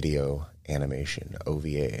original video animation,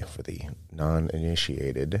 OVA for the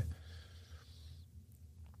non-initiated.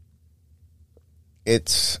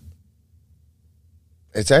 It's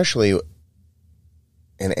actually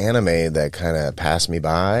an anime that kind of passed me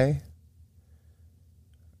by.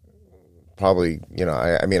 Probably,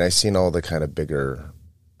 I mean, I've seen all the kind of bigger,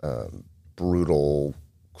 brutal,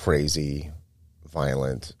 crazy,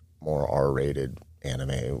 violent, more R-rated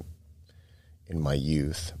anime in my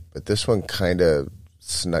youth. But this one kind of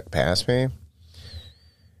snuck past me.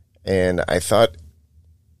 And I thought,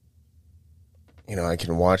 I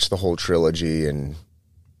can watch the whole trilogy and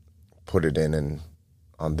put it in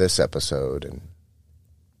on this episode. And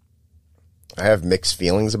I have mixed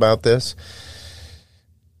feelings about this.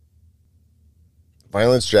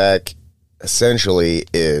 Violence Jack essentially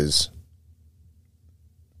is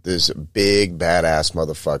this big badass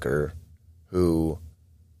motherfucker who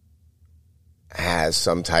has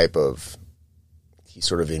some type of, he's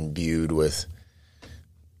sort of imbued with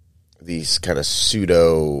these kind of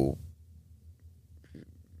pseudo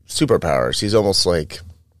superpowers. He's almost like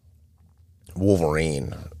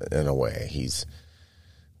Wolverine in a way. He's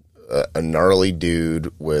a gnarly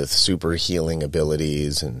dude with super healing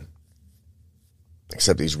abilities, and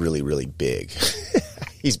except he's really, really big.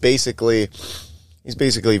 He's basically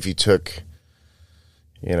if you took,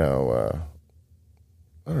 I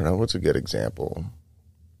don't know, what's a good example?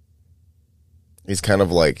 He's kind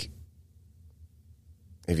of like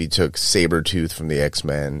if you took Sabretooth from the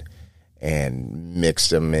X-Men and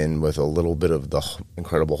mixed him in with a little bit of the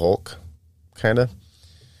Incredible Hulk, kind of.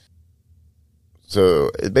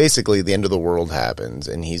 So basically the end of the world happens,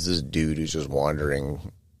 and he's this dude who's just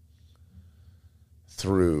wandering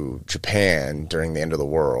through Japan during the end of the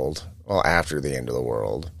world, well, after the end of the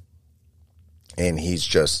world, and he's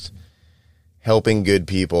just helping good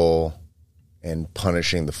people and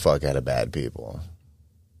punishing the fuck out of bad people.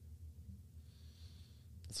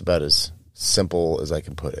 It's about as simple as I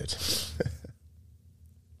can put it.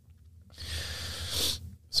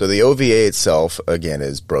 So the OVA itself, again,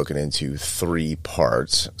 is broken into 3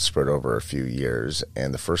 parts spread over a few years.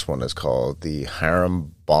 And the first one is called The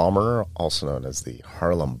Harem Bomber, also known as The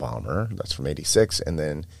Harlem Bomber. That's from 86. And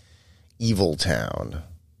then Evil Town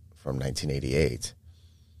from 1988.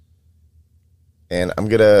 And I'm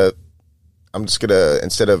just going to,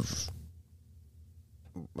 instead of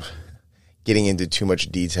getting into too much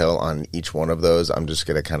detail on each one of those, I'm just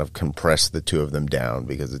going to kind of compress the 2 of them down,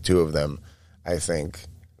 because the 2 of them, I think,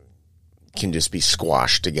 can just be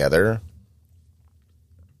squashed together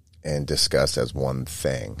and discussed as one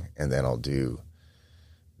thing. And then I'll do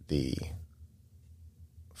the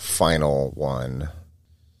final one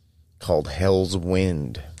called Hell's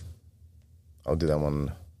Wind. I'll do that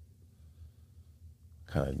one,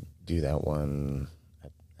 kind of do that one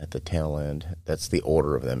at the tail end. That's the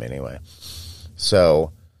order of them anyway.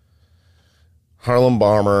 So, Harlem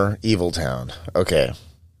Bomber, Evil Town. Okay.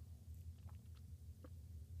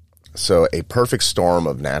 So a perfect storm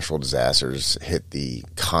of natural disasters hit the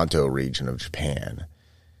Kanto region of Japan.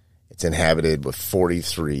 It's inhabited with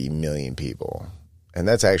 43 million people. And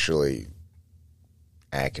that's actually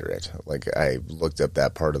accurate. Like, I looked up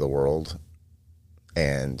that part of the world,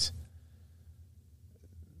 and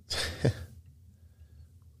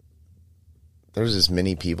there's as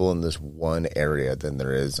many people in this one area than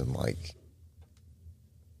there is in, like,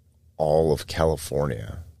 all of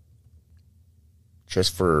California.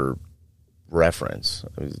 just for reference,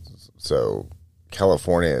 so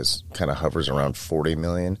California is kind of hovers around 40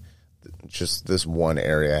 million. Just this one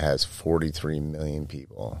area has 43 million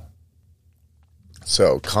people.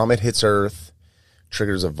 So comet hits Earth,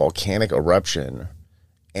 triggers a volcanic eruption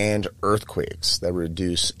and earthquakes that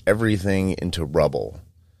reduce everything into rubble.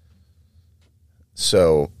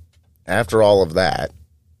 So after all of that,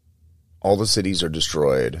 all the cities are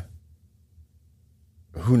destroyed.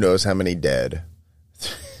 Who knows how many dead?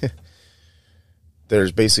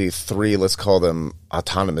 There's basically 3, let's call them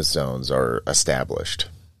autonomous zones, are established.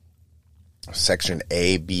 Section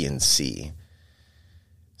A, B, and C.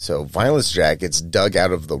 So Violence Jack gets dug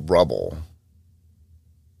out of the rubble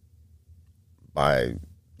by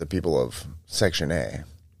the people of Section A.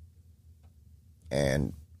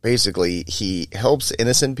 And basically he helps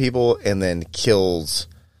innocent people and then kills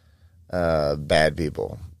bad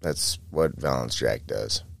people. That's what Violence Jack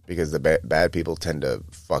does. Because the bad people tend to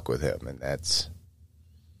fuck with him, and that's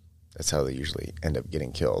how they usually end up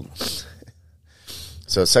getting killed.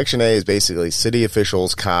 So Section A is basically city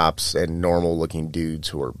officials, cops, and normal-looking dudes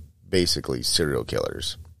who are basically serial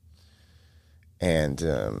killers. And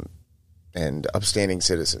upstanding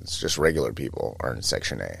citizens, just regular people, are in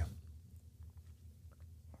Section A.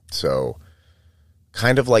 So,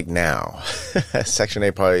 kind of like now, Section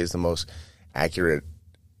A probably is the most accurate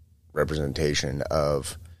representation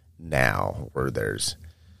of now, where there's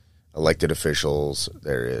elected officials,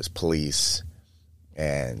 there is police,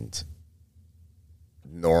 and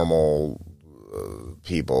normal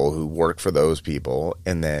people who work for those people,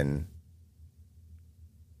 and then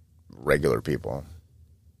regular people.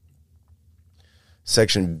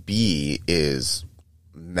 Section B is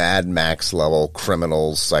Mad Max level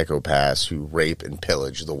criminals, psychopaths who rape and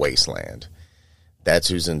pillage the wasteland. That's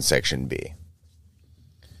who's in Section B.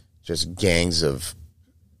 Just gangs of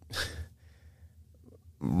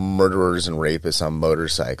murderers and rapists on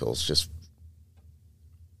motorcycles, just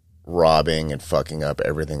robbing and fucking up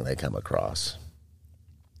everything they come across.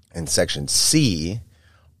 And Section C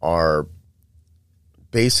are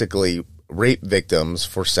basically rape victims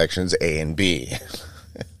for Sections A and B.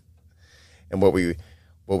 And what we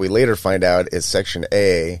later find out is Section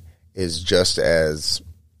A is just as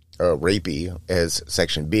rapey as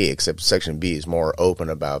Section B, except Section B is more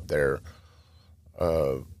open about their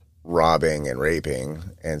robbing and raping,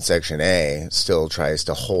 and Section A still tries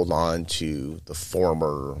to hold on to the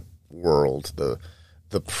former world,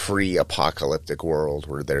 the pre-apocalyptic world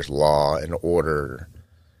where there's law and order,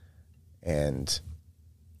 but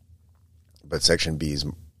Section B is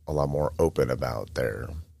a lot more open about their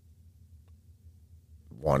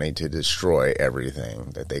wanting to destroy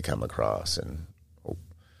everything that they come across and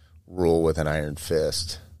rule with an iron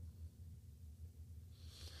fist.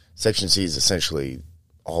 Section C is essentially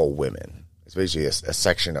all women. It's basically a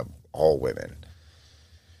section of all women.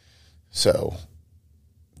 So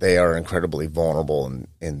they are incredibly vulnerable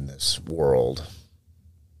in this world.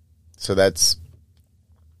 So that's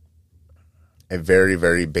a very,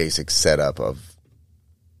 very basic setup of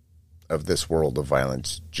this world of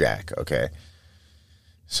Violence Jack, okay?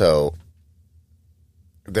 So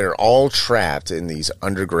they're all trapped in these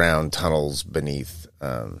underground tunnels beneath,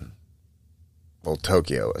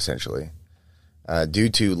 Tokyo, essentially. Due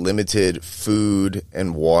to limited food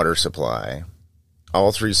and water supply,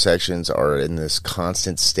 all 3 sections are in this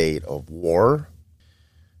constant state of war.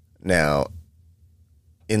 Now,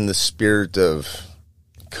 in the spirit of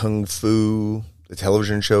Kung Fu, the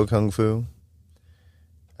television show Kung Fu,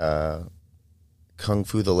 Kung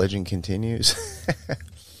Fu The Legend Continues,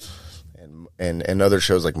 and other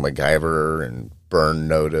shows like MacGyver and Burn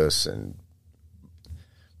Notice and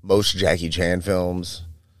most Jackie Chan films,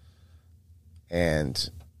 and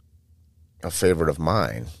a favorite of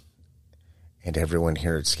mine and everyone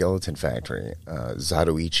here at Skeleton Factory,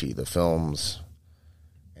 Zatoichi, the films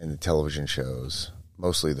and the television shows,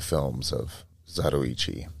 mostly the films of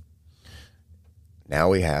Zatoichi. Now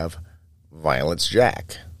we have Violence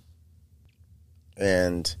Jack.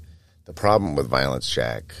 And the problem with Violence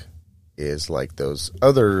Jack is, like those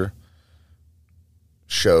other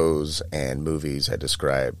shows and movies I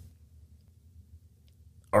described,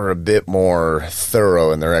 are a bit more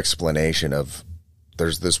thorough in their explanation of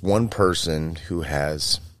there's this one person who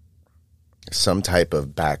has some type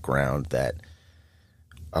of background that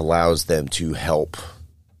allows them to help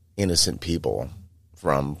innocent people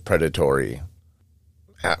from predatory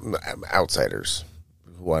outsiders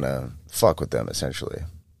who want to fuck with them, essentially.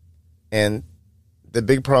 And the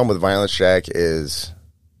big problem with Violence Jack is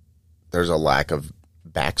there's a lack of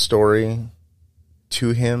backstory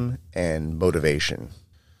to him and motivation.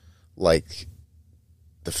 Like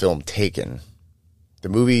the film Taken, the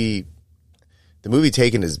movie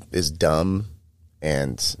Taken is dumb,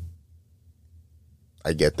 and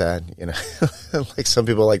I get that, you know. Like, some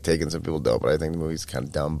people like Taken, some people don't, but I think the movie's kind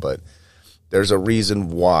of dumb. But there's a reason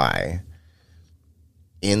why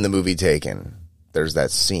in the movie Taken there's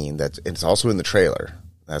that scene that it's also in the trailer.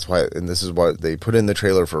 That's why, and this is what they put in the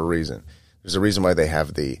trailer for a reason. There's a reason why they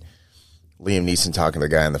have the Liam Neeson talking to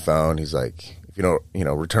the guy on the phone. He's like, if you don't, you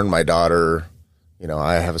know, return my daughter, you know,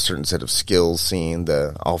 I have a certain set of skills scene,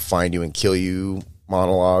 the I'll find you and kill you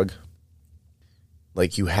monologue.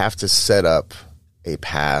 Like, you have to set up a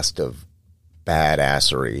past of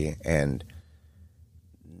badassery, and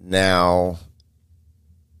now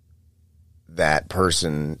that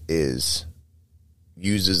person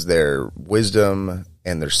uses their wisdom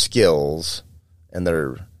and their skills and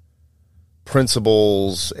their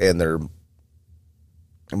principles and their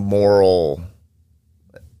moral,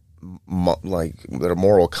 like their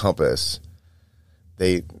moral compass.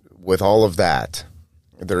 With all of that,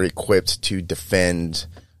 they're equipped to defend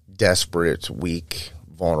desperate, weak,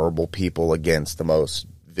 vulnerable people against the most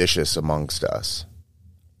vicious amongst us.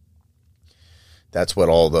 That's what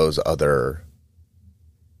all those other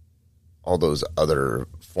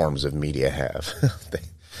forms of media have.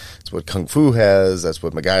 That's what Kung Fu has. That's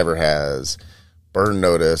what MacGyver has. Burn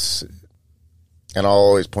Notice. And I'll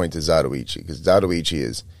always point to Zatoichi, because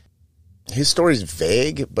Zatoichi his story's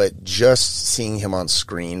vague, but just seeing him on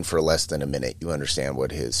screen for less than a minute, you understand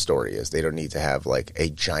what his story is. They don't need to have like a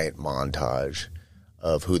giant montage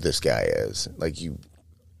of who this guy is. Like, you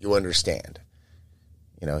understand.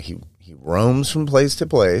 You know, he roams from place to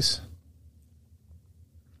place.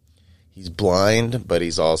 He's blind, but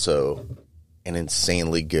he's also an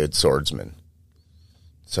insanely good swordsman.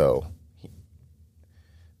 So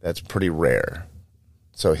that's pretty rare.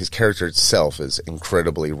 So his character itself is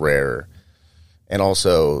incredibly rare. And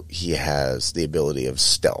also, he has the ability of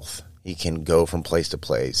stealth. He can go from place to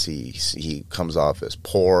place. He comes off as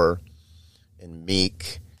poor and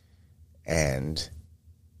meek, and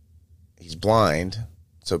he's blind,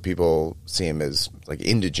 so people see him as like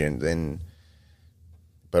indigent.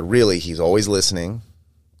 But really, he's always listening,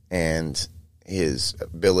 and his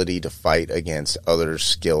ability to fight against other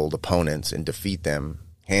skilled opponents and defeat them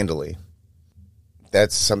handily,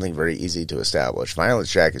 that's something very easy to establish. Violence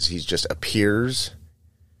Jack he just appears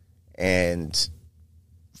and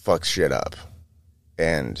fucks shit up,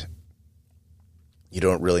 and you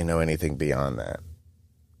don't really know anything beyond that.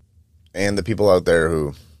 And the people out there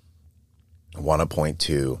who want to point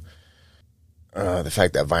to the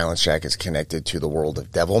fact that Violence Jack is connected to the world of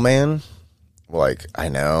Devilman, like, I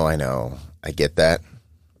know, I get that.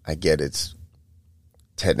 I get it's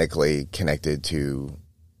technically connected to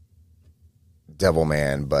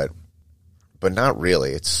Devilman, but not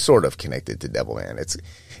really. It's sort of connected to Devilman.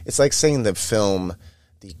 It's like saying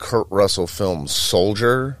the Kurt Russell film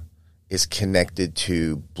Soldier is connected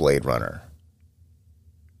to Blade Runner.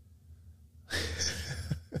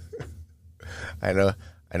 I know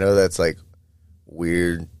that's like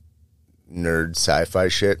weird nerd sci-fi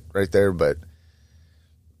shit right there, but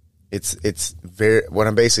it's very, what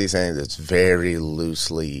I'm basically saying is it's very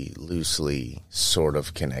loosely sort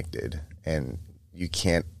of connected, and you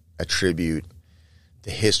can't attribute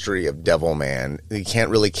the history of Devilman. You can't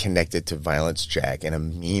really connect it to Violence Jack in a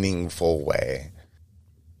meaningful way,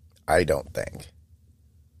 I don't think.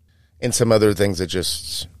 And some other things that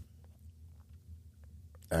just,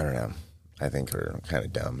 I don't know, I think are kind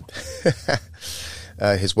of dumb.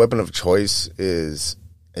 His weapon of choice is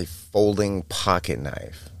a folding pocket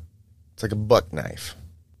knife. It's like a buck knife.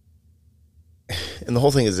 And the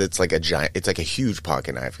whole thing is it's like a huge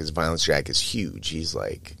pocket knife, because Violence Jack is huge. He's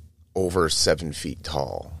like over 7 feet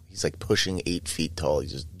tall. He's like pushing 8 feet tall.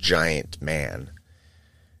 He's this giant man.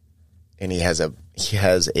 And he has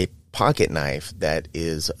a pocket knife that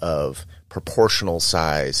is of proportional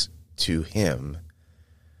size to him,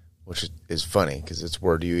 which is funny, because it's,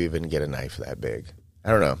 where do you even get a knife that big?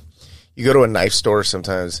 I don't know. You go to a knife store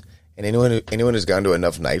sometimes, and anyone who's gone to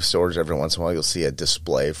enough knife stores, every once in a while you'll see a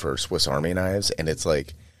display for Swiss Army knives, and it's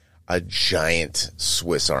like a giant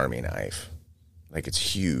Swiss Army knife. Like, it's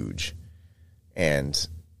huge. And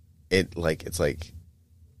it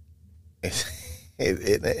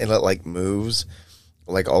moves.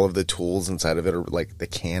 Like, all of the tools inside of it are like the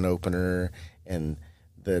can opener and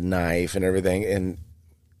the knife and everything, and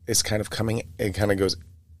it's kind of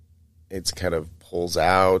pulls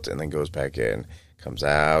out and then goes back in, comes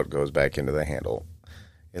out, goes back into the handle.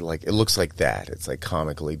 It looks like that. It's like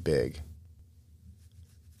comically big.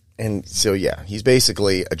 And so, yeah, he's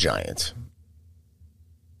basically a giant.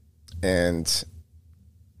 And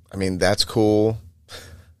I mean, that's cool.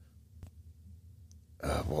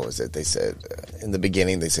 what was it? They said in the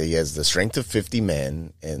beginning, they say he has the strength of 50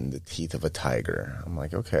 men and the teeth of a tiger. I'm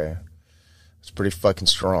like, okay, it's pretty fucking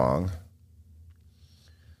strong.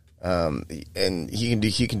 And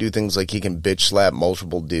he can do things like he can bitch slap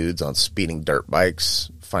multiple dudes on speeding dirt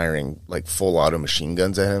bikes, firing like full auto machine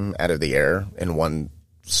guns at him out of the air in one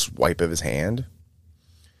swipe of his hand.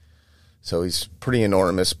 So he's pretty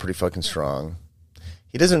enormous, pretty fucking strong.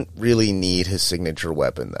 He doesn't really need his signature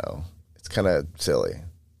weapon though. It's kind of silly.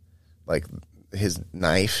 Like his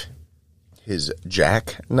knife, his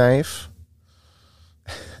jackknife,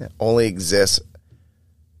 only exists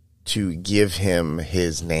to give him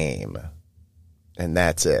his name, and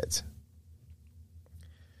that's it.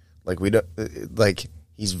 Like we don't like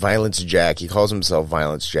he's Violence Jack. He calls himself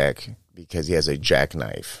Violence Jack because he has a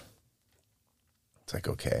jackknife. It's like,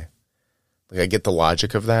 okay, like I get the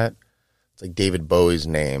logic of that. It's like David Bowie's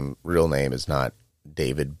real name is not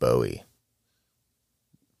David Bowie,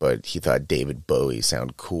 but he thought David Bowie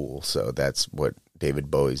sounded cool, so that's what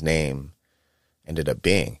David Bowie's name ended up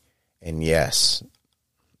being. And yes,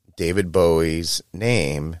 David Bowie's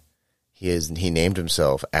name, he named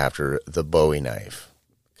himself after the Bowie knife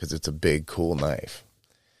because it's a big, cool knife.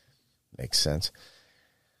 Makes sense.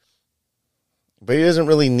 But he doesn't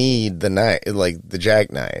really need the knife, like the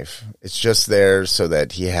jackknife. It's just there so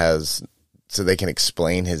that so they can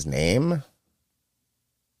explain his name.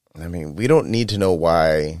 I mean, we don't need to know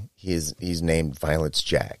why he's named Violence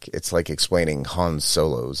Jack. It's like explaining Han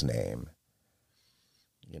Solo's name.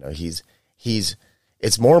 You know,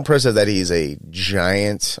 it's more impressive that he's a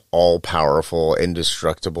giant, all-powerful,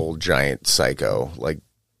 indestructible, giant psycho. Like,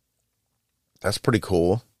 that's pretty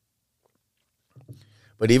cool.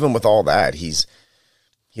 But even with all that, he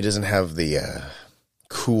doesn't have the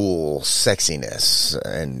cool sexiness,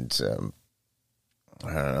 and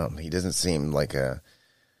I don't know. He doesn't seem like a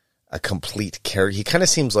complete character. He kind of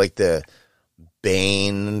seems like the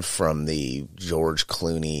Bane from the George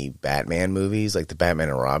Clooney Batman movies, like the Batman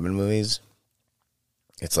and Robin movies.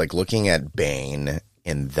 It's like looking at Bane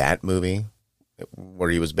in that movie,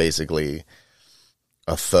 where he was basically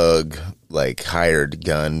a thug, like hired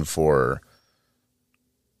gun for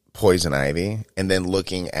Poison Ivy, and then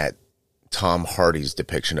looking at Tom Hardy's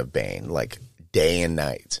depiction of Bane, like day and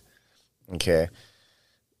night. Okay.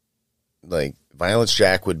 Like Violence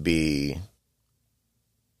Jack would be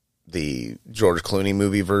the George Clooney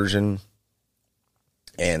movie version,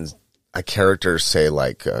 and a character, say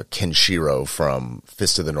like Kenshiro from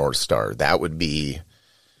Fist of the North Star, that would be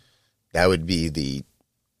the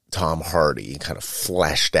Tom Hardy kind of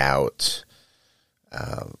fleshed out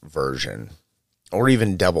version. Or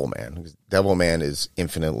even Devilman. Devilman is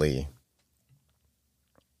infinitely,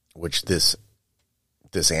 which this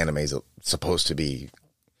anime is supposed to be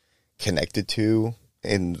connected to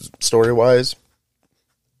in story-wise.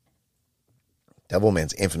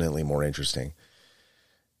 Devilman's infinitely more interesting.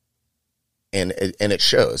 And it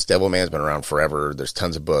shows. Devilman's been around forever. There's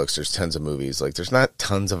tons of books. There's tons of movies. Like, there's not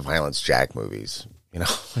tons of Violence Jack movies. You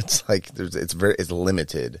know, it's like it's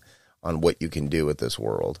limited on what you can do with this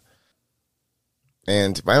world.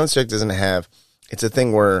 And Violence Jack doesn't have, it's a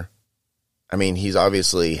thing where, I mean, he's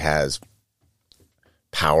obviously has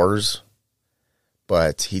powers,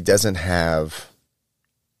 but he doesn't have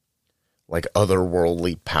like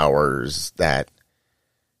otherworldly powers that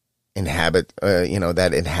inhabits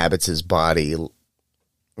his body,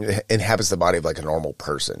 inhabits the body of like a normal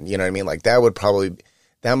person. You know what I mean? Like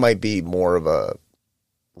that might be more of a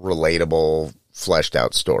relatable, fleshed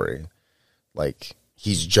out story. Like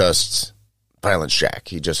he's just Violence Jack.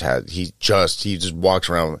 He just walks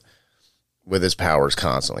around with his powers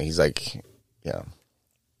constantly. He's like, yeah.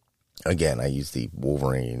 Again, I use the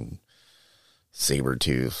Wolverine,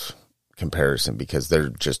 Sabretooth comparison because they're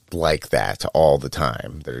just like that all the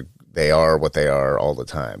time. They are what they are all the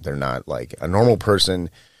time. They're not like a normal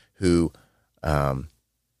person who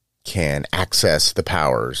can access the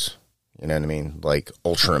powers. You know what I mean? Like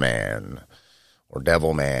Ultraman or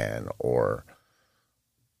Devilman or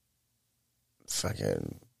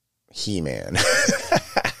fucking He-Man.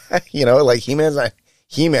 You know, like He-Man's not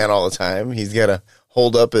He-Man all the time. He's got to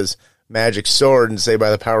hold up his magic sword and say by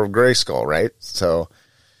the power of Grayskull, right? So,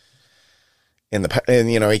 and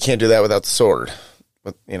you know, he can't do that without the sword,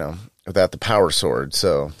 but you know, without the power sword.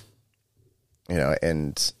 So, you know,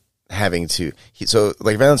 and having to, so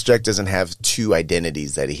like Violence Jack doesn't have two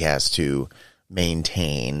identities that he has to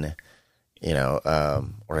maintain, you know,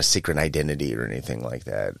 or a secret identity or anything like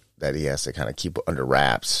that he has to kind of keep under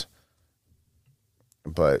wraps.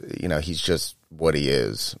 But, you know, he's just what he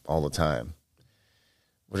is all the time.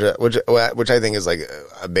 Which I think is like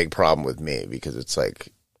a big problem with me because it's like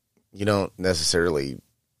you don't necessarily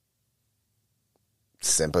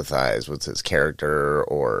sympathize with his character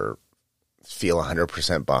or feel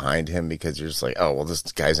 100% behind him, because you're just like, oh, well, this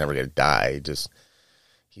guy's never going to die.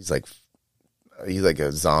 He's like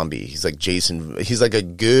a zombie. He's like Jason. He's like a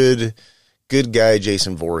good guy,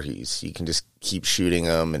 Jason Voorhees. You can just keep shooting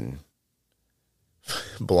him and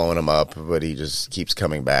blowing him up, but he just keeps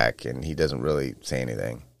coming back, and he doesn't really say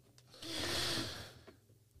anything.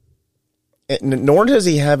 Nor does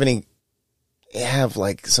he have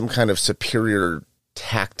like some kind of superior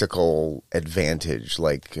tactical advantage,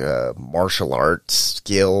 like martial arts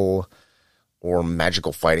skill or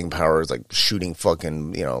magical fighting powers, like shooting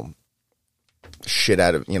fucking, shit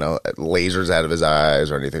out of, lasers out of his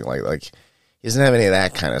eyes or anything like he doesn't have any of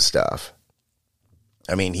that kind of stuff.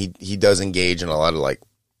 I mean, he does engage in a lot of like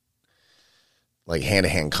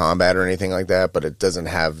hand-to-hand combat or anything like that, but it doesn't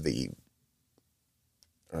have the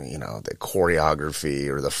choreography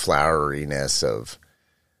or the floweriness of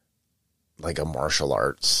like a martial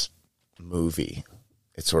arts movie.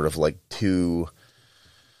 It's sort of like two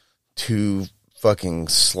fucking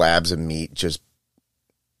slabs of meat just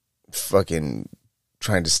fucking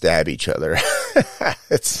trying to stab each other.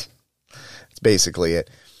 It's basically it.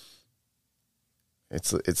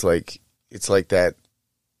 It's like that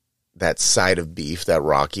side of beef that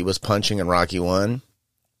Rocky was punching in Rocky 1.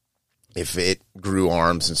 If it grew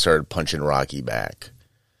arms and started punching Rocky back,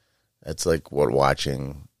 that's like what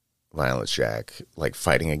watching Violence Jack, like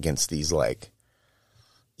fighting against these like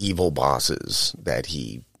evil bosses that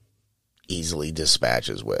he easily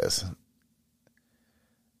dispatches with.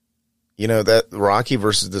 That Rocky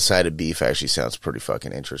versus the side of beef actually sounds pretty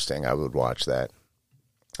fucking interesting. I would watch that.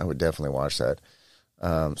 I would definitely watch that.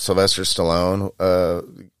 Sylvester Stallone,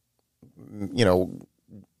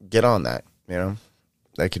 get on that.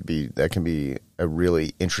 That can be a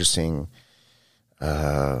really interesting,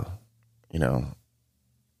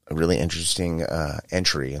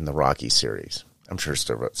 entry in the Rocky series. I'm sure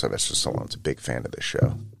Sylvester Stallone's a big fan of this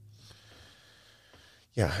show.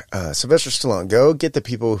 Yeah, Sylvester Stallone. Go get the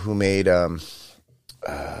people who made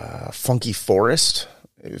Funky Forest.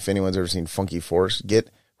 If anyone's ever seen Funky Forest, get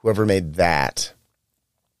whoever made that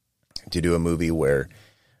to do a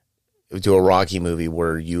Rocky movie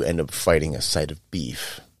where you end up fighting a side of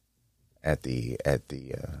beef at the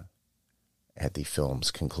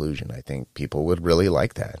film's conclusion. I think people would really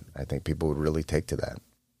like that. I think people would really take to that.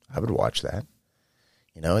 I would watch that.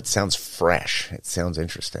 It sounds fresh. It sounds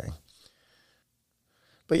interesting.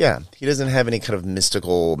 But yeah, he doesn't have any kind of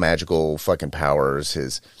mystical, magical fucking powers.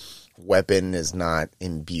 His weapon is not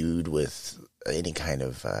imbued with any kind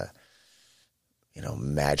of,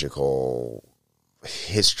 magical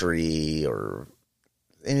history or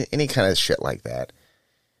any kind of shit like that.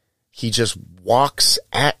 He just walks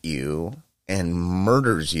at you and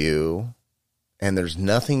murders you, and there's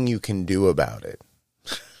nothing you can do about it.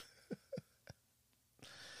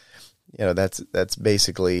 That's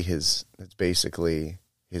basically his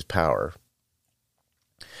power.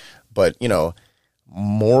 But,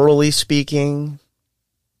 morally speaking,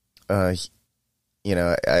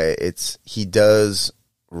 he does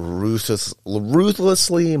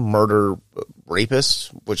ruthlessly murder rapists,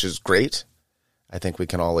 which is great. I think we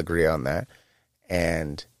can all agree on that.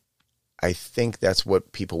 And I think that's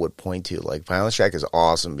what people would point to. Like, Violence Jack is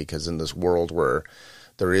awesome because in this world where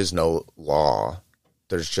there is no law,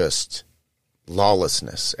 there's just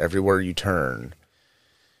lawlessness everywhere you turn.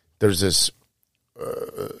 There's this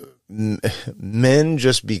men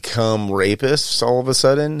just become rapists all of a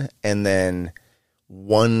sudden, and then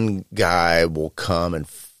one guy will come and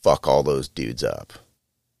fuck all those dudes up.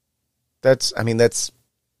 That's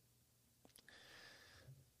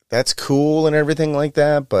cool and everything like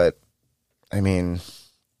that, but and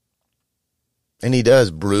he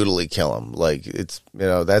does brutally kill him. Like, it's,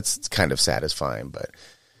 that's kind of satisfying, but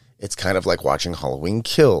it's kind of like watching Halloween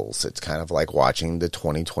Kills. It's kind of like watching the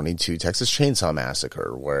 2022 Texas Chainsaw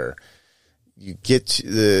Massacre, where you get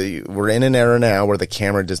to we're in an era now where the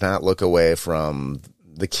camera does not look away from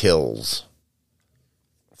the kills,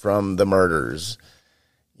 from the murders,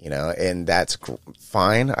 and that's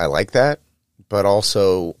fine. I like that. But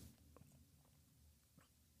also,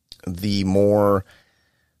 the more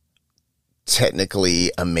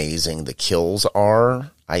technically amazing the kills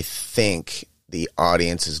are, I think the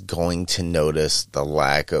audience is going to notice the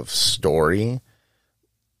lack of story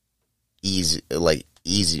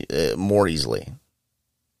more easily.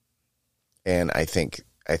 And I think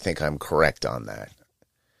I'm correct on that.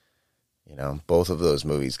 Both of those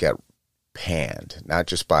movies got panned, not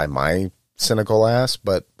just by my cynical ass,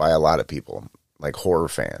 but by a lot of people, like horror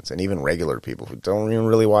fans and even regular people who don't even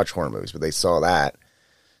really watch horror movies, but they saw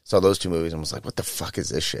Saw those two movies and was like, what the fuck is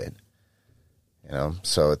this shit? You know?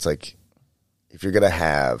 So it's like, if you're going to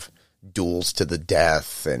have duels to the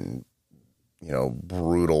death and, you know,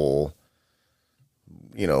 brutal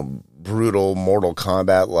Mortal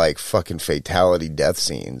Kombat like fucking fatality death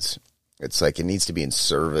scenes, it's like it needs to be in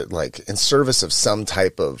service of some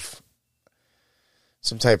type of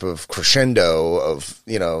crescendo of,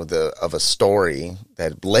 you know, of a story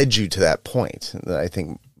that led you to that point. I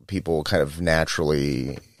think people kind of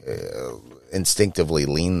naturally, instinctively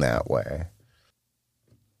lean that way.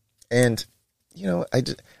 And, you know, I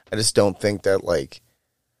just don't think that, like,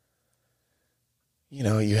 you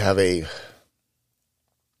know, you have a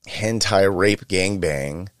hentai rape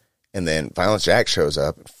gangbang and then Violence Jack shows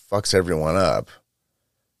up and fucks everyone up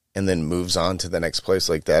and then moves on to the next place.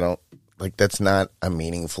 Like, that's not a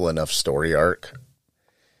meaningful enough story arc,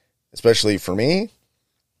 especially for me.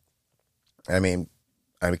 I mean,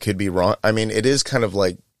 I could be wrong. I mean, it is kind of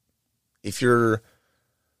like, if you're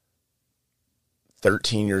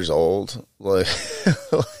 13 years old, like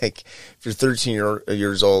if you're 13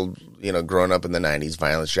 years old, you know, growing up in the 90s,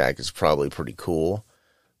 Violence Jack is probably pretty cool.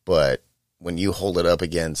 But when you hold it up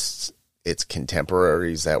against its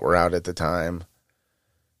contemporaries that were out at the time,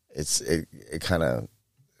 it kind of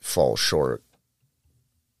falls short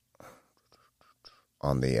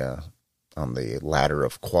on the ladder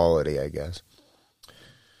of quality, I guess.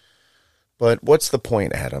 But what's the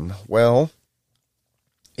point, Adam? Well,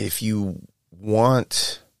 if you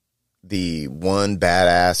want the one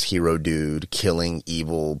badass hero dude killing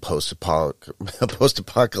evil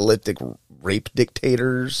post-apocalyptic rape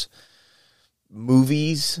dictators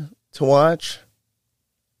movies to watch,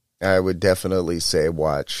 I would definitely say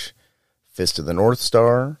watch Fist of the North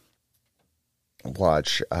Star,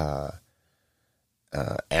 watch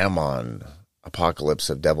Ammon, Apocalypse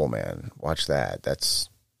of Devilman. Watch that.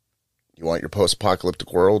 You want your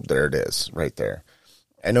post-apocalyptic world? There it is, right there.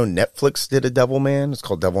 I know Netflix did a Devilman. It's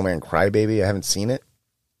called Devilman Crybaby. I haven't seen it,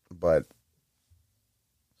 but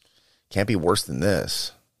can't be worse than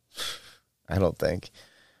this, I don't think.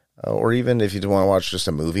 Or even if you want to watch just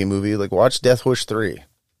a movie, like watch Death Wish 3.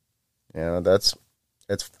 You know, that's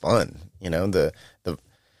fun. You know, the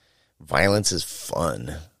violence is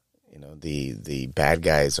fun. You know, the bad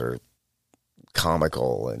guys are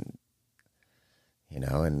comical, and you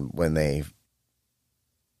know, and when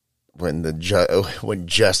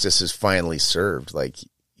justice is finally served, like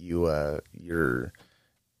you're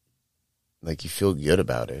like, you feel good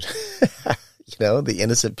about it. You know, the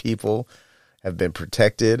innocent people have been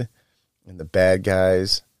protected and the bad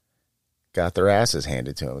guys got their asses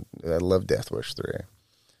handed to them. I love Death Wish 3.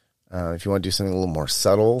 If you want to do something a little more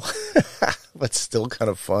subtle but still kind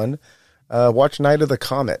of fun, watch Night of the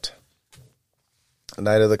Comet.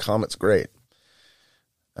 Night of the Comet's great.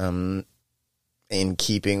 In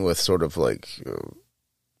keeping with sort of like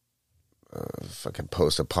fucking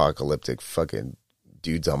post-apocalyptic fucking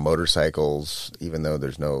dudes on motorcycles, even though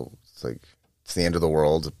it's the end of the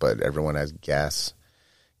world, but everyone has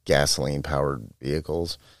gasoline powered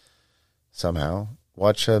vehicles somehow.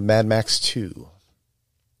 Watch Mad Max 2.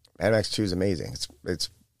 Mad Max 2 is amazing. It's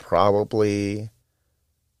probably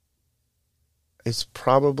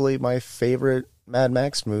my favorite Mad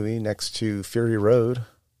Max movie next to Fury Road.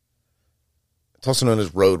 It's also known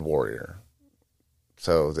as Road Warrior.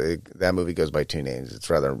 So that movie goes by two names. It's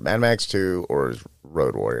rather Mad Max 2 or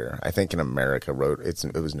Road Warrior. I think in America,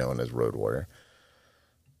 it was known as Road Warrior.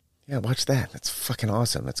 Yeah, watch that. That's fucking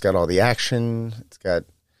awesome. It's got all the action. It's got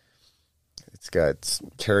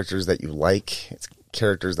characters that you like. It's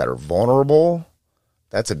characters that are vulnerable.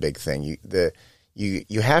 That's a big thing.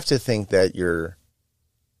 You have to think that your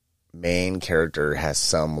main character has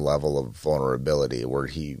some level of vulnerability where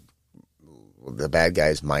the bad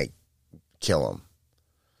guys might kill him.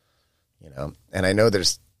 You know, and I know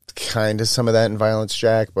there's kind of some of that in Violence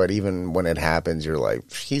Jack, but even when it happens, you're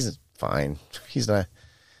like, he's fine. He's not.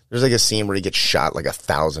 There's like a scene where he gets shot like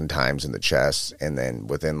 1,000 times in the chest, and then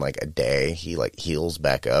within like a day, he like heals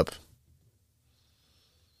back up.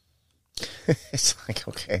 It's like,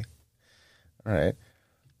 okay, all right.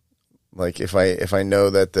 Like if I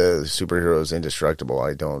know that the superhero is indestructible,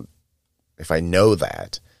 if I know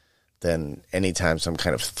that, then anytime some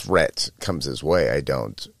kind of threat comes his way, I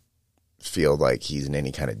don't feel like he's in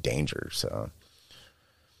any kind of danger. So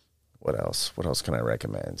what else can I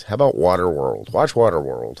recommend? How about Waterworld? Watch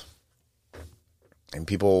Waterworld. And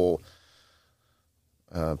people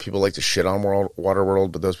like to shit on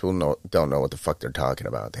Waterworld, but those people don't know what the fuck they're talking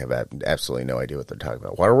about. They have absolutely no idea what they're talking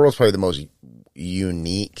about. Waterworld's probably the most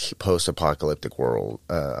unique post-apocalyptic world,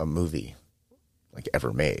 a movie like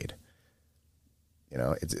ever made. You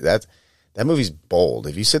know, that movie's bold.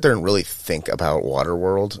 If you sit there and really think about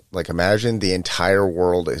Waterworld, like imagine the entire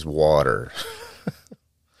world is water.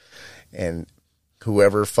 And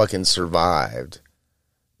whoever fucking survived,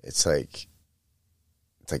 it's like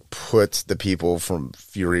put the people from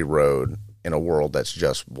Fury Road in a world that's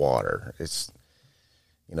just water. It's,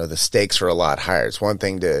 the stakes are a lot higher. It's one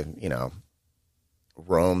thing to,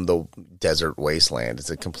 roam the desert wasteland. It's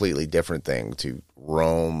a completely different thing to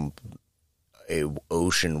roam a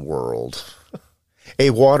ocean world, a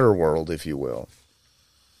water world, if you will.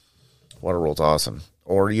 Waterworld's awesome.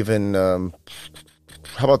 Or even, how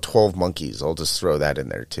about 12 Monkeys? I'll just throw that in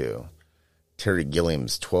there too. Terry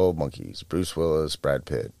Gilliam's 12 Monkeys, Bruce Willis, Brad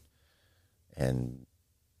Pitt, and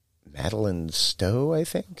Madeline Stowe, I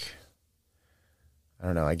think. I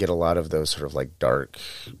don't know. I get a lot of those sort of like dark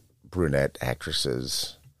brunette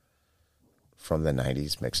actresses from the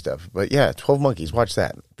 90s mixed up. But yeah, 12 Monkeys, watch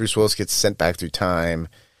that. Bruce Willis gets sent back through time.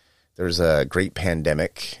 There's a great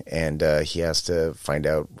pandemic, and he has to find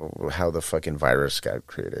out how the fucking virus got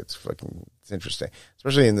created. It's interesting,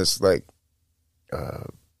 especially in this like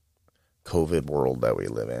COVID world that we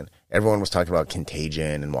live in. Everyone was talking about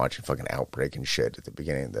Contagion and watching fucking Outbreak and shit at the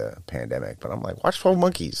beginning of the pandemic, but I'm like, watch 12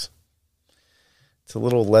 Monkeys. It's a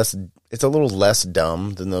little less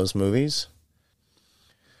dumb than those movies.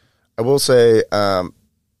 I will say,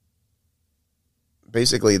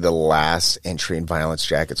 basically the last entry in Violence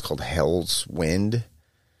Jack, it's called Hell's Wind,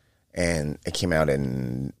 and it came out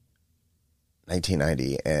in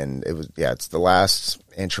 1990, and it's the last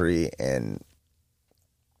entry, and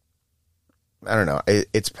I don't know,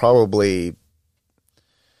 it's probably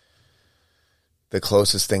the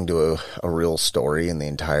closest thing to a real story in the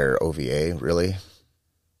entire OVA, really.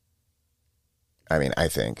 I mean, I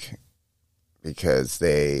think, because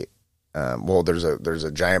they, there's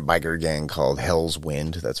a giant biker gang called Hell's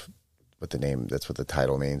Wind. That's what the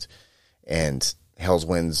title means. And Hell's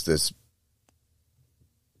Wind's this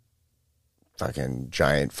fucking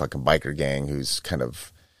giant fucking biker gang who's kind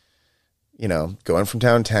of, going from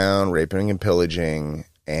town to town, raping and pillaging.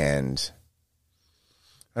 And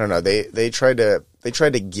I don't know, they tried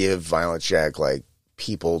to give Violent Jack like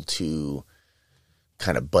people to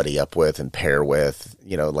kind of buddy up with and pair with,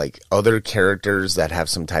 like other characters that have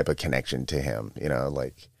some type of connection to him,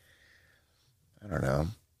 like, I don't know,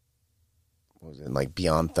 what was it, like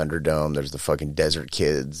Beyond Thunderdome, there's the fucking Desert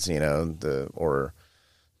Kids,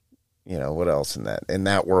 what else in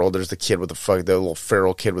that world, there's the kid with the little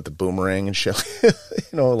feral kid with the boomerang and shit,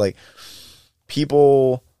 like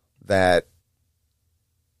people that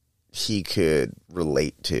he could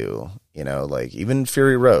relate to, like even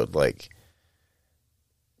Fury Road, like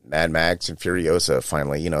Mad Max and Furiosa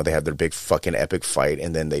finally, they had their big fucking epic fight,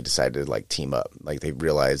 and then they decided to like team up. Like they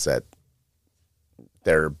realized that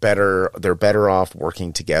they're better off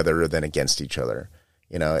working together than against each other.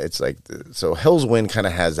 It's like, so Hell's Wind kind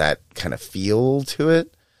of has that kind of feel to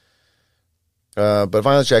it. But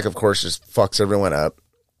Violence Jack, of course, just fucks everyone up,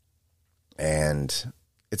 and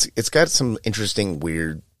it's got some interesting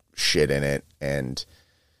weird shit in it, and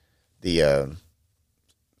the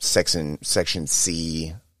section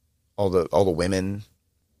C, all the women,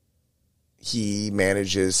 he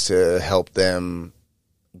manages to help them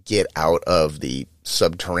get out of the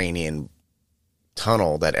subterranean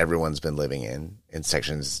tunnel that everyone's been living in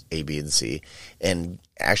sections A, B, and C, and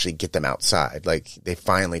actually get them outside. Like they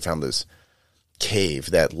finally found this cave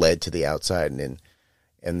that led to the outside, and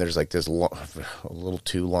there's like this a little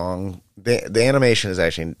too long. The animation is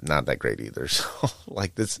actually not that great either. So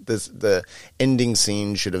like the ending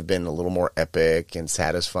scene should have been a little more epic and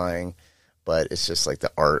satisfying, but it's just like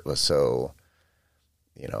the art was so,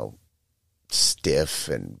 stiff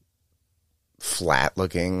and flat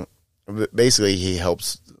looking. Basically, he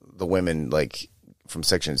helps the women like from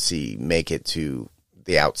section C make it to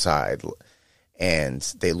the outside, and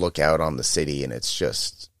they look out on the city, and it's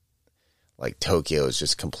just like Tokyo is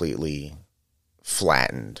just completely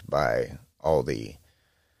flattened by all the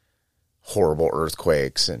horrible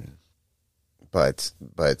earthquakes, but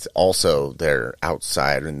also they're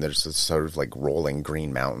outside, and there's this sort of like rolling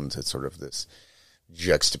green mountains. It's sort of this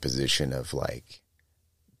juxtaposition of like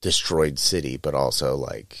destroyed city, but also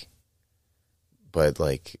like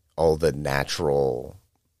all the natural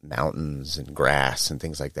mountains and grass and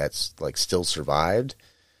things like that's like still survived.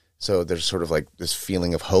 So there's sort of like this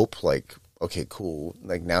feeling of hope, like, okay, cool.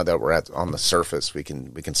 Like now that we're on the surface, we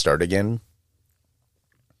can start again.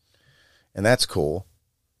 And that's cool.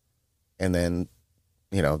 And then,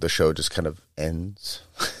 the show just kind of ends.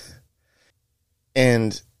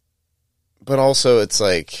 But also it's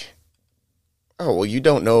like, oh, well, you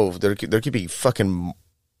don't know, there could be fucking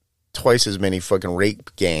twice as many fucking rape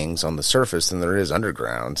gangs on the surface than there is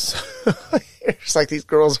underground. So it's like these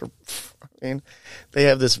girls are, I mean, they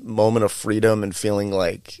have this moment of freedom and feeling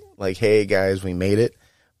like, hey guys, we made it.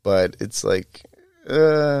 But it's like,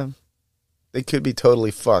 they could be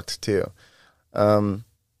totally fucked too. And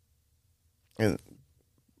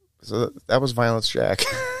so that was Violence Jack.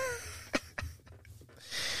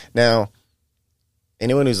 Now,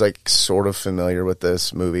 anyone who's like sort of familiar with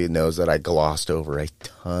this movie knows that I glossed over a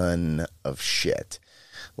ton of shit.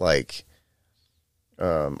 Like,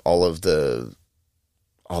 all the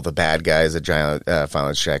bad guys that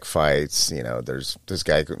Violence Jack fights. You know, there's this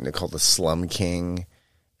guy called the Slum King,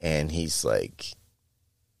 and he's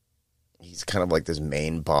kind of like this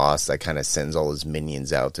main boss that kind of sends all his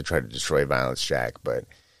minions out to try to destroy Violence Jack. But,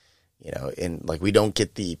 you know, we don't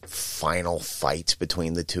get the final fight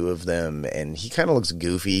between the two of them. And he kind of looks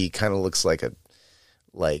goofy. He kind of looks like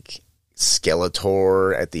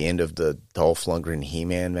Skeletor at the end of the Dolph Lundgren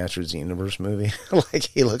He-Man Masters of the Universe movie. Like,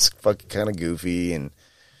 he looks fucking kind of goofy. And,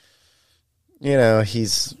 you know,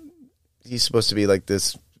 he's supposed to be like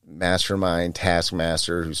this mastermind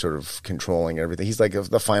taskmaster who's sort of controlling everything. He's like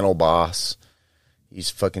the final boss. He's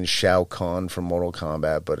fucking Shao Kahn from Mortal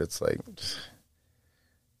Kombat, but it's like,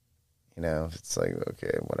 you know, it's like,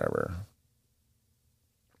 okay, whatever.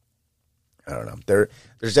 I don't know.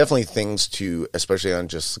 There's definitely things to, especially on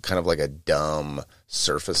just kind of like a dumb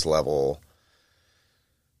surface level,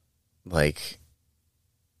 like,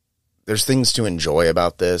 there's things to enjoy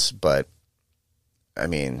about this, but I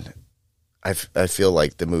mean, I feel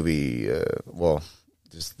like the movie,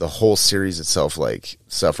 just the whole series itself, like,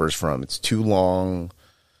 suffers from, it's too long.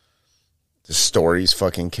 The story's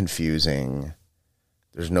fucking confusing.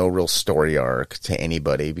 There's no real story arc to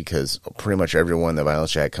anybody because pretty much everyone that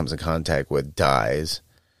Violence Jack comes in contact with dies,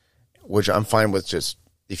 which I'm fine with, just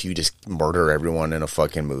if you just murder everyone in a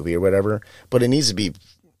fucking movie or whatever, but it needs to be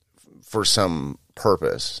for some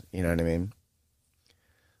purpose. You know what I mean?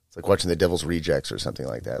 It's like watching The Devil's Rejects or something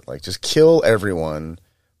like that. Like, just kill everyone,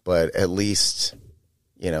 but at least,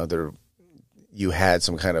 you know, you had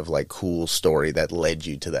some kind of like cool story that led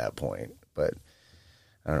you to that point. But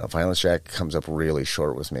I don't know. Violence Jack comes up really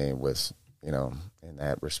short with me with, you know, in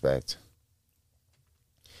that respect.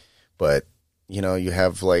 But, you know, you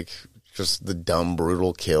have like just the dumb,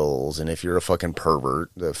 brutal kills. And if you're a fucking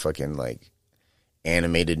pervert, the fucking like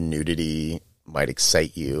animated nudity might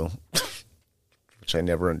excite you. Which I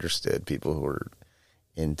never understood. People who are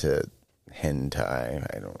into hentai,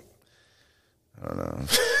 I don't know.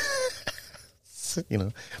 You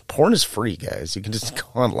know, porn is free, guys. You can just go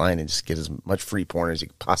online and just get as much free porn as you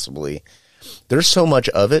could possibly. There's so much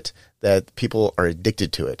of it that people are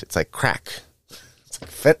addicted to it. It's like crack. It's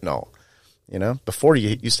like fentanyl. You know, before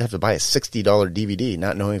you used to have to buy a $60 DVD,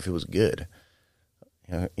 not knowing if it was good.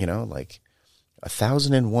 You know, like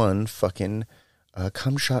 1,001 fucking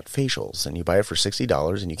cum shot facials, and you buy it for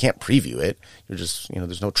 $60 and you can't preview it. You're just, you know,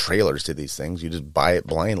 there's no trailers to these things. You just buy it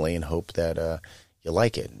blindly and hope that you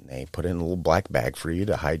like it. And they put it in a little black bag for you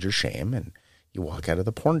to hide your shame, and you walk out of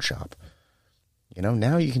the porn shop. You know,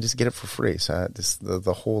 now you can just get it for free. So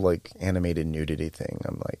the whole like animated nudity thing,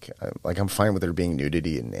 I'm fine with there being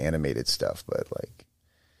nudity and animated stuff, but like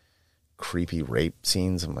creepy rape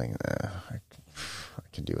scenes, I'm like, I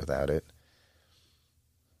can do without it.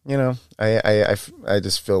 You know, I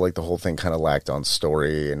just feel like the whole thing kind of lacked on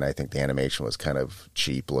story, and I think the animation was kind of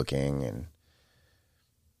cheap looking, and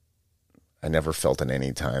I never felt at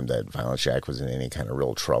any time that Violence Jack was in any kind of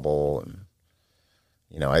real trouble. And,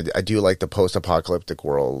 you know, I do like the post-apocalyptic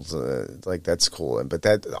world, like that's cool, but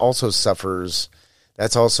that also suffers.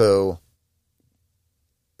 That's also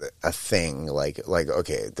a thing. Like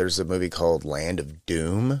okay, there's a movie called Land of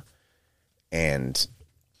Doom, and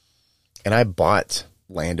I bought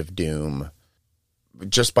Land of Doom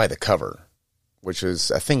just by the cover, which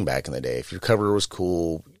was a thing back in the day. If your cover was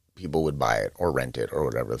cool, people would buy it or rent it or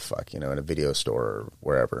whatever the fuck, you know, in a video store or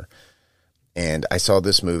wherever. And I saw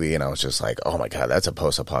this movie and I was just like, oh my God, that's a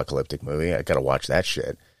post-apocalyptic movie. I got to watch that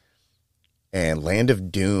shit. And Land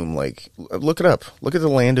of Doom, like, look it up. Look at the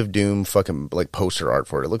Land of Doom fucking like poster art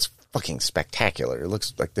for it. It looks fucking spectacular. It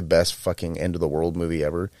looks like the best fucking end of the world movie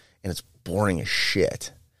ever. And it's boring as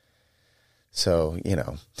shit. So, you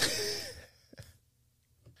know.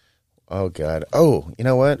 Oh, God. Oh, you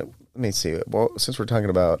know what? Let me see. Well, since we're talking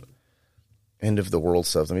about end of the world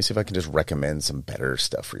stuff, let me see if I can just recommend some better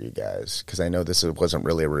stuff for you guys. Because I know this wasn't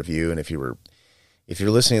really a review. And if you're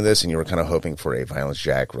listening to this and you were kind of hoping for a Violence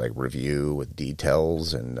Jack like review with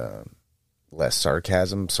details and less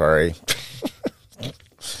sarcasm, sorry.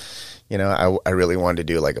 You know, I really wanted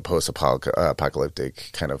to do like a post-apocalyptic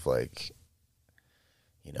kind of like,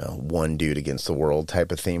 one dude against the world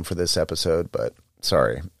type of theme for this episode, but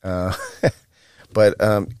sorry. But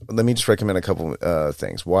let me just recommend a couple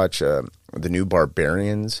things. Watch the new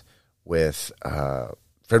Barbarians with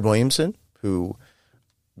Fred Williamson, who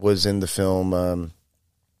was in the film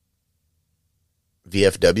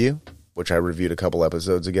VFW, which I reviewed a couple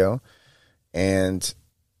episodes ago. And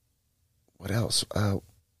what else?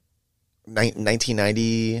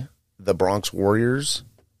 1990, The Bronx Warriors.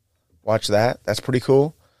 Watch that. That's pretty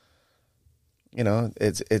cool.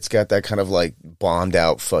 It's got that kind of like bombed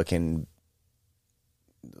out fucking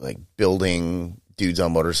like building dudes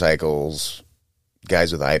on motorcycles,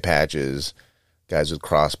 guys with eye patches, guys with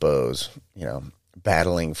crossbows,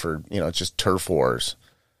 battling for, it's just turf wars.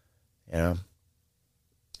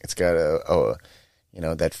 It's got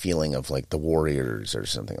that feeling of like the Warriors or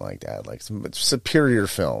something like that. Like some superior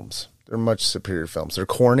films. They're much superior films. They're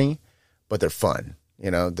corny, but they're fun.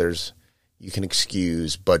 You can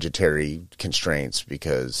excuse budgetary constraints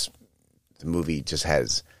because the movie just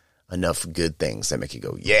has enough good things that make you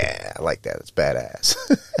go, yeah, I like that. It's badass.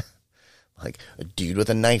 Like a dude with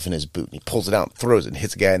a knife in his boot and he pulls it out and throws it and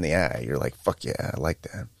hits a guy in the eye. You're like, fuck yeah, I like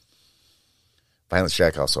that. Violence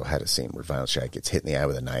Jack also had a scene where Violence Jack gets hit in the eye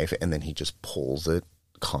with a knife and then he just pulls it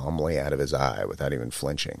calmly out of his eye without even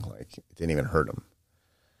flinching. Like it didn't even hurt him,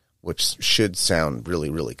 which should sound really,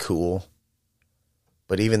 really cool.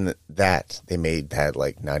 But even that, they made that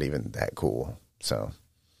like not even that cool. So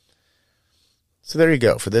there you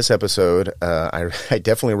go. For this episode, I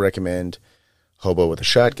definitely recommend Hobo with a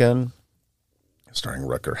Shotgun, starring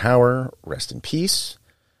Rutger Hauer. Rest in peace.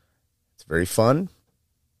 It's very fun.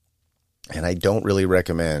 And I don't really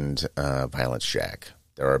recommend Violence Jack.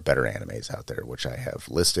 There are better animes out there, which I have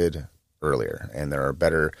listed earlier. And there are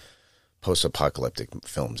better post-apocalyptic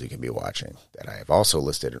films you can be watching that I have also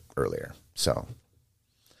listed earlier. So,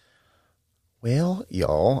 well,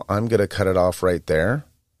 y'all, I'm going to cut it off right there.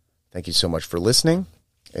 Thank you so much for listening.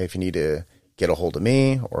 If you need to get a hold of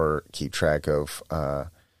me or keep track of the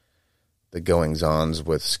goings-ons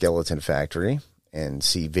with Skeleton Factory and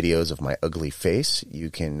see videos of my ugly face, you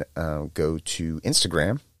can go to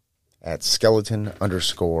Instagram at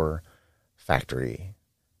skeleton_factory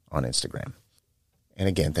on Instagram. And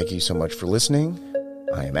again, thank you so much for listening.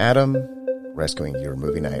 I am Adam, rescuing your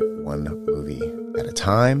movie night one movie at a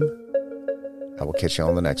time. I will catch you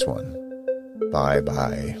on the next one.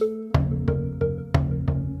 Bye-bye.